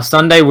 Oh,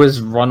 Sunday was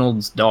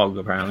Ronald's dog.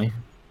 Apparently.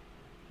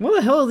 What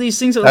the hell are these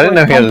things? That I look didn't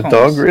know like he had a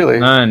pom-poms? dog, really.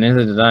 No,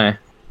 neither did I.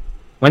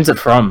 When's it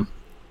from?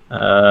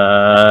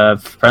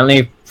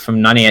 Apparently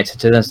from 98 to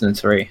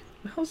 2003.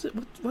 The hell's it?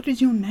 What is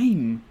your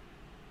name?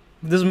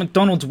 There's a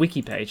McDonald's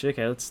wiki page.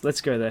 Okay,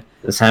 let's go there.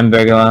 There's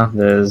Hamburglar,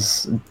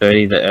 there's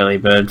Birdie the Early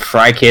Bird,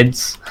 Fry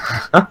Kids,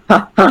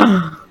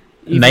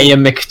 Mayor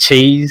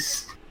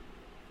McCheese,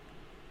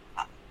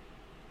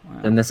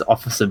 then there's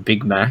Officer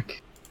Big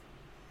Mac.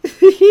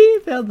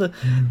 Found the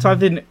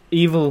type in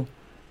evil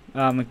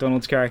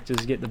McDonald's characters,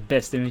 you get the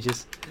best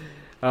images.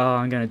 Oh,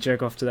 I'm gonna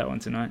jerk off to that one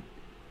tonight.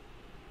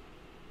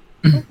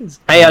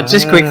 Hey,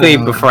 just quickly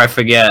Wow. before I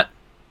forget,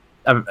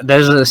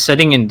 there's a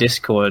setting in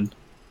Discord.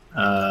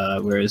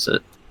 Where is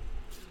it?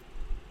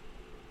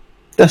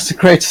 That's a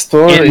great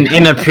story.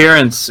 In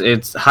appearance,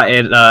 it's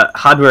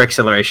hardware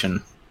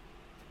acceleration.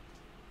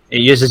 It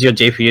uses your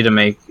GPU to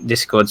make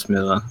Discord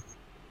smoother,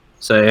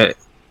 so it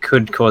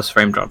could cause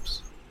frame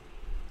drops.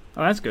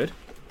 Oh, that's good.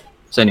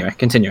 So anyway,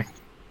 continuing.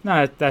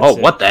 No, that's Oh,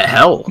 it. what the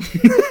hell?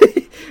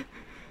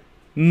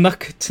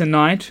 Muck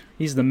Tonight.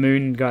 He's the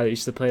moon guy that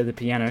used to play the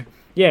piano.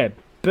 Yeah,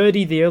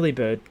 Birdie the early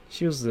bird.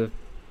 She was the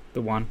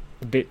one,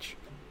 the bitch.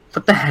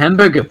 But the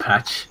hamburger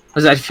patch.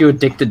 Was that if you're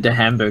addicted to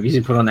hamburgers,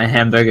 you put on a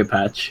hamburger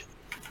patch?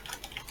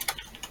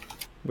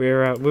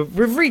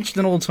 We've reached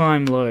an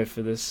all-time low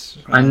for this.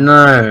 I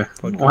know.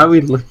 podcast. Why are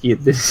we looking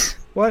at this?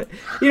 What?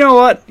 You know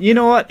what?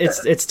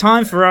 It's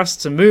time for us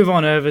to move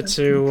on over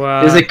to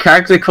There's a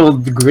character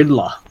called the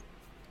Gridler.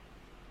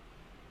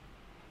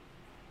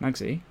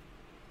 Nugsy.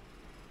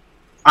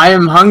 I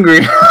am hungry.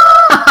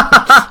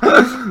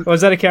 Oh,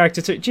 is that a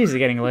character too? Jeez, they're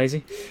getting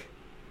lazy.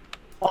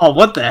 Oh,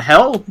 what the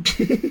hell?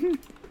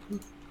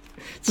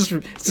 It's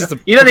just a,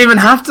 You don't even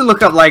have to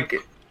look up like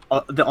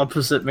the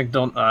opposite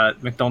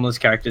McDonald's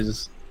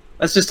characters.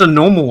 That's just a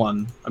normal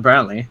one,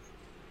 apparently.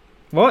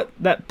 what?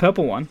 That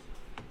purple one?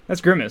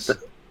 That's Grimace.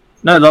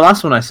 No, the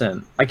last one I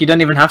sent. Like, you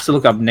don't even have to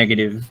look up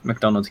negative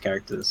McDonald's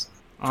characters.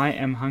 I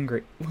am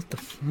hungry. What the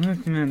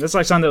fuck, man? That's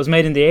like something that was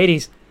made in the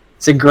 80s.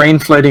 It's a green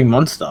floating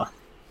monster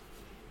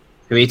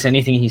who eats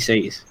anything he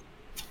sees.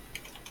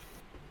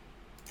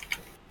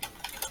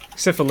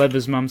 Except for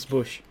Leather's mum's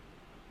bush.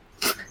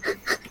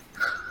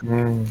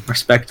 Mm.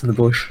 Respect to the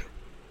bush.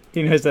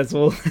 He knows that's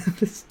all.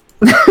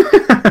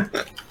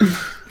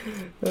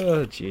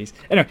 Oh, jeez.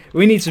 Anyway,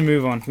 we need to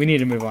move on. We need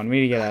to move on. We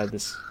need to get out of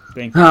this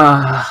thing.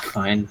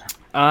 Fine.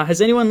 Has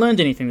anyone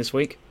learned anything this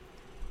week?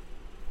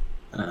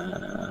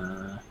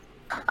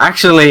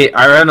 Actually,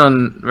 I read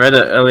on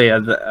Reddit earlier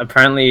that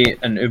apparently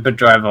an Uber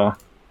driver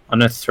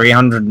on a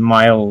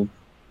 300-mile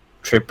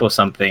trip or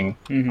something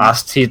Mhm.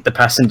 asked the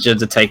passenger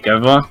to take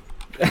over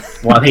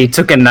while he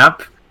took a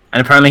nap,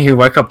 and apparently he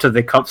woke up to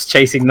the cops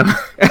chasing them.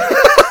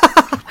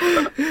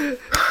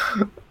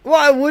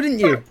 Why wouldn't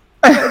you?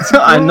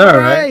 I know,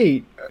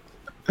 right?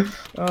 Great.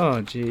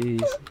 Oh,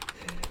 jeez.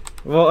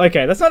 Well,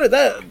 okay, that's not it.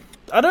 That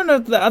I don't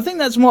know. I think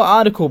that's more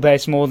article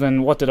based more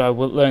than what did I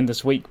learn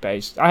this week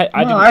based. I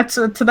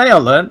didn't. Today I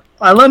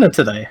learned it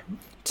today.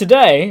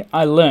 Today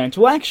I learned.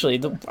 Well, actually,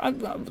 there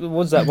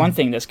was that one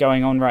thing that's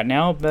going on right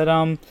now,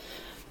 but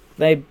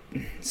they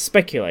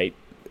speculate.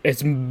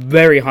 It's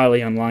very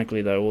highly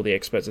unlikely, though. All the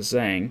experts are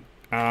saying.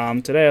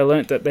 Today I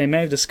learnt that they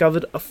may have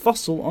discovered a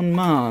fossil on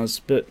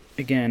Mars, but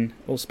again,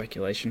 all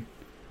speculation.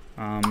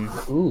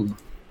 Ooh.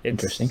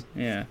 It's, Interesting.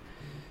 Yeah.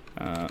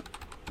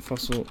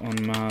 Fossil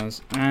on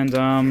Mars.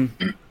 And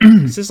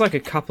it's just like a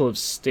couple of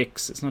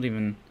sticks. It's not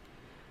even...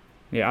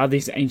 Yeah, are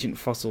these ancient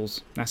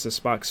fossils? NASA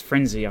sparks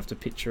frenzy after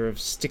picture of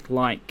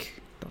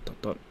stick-like... ...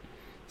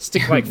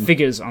 Stick-like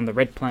figures on the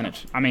red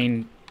planet. I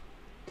mean...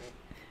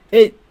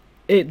 It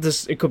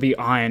it could be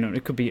iron, or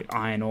it could be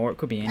iron ore, it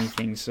could be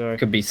anything. So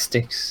Could be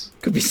sticks.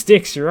 could be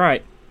sticks. You're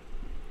right.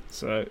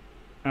 So,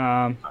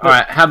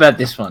 Alright, how about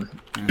this one?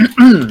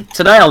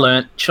 Today I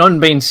learnt Sean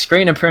Bean's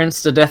screen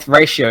appearance to death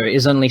ratio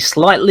is only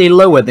slightly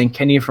lower than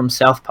Kenny from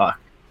South Park,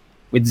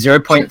 with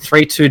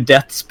 0.32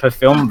 deaths per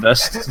film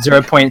versus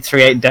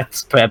 0.38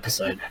 deaths per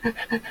episode.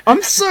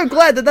 I'm so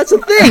glad that that's a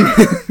thing.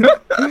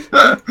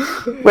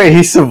 Wait,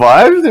 he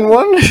survived in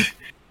one?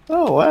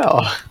 Oh,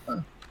 wow.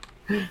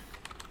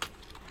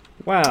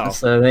 Wow.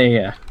 So there you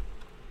go.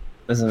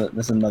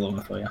 There's another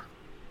one for you.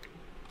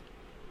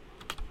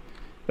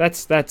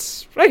 That's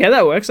okay.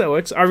 That works.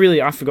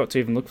 I forgot to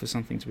even look for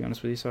something, to be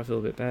honest with you, so I feel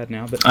a bit bad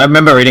now. But I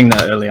remember reading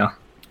that earlier.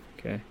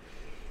 okay.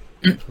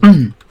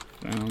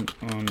 Found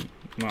on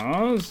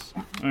Mars.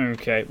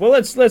 Okay. Well,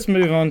 let's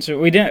move on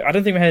to. I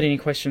don't think we had any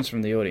questions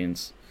from the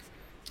audience,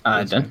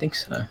 I don't think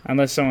so.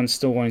 unless someone's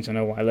still wanting to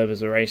know why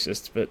levers are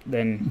racist. But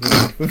then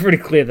we've already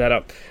cleared that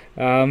up.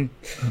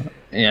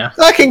 Yeah.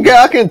 I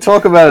can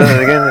talk about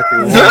it again if you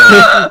want.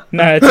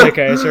 No, it's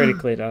okay. It's already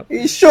cleared up.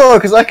 Sure,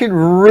 because I could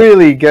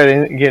really get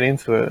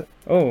into it.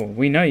 Oh,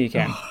 we know you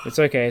can. It's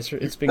okay.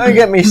 It's been. Don't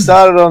get me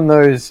started on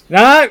those.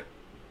 No.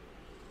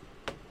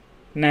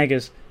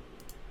 Naggers.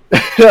 I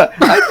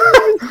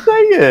didn't even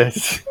say it.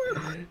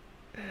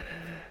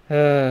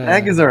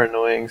 Naggers Uh, are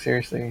annoying,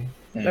 seriously.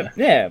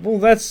 yeah. Well,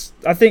 that's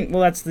the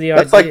That's idea.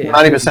 like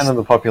 90% of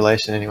the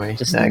population anyway.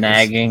 Just Naggers.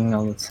 nagging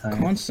all the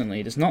time.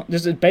 Constantly. Just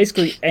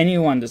basically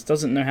anyone just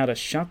doesn't know how to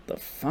shut the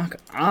fuck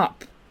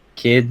up.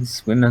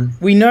 Kids, women.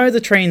 We know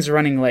the trains are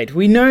running late.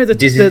 We know that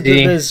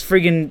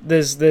Dizzy.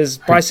 there's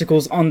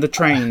bicycles on the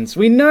trains.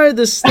 We know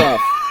this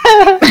stuff.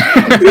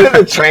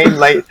 The train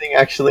late thing,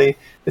 actually.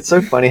 It's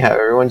so funny how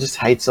everyone just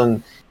hates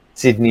on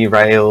Sydney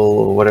Rail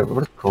or whatever.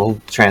 What it's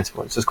called?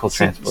 Transport. It's just called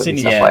Transport. in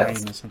Sydney New South yeah. Wales.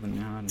 train or something.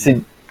 No, I don't know.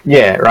 Syd-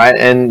 yeah, right.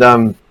 And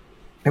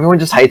everyone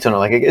just hates on it.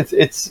 Like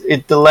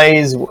it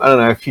delays. I don't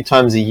know, a few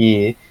times a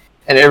year,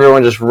 and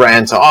everyone just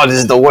rants. Oh, this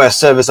is the worst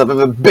service I've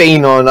ever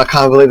been on. I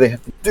can't believe they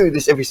have to do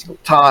this every single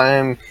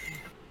time.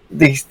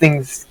 These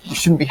things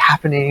shouldn't be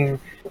happening.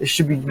 There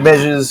should be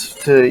measures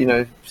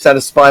to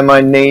satisfy my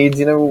needs.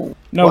 No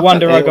What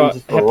wonder the I hell? got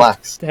Just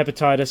relax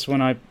hepatitis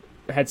when I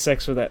had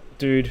sex with that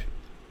dude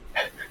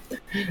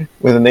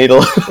with a needle.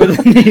 with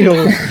a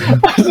needle.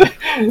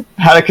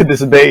 How could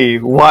this be?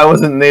 Why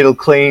wasn't the needle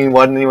clean?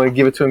 Why didn't anyone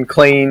give it to him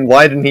clean?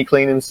 Why didn't he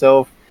clean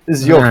himself?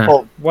 This is your Yeah.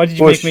 fault. Why did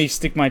you Bush. make me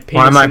stick my Why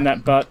penis am I- in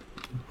that butt?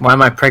 Why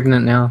am I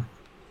pregnant now?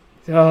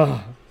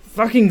 Oh,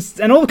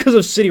 and all because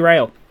of City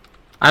Rail.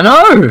 I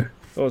know!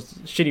 Or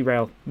Shitty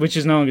Rail, which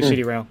is no longer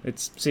Shitty Rail.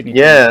 It's Sydney.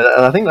 Yeah,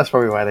 I think that's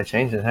probably why they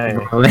changed it. Hey,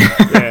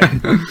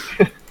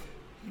 Yeah.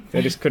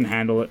 They just couldn't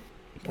handle it.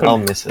 I'll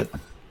miss it.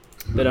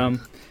 But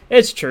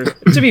it's true.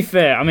 To be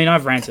fair, I mean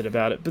I've ranted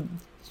about it, but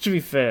to be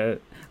fair,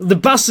 the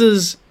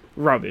buses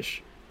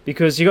rubbish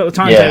because you got the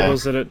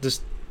timetables that are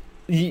just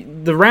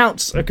the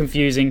routes are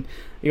confusing.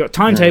 You got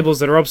timetables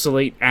that are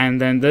obsolete, and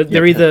then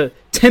they're either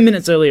 10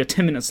 minutes early or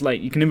 10 minutes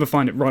late. You can never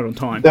find it right on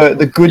time.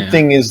 The good Yeah.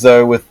 thing is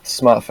though, with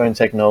smartphone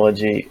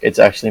technology, it's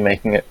actually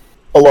making it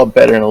a lot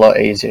better and a lot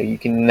easier. You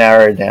can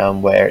narrow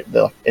down where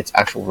its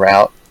actual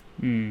route.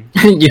 Hmm.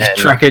 You And-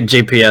 track it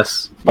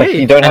GPS. Like Yeah,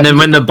 you don't have And then to-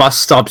 when the bus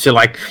stops, you're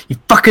like, you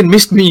fucking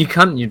missed me, you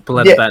cunt. You pull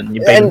out Yeah, the bat and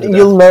you beat him and to death.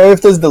 you'll know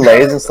if there's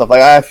delays and stuff.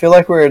 Like I feel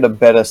like we're at a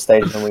better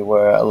stage than we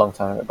were a long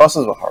time ago.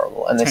 Buses were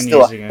horrible, and they 10 still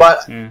years are. ago. But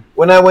Yeah.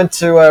 when I went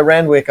to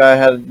Randwick, I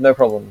had no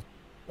problem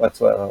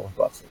whatsoever with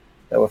buses.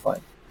 They were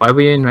fine Why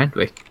were you in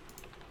Randwick?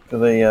 for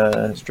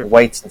the Strip.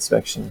 weights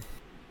inspection.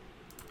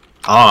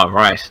 Oh,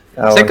 right. Is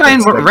Oh, that guy in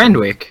inspection.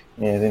 Randwick?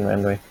 Yeah, he's in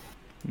Randwick.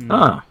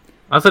 Oh.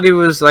 I thought he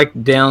was like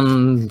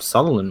down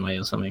Sutherland Way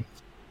or something.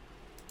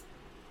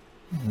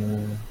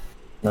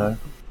 No,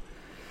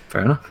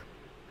 Fair enough.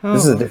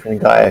 this is a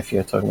different guy. If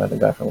you're talking about the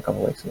guy from a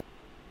couple of weeks ago,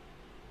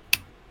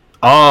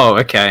 Oh,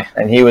 okay.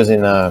 and he was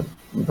in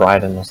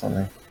Brighton or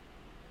something.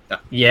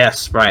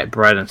 Yes, right,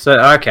 Brighton. So,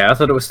 okay, I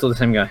thought it was still the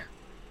same guy.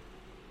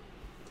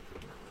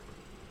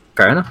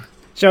 Fair enough.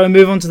 Shall we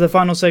move on to the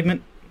final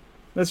segment?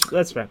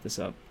 Let's wrap this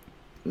up.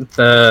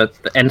 The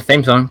end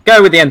theme song.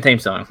 Go with the end theme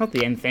song. Not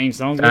the end theme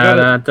song. we Da,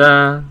 gotta- da,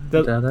 da,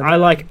 the- da, da. I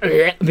like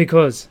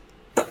because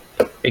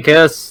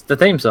Because the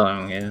theme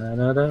song. Yeah,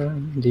 da, da,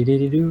 dee, dee,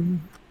 dee, doo.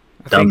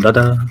 I Dum, think, da,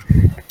 da.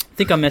 I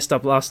think I messed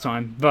up last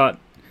time, but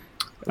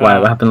Why?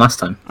 What happened last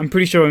time? I'm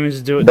pretty sure we meant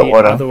to do it The the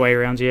order. other way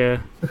around. Yeah,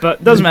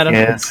 but doesn't matter.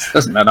 Yes,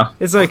 Doesn't matter.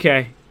 It's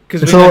okay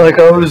because it's all like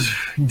I was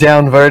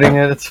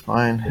downvoting it. It's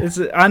fine.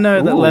 I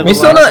know that Ooh, level. We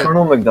still last- don't-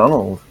 Ronald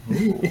McDonald.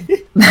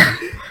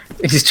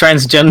 He's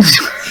transgender.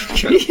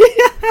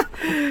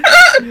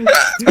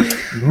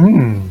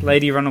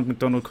 Lady Ronald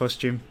McDonald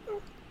costume.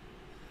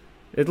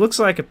 It looks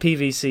like a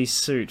PVC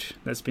suit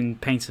that's been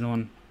painted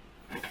on.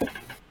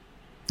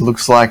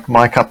 Looks like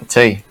my cup of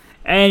tea.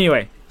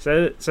 Anyway,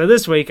 so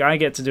this week I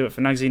get to do it for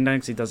Nugsy.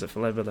 Nugsy does it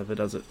for Lever. Lever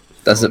does it.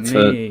 Does it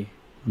for me.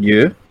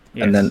 you?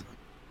 Yes. And then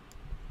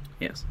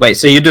Yes. wait,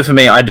 so you do for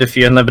me, I do for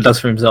you, and Lever does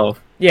for himself.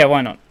 Yeah,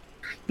 why not?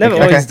 Lever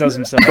Okay. always does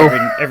himself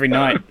every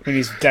night when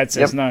his dad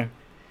says Yep.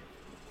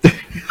 no.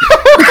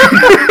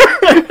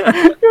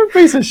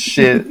 of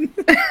shit.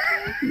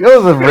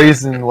 You're the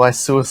reason why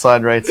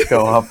suicide rates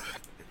go up.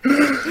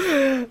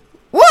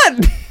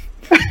 What?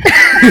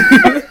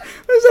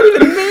 What does that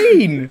even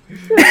mean?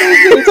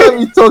 Every time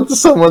you talk to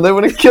someone, they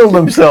want to kill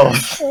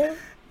themselves.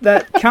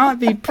 That can't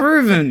be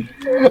proven.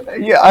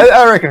 Yeah,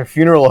 I reckon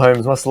funeral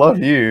homes must love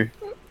you.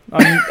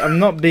 I'm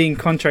not being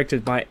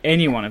contracted by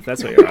anyone, if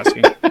that's what you're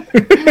asking.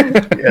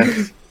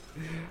 Yes.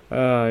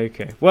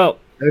 Okay. Well,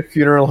 No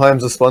funeral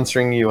homes are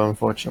sponsoring you,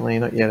 unfortunately.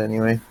 Not yet,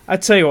 anyway. I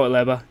tell you what,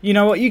 Leber. You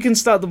know what? You can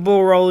start the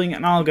ball rolling,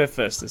 and I'll go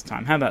first this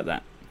time. How about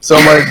that? So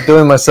am I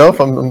doing myself?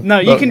 I'm No,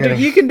 you not can do. getting-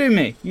 You can do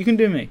me. You can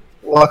do me.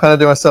 Why can't I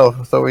do myself?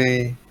 I thought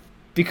we...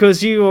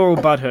 Because you are all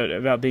butthurt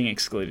about being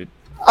excluded.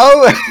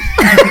 Oh!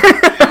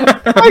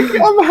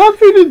 I'm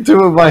happy to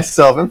do it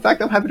myself. In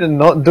fact, I'm happy to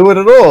not do it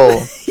at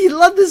all. You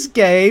love this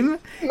game.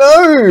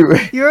 No!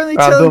 You're only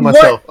I'm telling doing me.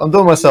 myself. I'm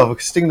doing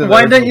myself. Sticking to the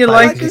Why don't original you plan,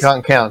 like 'cause you this?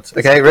 can't count.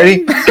 Okay,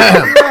 ready?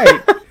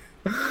 Right.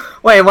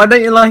 Wait, why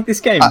don't you like this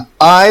game?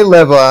 I,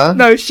 Lever...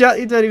 No, shut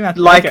your dirty mouth.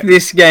 Like Okay.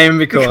 this game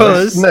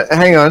because... No,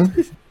 hang on.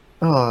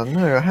 Oh,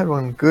 no, I had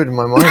one good in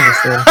my mind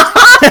just then.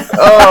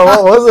 Oh,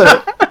 what was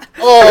it?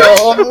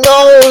 Oh,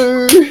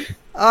 no!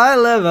 I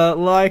Lever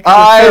like the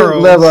I,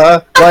 ferals.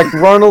 Lever, like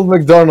Ronald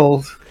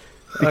McDonald,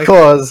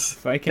 because...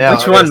 If I can- Now-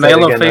 Which I one, gotta say it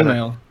male or again,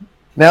 female?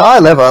 Now, I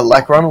Lever,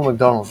 like Ronald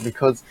McDonald,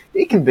 because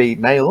he can be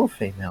male or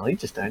female, you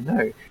just don't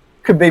know.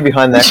 Could be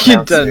behind that You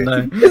counter. don't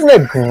know. Isn't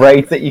it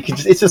great that you can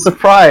just... It's a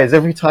surprise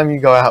every time you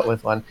go out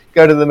with one.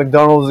 Go to the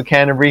McDonald's of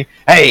Canterbury,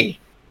 hey,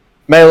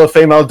 male or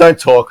female, don't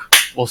talk.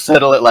 We'll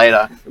settle it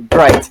later.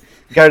 Great.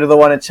 Go to the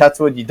one at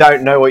Chatswood, you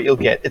don't know what you'll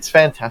get. It's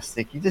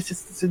fantastic.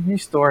 It's a new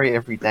story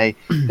every day.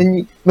 Then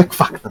you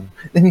McFuck them.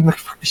 Then you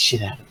McFuck the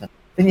shit out of them.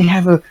 Then you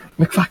have a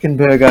McFucking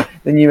burger.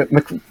 Then you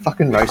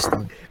McFucking roast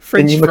them.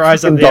 French then you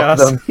fries up the McDock ass.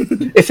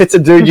 them. If it's a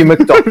dude, you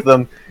McDock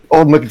them.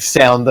 Or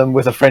McSound them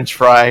with a French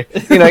fry.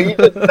 You know, you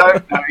just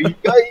don't know. You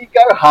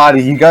go harder.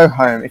 You go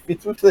home. If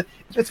it's with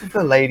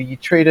the lady, you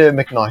treat her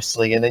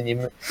McNicely, and then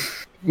you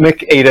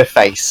McEat her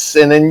face,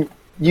 and then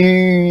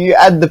you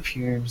add the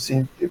pubes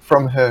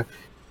from her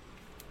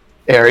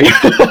area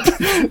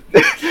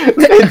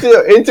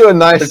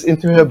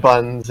into her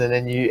buns, and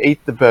then you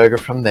eat the burger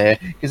from there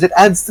because it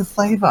adds the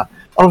flavour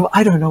of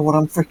I don't know what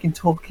I'm freaking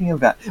talking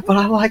about, but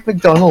I like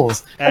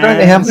McDonald's. I don't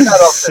have that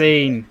often.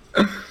 Scene.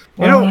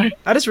 You know, Why?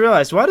 I just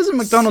realised, why doesn't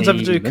McDonald's ever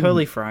do Scene.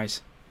 curly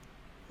fries?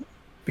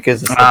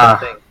 Because it's Ah.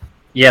 the thing.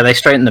 Yeah, they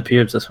straighten the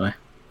pubes this way.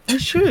 They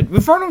should.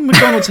 If Ronald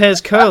McDonald's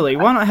hair's curly,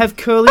 why not have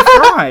curly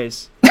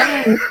fries?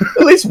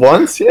 At least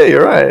once, yeah,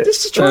 you're right.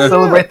 Just to try it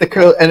Celebrate out. the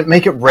curl and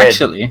make it red.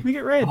 Actually, Make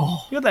it red.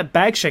 Oh. You got that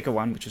bag shaker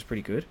one, which was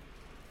pretty good.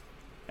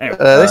 Anyway,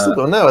 They still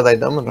don't know. Are they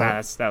done with nah,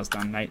 that? that was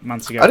done 8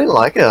 months ago. I didn't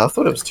like it. I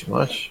thought it was too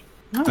much.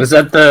 No, was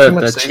that Too the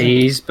much seasoning.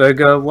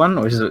 cheeseburger one,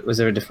 or was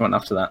there a different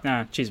one after that?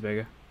 Nah,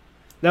 cheeseburger.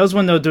 That was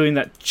when they were doing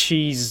that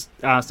cheese.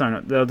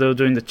 Sorry, no, they were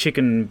doing the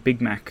chicken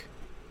Big Mac.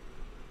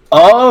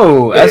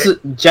 Oh, as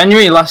of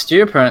January last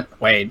year,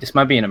 wait, this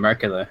might be in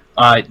America though.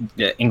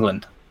 Yeah,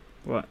 England.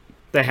 What?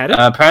 They had it?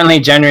 Apparently,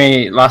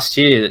 January last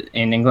year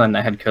in England,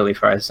 they had curly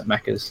fries at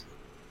Macca's.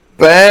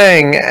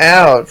 Bang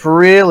out!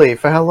 Really?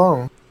 For how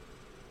long?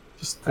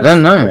 Just I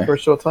don't know. for a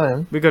short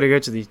time. We got to go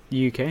to the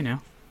UK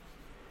now.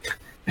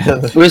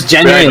 It was We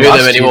January don't do last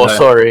them year. anymore. though.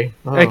 Sorry.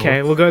 Oh.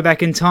 Okay, we'll go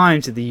back in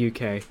time to the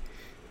UK.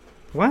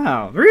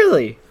 Wow,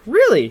 really?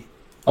 Really?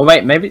 Oh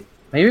wait, maybe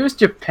it was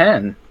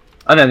Japan.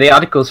 I don't know. The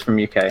article's from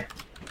UK.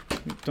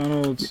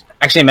 McDonald's.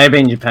 Actually, maybe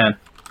in Japan,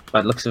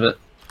 by the looks of it.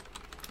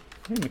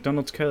 Yeah,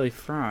 McDonald's curly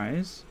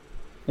fries.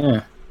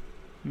 Yeah.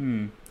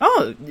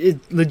 Oh,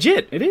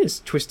 legit. It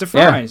is. Twister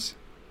Yeah. fries.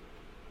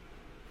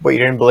 But you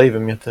didn't believe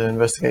him. You have to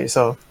investigate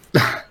yourself.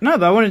 No,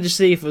 but I wanted to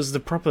see if it was the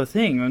proper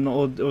thing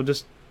or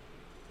just.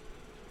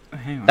 Oh,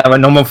 hang on. They were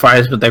normal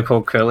fries, but they're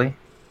called curly.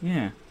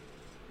 Yeah.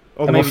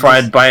 Or They were maybe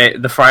fried by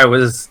the fryer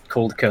was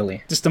called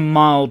curly. just a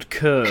mild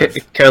curve.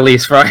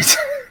 Curly's fries.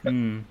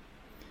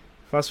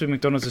 Fast food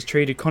McDonald's has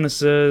treated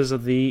connoisseurs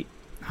of the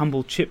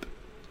humble chip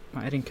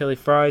by adding curly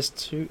fries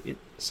to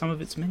some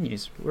of its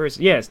menus. Where is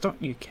it? Yeah, it's not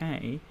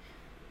UK.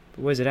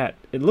 But where's it at?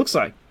 It looks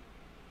like...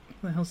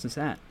 Where the hell's this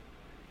at?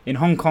 In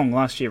Hong Kong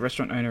last year, a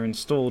restaurant owner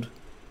installed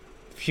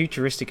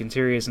futuristic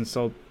interiors and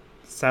sold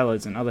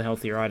salads and other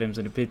healthier items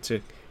in a bid to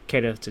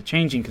cater to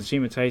changing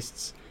consumer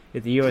tastes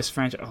at the US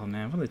franchise... Oh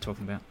man, what are they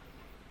talking about?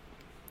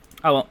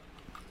 Oh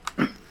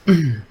well.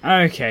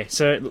 Okay,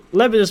 so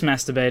Leber just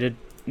masturbated.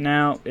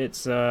 Now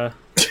it's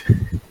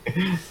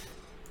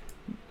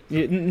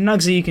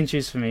Nugsy, you can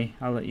choose for me.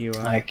 I'll let you.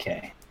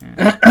 Okay.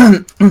 Yeah.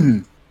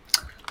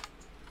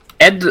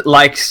 Ed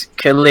likes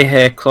curly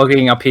hair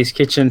clogging up his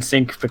kitchen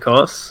sink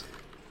because...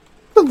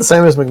 Not the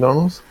same as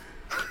McDonald's.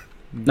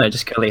 No,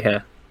 just curly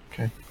hair.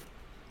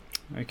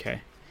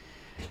 Okay.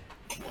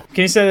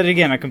 Can you say that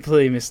again? I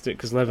completely missed it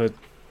because Lever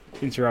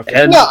interrupted.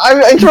 Ed, No,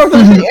 I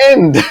interrupted at the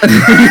end.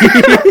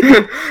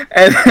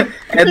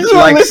 Ed He's not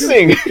likes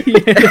listening.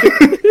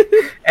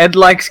 Ed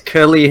likes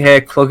curly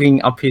hair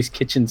clogging up his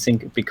kitchen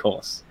sink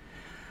because...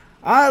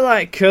 I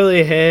like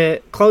curly hair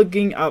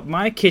clogging up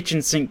my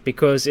kitchen sink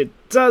because it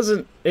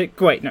doesn't...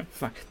 wait, no,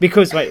 fuck.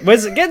 Because, wait,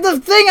 where's it? Get the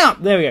thing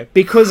up! There we go.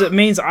 Because it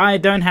means I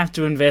don't have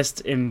to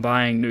invest in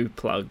buying new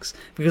plugs.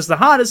 Because the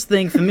hardest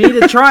thing for me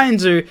to try and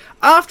do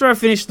after I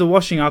finish the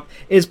washing up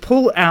is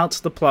pull out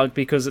the plug,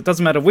 because it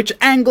doesn't matter which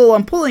angle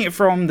I'm pulling it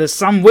from, there's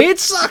some weird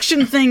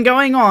suction thing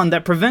going on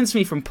that prevents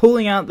me from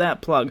pulling out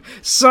that plug.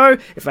 So,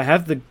 if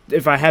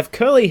I have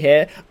curly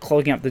hair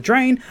clogging up the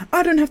drain,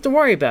 I don't have to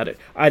worry about it.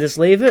 I just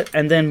leave it,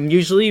 and then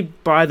usually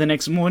by the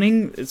next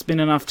morning, it's been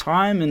enough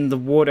time and the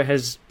water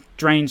has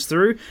drains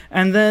through,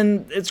 and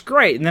then it's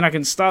great, and then I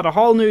can start a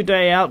whole new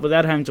day out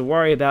without having to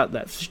worry about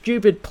that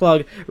stupid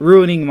plug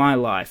ruining my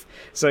life.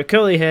 So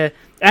curly hair,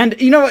 and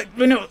you know what,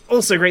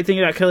 also great thing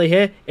about curly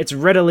hair, it's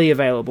readily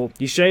available.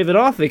 You shave it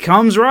off, it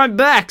comes right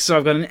back, so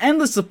I've got an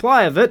endless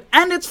supply of it,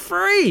 and it's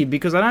free,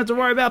 because I don't have to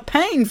worry about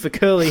paying for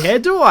curly hair,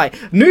 do I?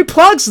 New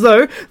plugs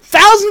though,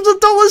 thousands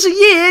of dollars a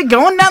year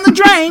going down the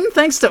drain,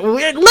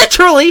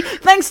 literally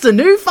thanks to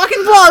new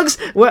fucking plugs,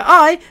 where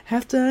I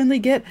have to only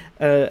get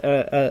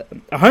a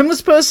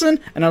homeless person,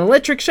 an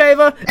electric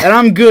shaver, and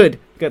I'm good.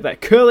 Got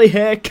that curly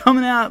hair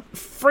coming out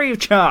free of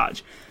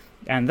charge.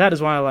 And that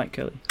is why I like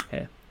curly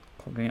hair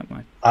clogging up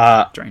my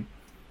drain.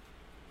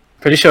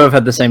 Pretty sure I've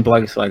had the same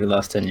plugs for like the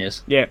last 10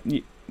 years. Yeah,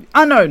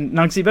 I know,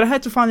 Nugsy, but I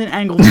had to find an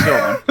angle to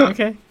go on,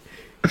 okay?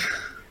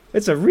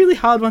 It's a really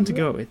hard one to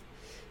go with.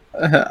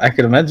 I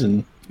could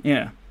imagine.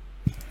 Yeah.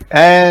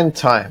 And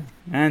time.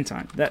 And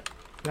time. That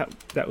was...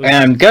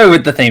 And go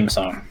with the theme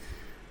song.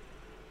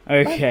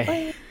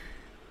 Okay.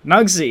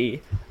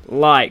 Nugsy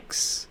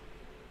likes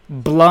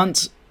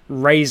blunt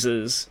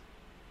razors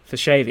for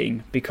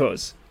shaving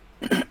because...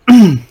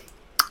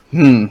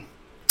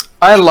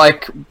 I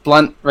like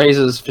blunt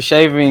razors for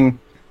shaving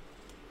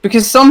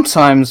because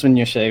sometimes when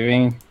you're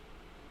shaving,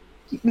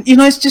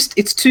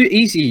 it's too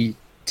easy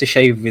to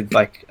shave with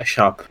like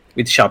sharp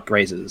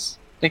razors.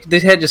 Like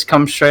the hair just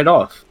comes straight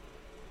off.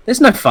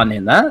 There's no fun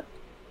in that.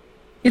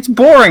 It's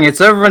boring.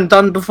 It's over and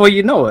done before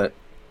you know it.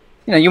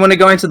 You want to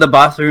go into the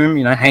bathroom,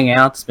 hang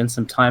out, spend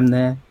some time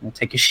there,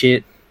 take a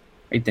shit,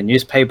 read the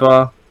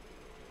newspaper,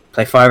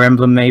 play Fire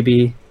Emblem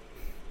maybe.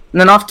 And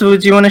then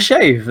afterwards you want to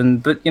shave,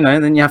 but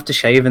then you have to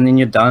shave and then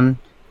you're done.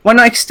 Why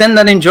not extend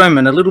that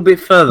enjoyment a little bit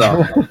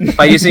further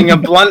by using a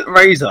blunt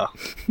razor?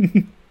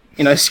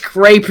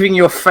 Scraping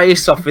your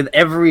face off with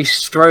every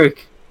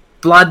stroke,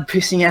 blood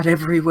pissing out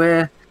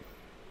everywhere.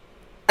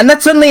 And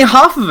that's only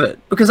half of it,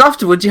 because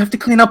afterwards you have to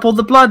clean up all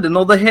the blood and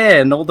all the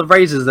hair and all the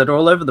razors that are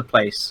all over the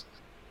place.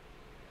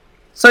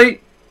 So,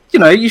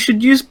 you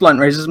should use blunt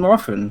razors more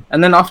often.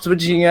 And then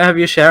afterwards you have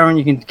your shower and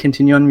you can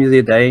continue on with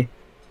your day.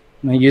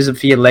 Use it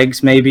for your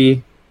legs,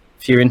 maybe,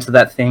 if you're into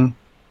that thing.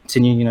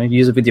 Continue,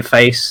 use it with your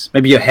face.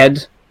 Maybe your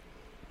head.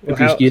 If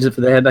you use it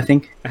for the head, I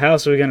think. How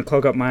else are we going to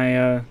clog up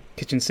my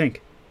kitchen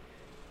sink?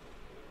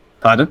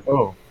 Pardon?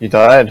 Oh, you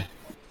died.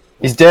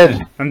 He's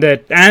dead. I'm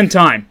dead. And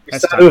time.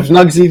 That's Instead of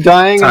Nugsy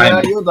dying, Time.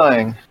 now you're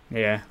dying.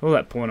 Yeah, all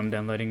that porn I'm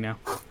downloading now.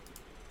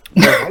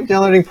 I'm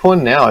downloading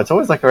porn now. It's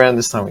always like around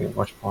this time we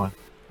watch porn.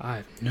 I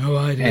have no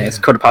idea. Yeah, it's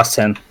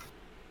 10:15.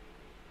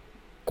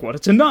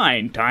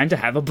 8:45. Time to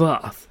have a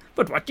bath.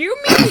 But what do you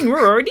mean?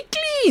 We're already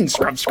clean.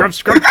 Scrub, scrub,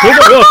 scrub till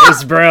the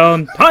water's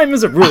brown. Time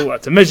is a ruler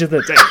to measure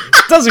the day.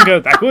 It doesn't go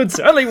backwards,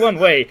 only one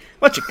way.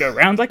 Watch it go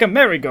round like a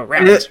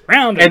merry-go-round.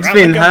 Round and It's round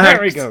been like a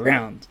hacked.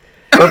 merry-go-round.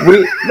 But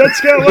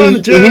Let's go on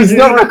the journey. he's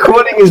not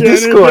recording his Journey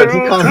Discord. He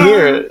through can't time.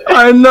 hear it.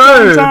 I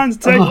know! Time to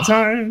take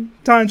time.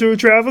 Time to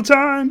travel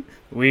time.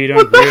 We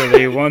don't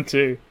really want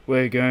to.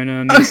 We're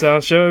gonna miss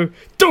our show.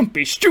 Don't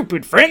be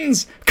stupid,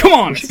 friends. Come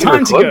on, it's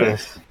time to Record go.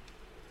 this.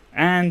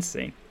 And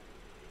scene.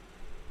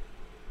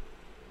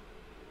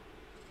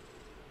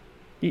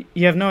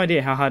 You have no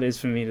idea how hard it is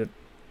for me to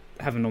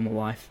have a normal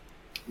life.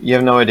 You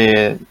have no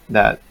idea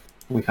that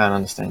we can't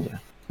understand you.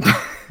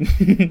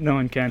 No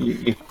one can.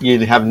 You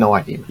have no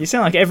idea. You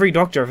sound like every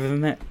doctor I've ever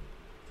met.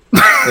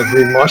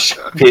 Every mosh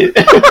pit.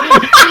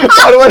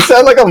 Why do I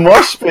sound like a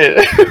mosh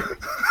pit?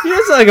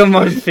 You sound like a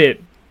mosh pit.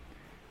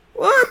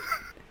 What?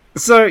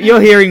 So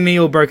you're hearing me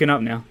all broken up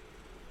now.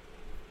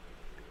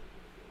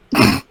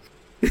 What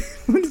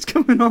is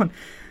going on?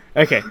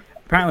 Okay,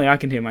 apparently I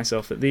can hear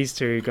myself, but these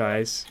two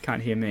guys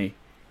can't hear me.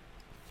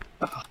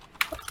 I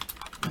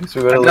guess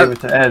we've got to leave it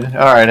to Ed.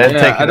 Alright, Ed,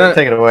 Yeah,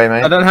 take it away,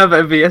 mate. I don't have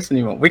OBS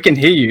anymore. We can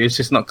hear you, it's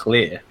just not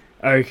clear.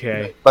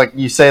 Okay. Like,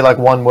 you say like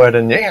one word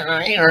and...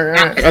 Well,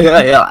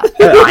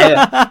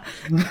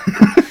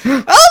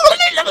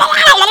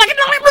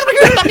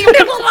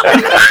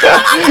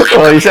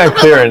 you sound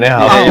clearer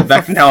now. Yeah, you're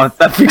back now.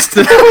 That fixed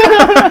it.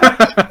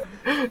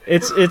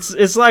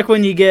 It's like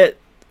when you get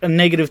a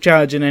negative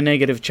charge and a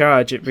negative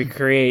charge, it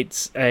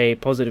recreates a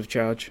positive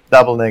charge.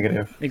 Double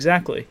negative.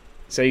 Exactly.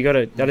 So I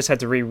just had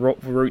to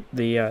reroute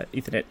the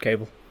Ethernet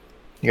cable.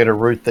 You gotta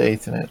root the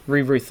Ethernet.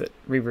 Reroute it.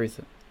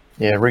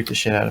 Yeah, root the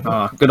shit out of it.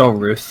 Oh, good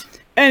old Ruth.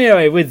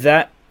 Anyway, with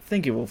that,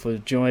 thank you all for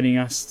joining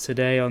us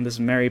today on this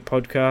merry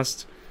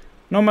podcast.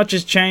 Not much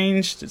has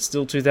changed. It's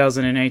still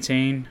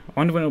 2018. I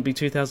wonder when it'll be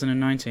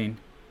 2019.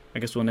 I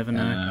guess we'll never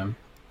know.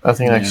 I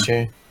think next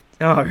year.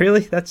 Oh,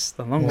 really? That's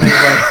a long way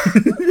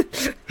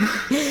away.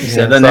 You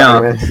said that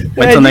now. man.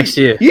 Wait till next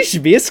year. You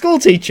should be a school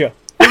teacher.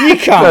 But you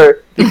can't. So,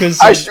 because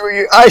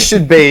I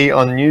should be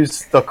on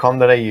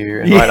news.com.au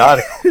and write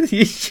articles.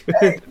 you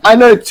should. I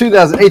know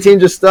 2018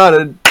 just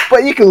started,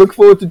 but you can look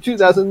forward to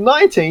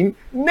 2019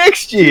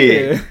 next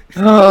year. Yeah.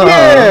 Oh,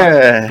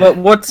 Yeah. But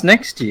what's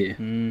next year?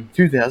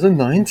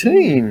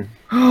 2019.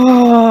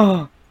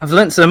 Oh, I've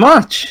learnt so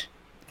much.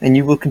 And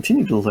you will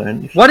continue to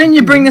learn. Why didn't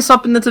you bring this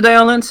up in the Today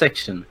I Learned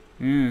section?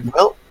 Yeah.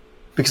 Well,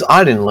 because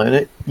I didn't learn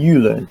it, you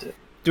learned it.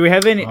 Do we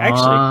have any?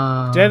 Actually,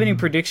 Ah. do you have any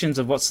predictions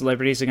of what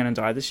celebrities are going to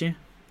die this year?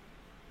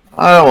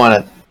 I don't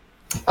want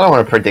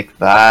to predict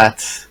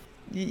that.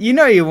 You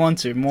know you want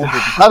to. Morbid.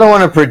 I don't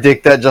want to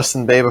predict that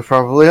Justin Bieber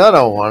probably. I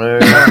don't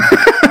want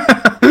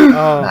to.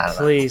 Oh, Nah.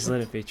 please let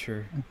it be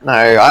true. No,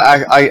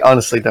 I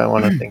honestly don't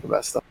want to think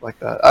about stuff like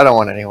that. I don't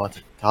want anyone to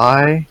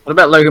die. What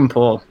about Logan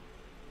Paul?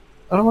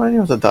 I don't want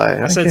anyone to die. I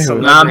don't said care so.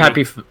 who- No, I'm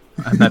happy for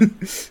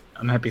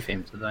I'm happy for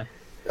him today.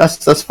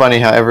 That's funny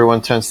how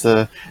everyone turns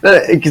to.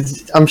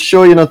 'Cause I'm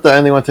sure you're not the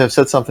only one to have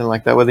said something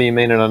like that, whether you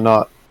mean it or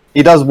not.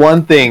 He does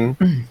one thing,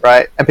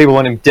 right, and people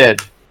want him dead.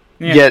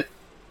 Yeah. Yet,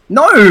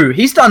 No,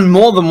 he's done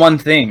more than one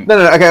thing. no,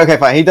 okay,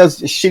 fine. He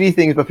does shitty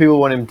things, but people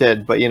want him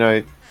dead. But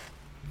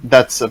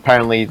that's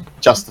apparently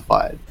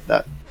justified.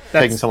 That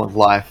taking someone's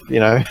life,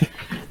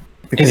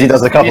 because he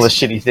does a couple of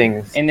shitty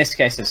things. In this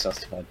case, it's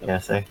justified. Though. Yeah,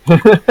 see.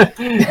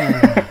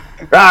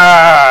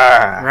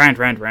 Rawr! Rant.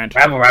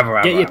 Rabble, rabble,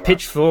 rabble, Get your rabble.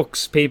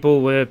 pitchforks,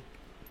 people.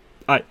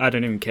 I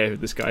don't even care who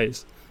this guy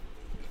is.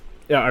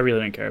 Yeah, I really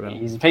don't care about him.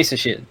 He's a piece of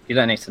shit. You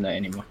don't need to know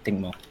anymore. Think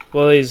more.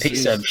 Well,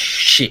 Piece of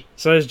shit.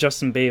 so is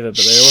Justin Bieber, but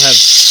they all have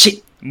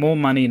shit. more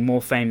money and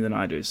more fame than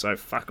I do. So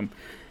fuck them.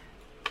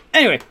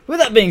 Anyway, with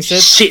that being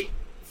said, Shit.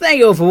 thank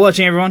you all for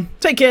watching, everyone.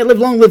 Take care, live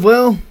long, live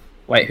well.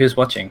 Wait, who's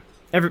watching?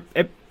 There's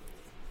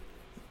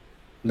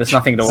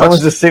nothing to watch.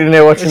 Someone's just sitting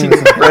there watching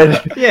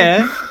Red.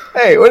 Yeah.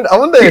 Hey, I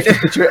wonder if the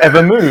picture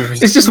ever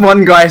moves. It's just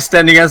one guy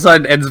standing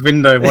outside Ed's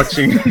window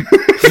watching.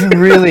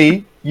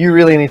 You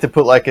really need to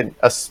put like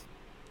a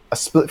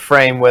split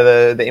frame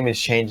where the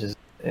image changes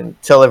and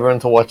tell everyone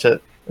to watch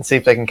it and see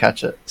if they can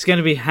catch it. It's going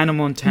to be Hannah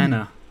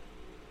Montana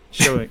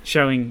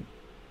showing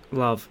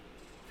love.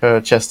 Her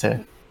chest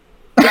hair.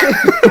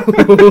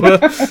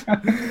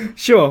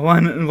 Sure, why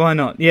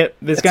not? Yep,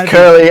 there's It's going to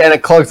curly and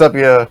it clogs up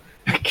your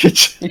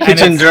kitchen.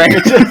 Kitchen drain. be,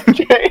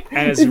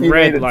 and it's If you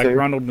red needed like to.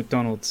 Ronald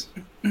McDonald's.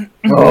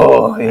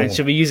 Oh, yeah. And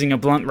she'll be using a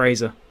blunt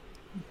razor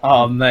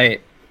Oh,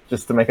 mate.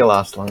 Just to make it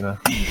last longer.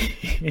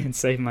 and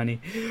save money.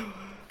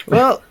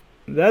 Well,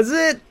 that's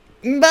it.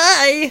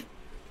 Bye.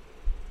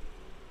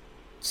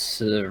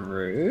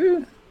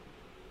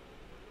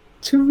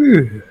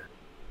 True.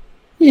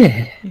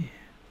 Yeah.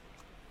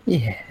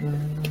 Yeah.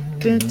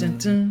 Dun, dun,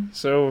 dun.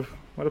 So,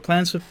 what are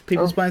plans for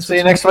people's plans for See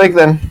you next week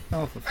then.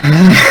 Oh, for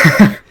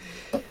fuck.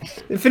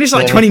 It finished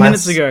like Any 20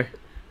 plans? minutes ago.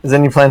 Is there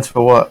any plans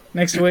for what?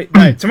 Next week?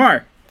 No,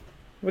 tomorrow.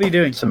 What are you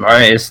doing? Tomorrow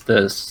is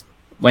the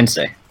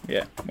Wednesday.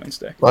 Yeah,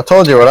 Wednesday. Well, I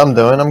told you what I'm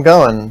doing. I'm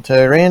going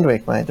to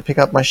Randwick, mate, to pick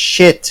up my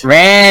shit.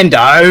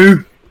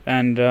 Rando.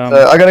 And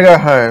So I gotta go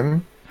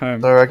home.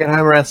 home. So I get home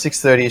around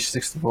 6:30ish,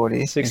 6:40.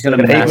 He's 6 gonna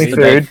Gonna eat me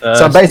masturbate food. first.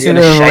 So I'm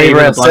basically He's gonna leave shave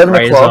with around a blunt 7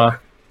 razor.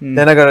 o'clock. Mm.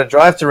 Then I gotta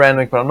drive to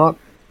Randwick, but I'm not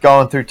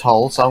going through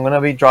toll, so I'm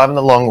gonna be driving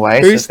the long way.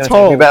 Who's so it's gonna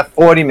toll? take me about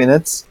 40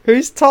 minutes.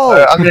 Who's told?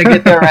 So I'm gonna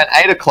get there around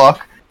 8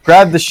 o'clock,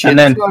 grab the shit, And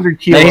then- 200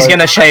 kilos. Then he's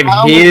gonna shave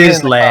I'll be in his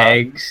the car.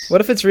 legs. What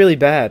if it's really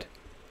bad?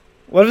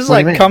 What if it's What do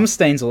you like mean? cum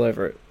stains all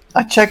over it?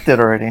 I checked it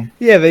already.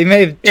 Yeah, they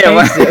may have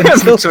Yeah, changed it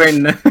until...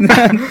 between.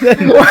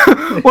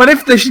 What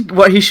if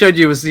what he showed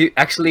you was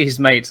actually his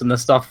mates, and the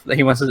stuff that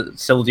he wants to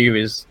sell to you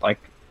is like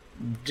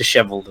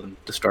disheveled and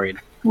destroyed?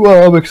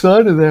 Well, I'm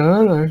excited there,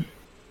 aren't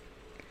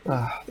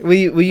I? Will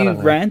you I don't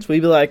know. rant? Will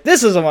you be like,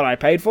 this isn't what I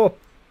paid for?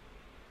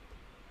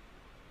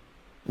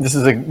 This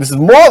is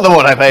more than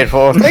what I paid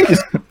for. Thank you.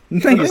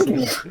 Thank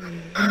you.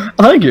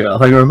 Thank you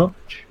very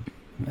much.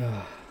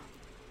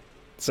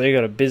 So you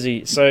got a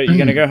busy... So you're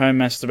going to go home,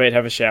 masturbate,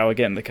 have a shower,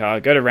 get in the car,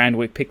 go to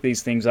Randwick, pick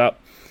these things up,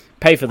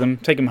 pay for them,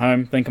 take them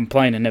home, then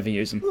complain and never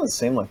use them. Doesn't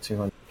seem like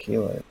 200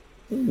 kilos.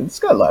 This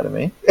guy lied to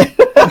me. Did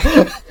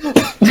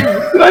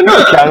I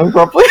not count him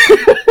properly?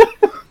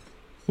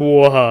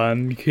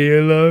 1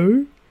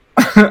 kilo.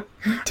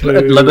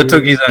 Leather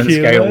took his own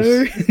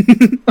scales.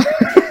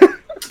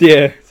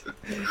 Yeah.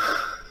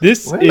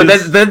 This Wait. But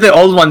is they're the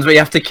old ones where you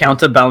have to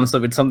counterbalance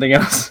it with something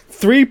else.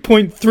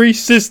 3.3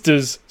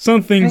 sisters.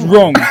 Something's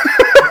wrong.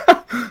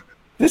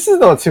 This is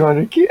not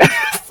 200 kilos.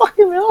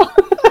 Fucking hell.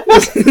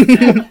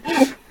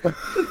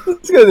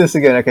 Let's go this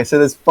again. Okay, so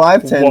there's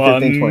 5, 10,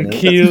 15, 1 20.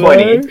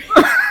 kilo.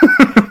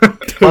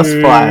 That's 20. Plus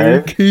 2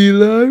 5.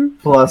 kilo.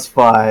 Plus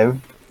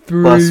 5.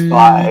 3 Plus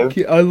 5.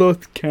 I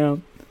lost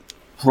count.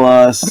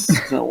 Plus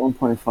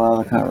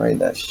 1.5. I can't read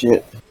that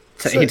shit.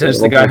 He turns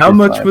to go, how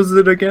much was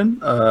it again?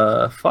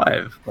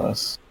 5.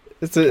 Plus.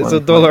 It's a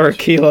dollar a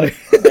kilo.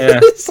 Yeah.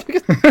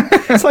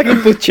 It's like a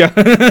butcher.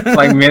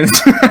 Like mint.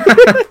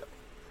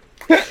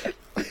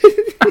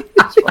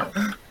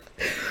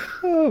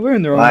 Oh, we're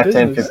in the wrong 5,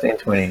 10, business. 15,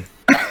 20.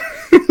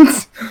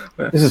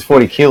 This is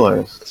 40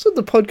 kilos. That's what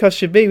the podcast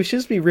should be. We should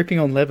just be ripping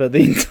on leather the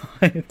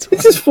entire time.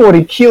 This is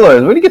 40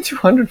 kilos. Where do you get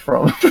 200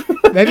 from?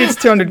 Maybe it's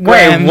 200 Wait,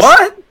 grams.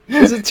 what?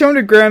 Is it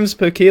 200 grams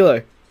per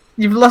kilo?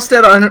 You've lost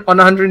out on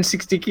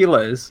 160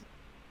 kilos.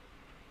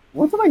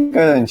 What did I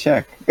go and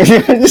check?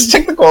 Just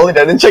check the quality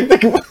then and check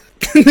the...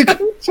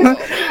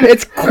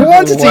 It's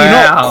quantity, Wow.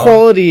 not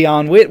quality,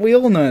 Arnwit. We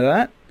all know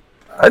that.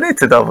 I need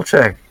to double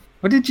check.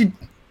 What did you?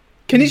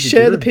 Can you did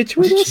share do? the picture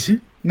What with did us? you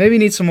do? Maybe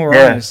need some more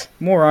Yeah. eyes.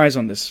 More eyes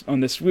on this.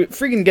 We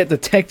freaking get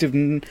Detective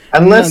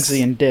Unless-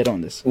 Nugsy and Dead on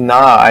this.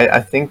 Nah,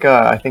 I think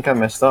I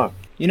messed up.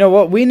 You know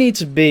what? We need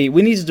to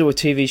do a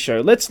TV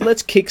show. Let's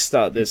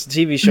kickstart this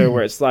TV show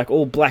where it's like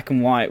all black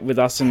and white with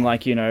us and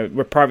like, you know,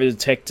 we're private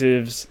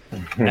detectives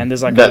and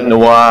there's like That a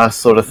noir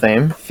sort of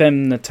theme.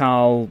 femme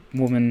natale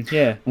woman.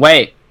 Yeah.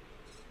 Wait,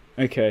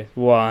 Okay.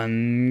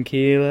 1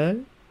 kilo.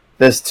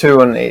 There's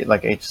 2 on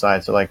each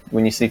side, so like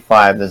when you see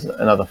 5, there's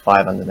another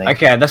 5 underneath.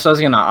 okay, that's what I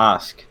was gonna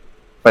ask.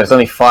 But it's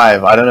only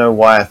 5. I don't know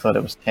why I thought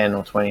it was 10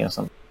 or 20 or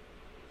something.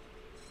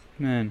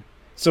 Man.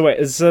 So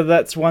wait, so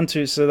that's 1,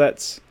 2, so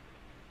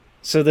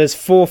there's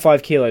 4 or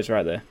 5 kilos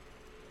right there.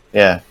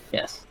 Yeah,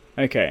 Yes.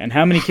 Okay, and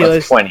how many that's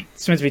kilos? 20.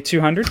 It's meant to be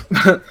 200?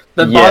 The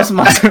Yeah. bars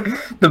must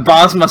the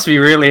bars must be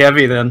really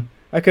heavy then.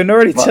 I can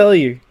already What? tell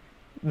you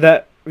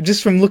that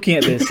just from looking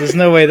at this, there's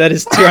no way that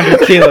is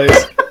 200 kilos.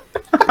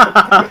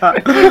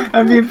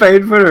 Have you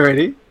paid for it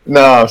already?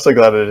 No, I'm so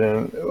glad I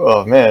didn't.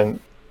 Oh man,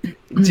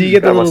 Do you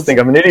get the I little... must think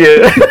I'm an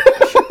idiot.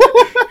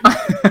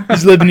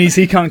 He's Lebanese,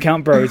 he can't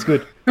count, bro. It's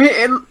good.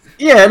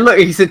 Yeah, look,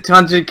 he said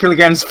 200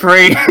 kilograms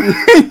free.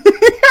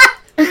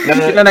 You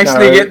don't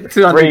actually get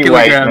 200 free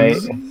weight,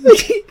 kilograms.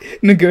 mate.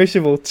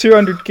 Negotiable.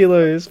 200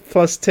 kilos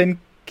plus 10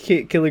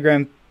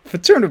 kilogram for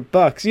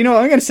 $200. You know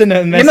what? I'm going to send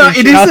him a You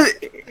message. know,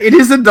 it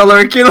is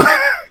 $1 a kilo.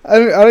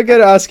 I'm going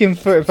to ask him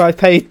for if I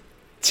pay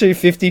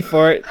 $250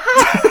 for it.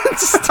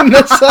 Just to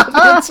mess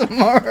up for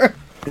tomorrow.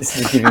 This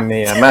is giving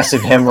me a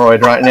massive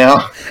hemorrhoid right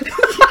now.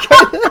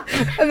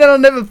 And then I'll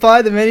never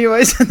buy them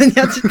anyways, and then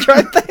you have to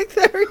drive back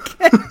there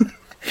again.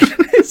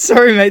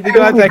 Sorry, mate, the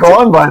guy I'm back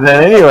gone by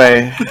then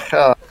anyway.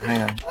 Oh,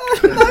 hang on.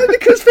 No,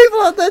 because people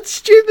are that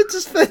stupid to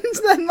spend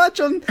that much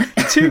on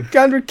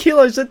 200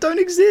 kilos that don't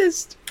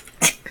exist.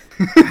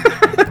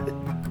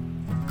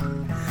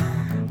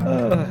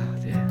 Oh,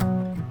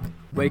 dear.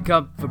 Wake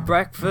up for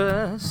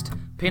breakfast,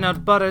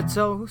 peanut butter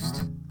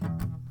toast.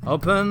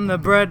 Open the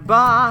bread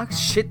box,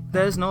 shit,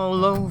 there's no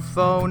loaf,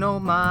 oh no,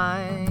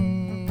 my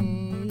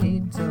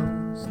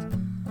toast.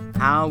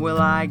 How will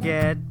I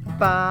get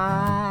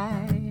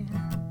by?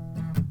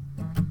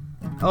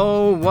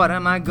 Oh, what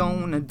am I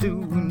gonna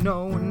do?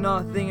 No,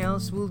 nothing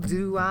else will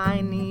do.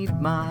 I need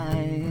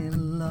my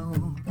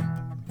loaf.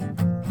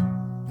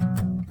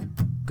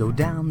 Go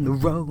down the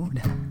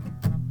road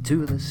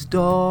to the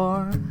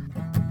store.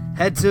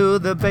 Head to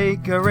the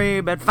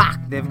bakery, but fuck,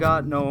 they've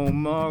got no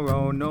more.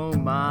 Oh no,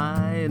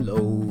 my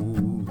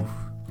loaf.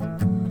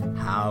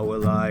 How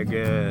will I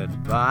get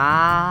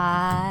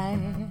by?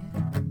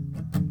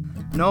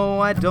 No,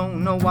 I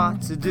don't know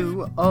what to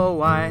do.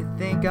 Oh, I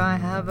think I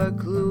have a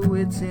clue.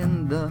 It's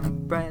in the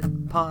Bread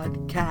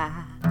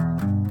Podcast.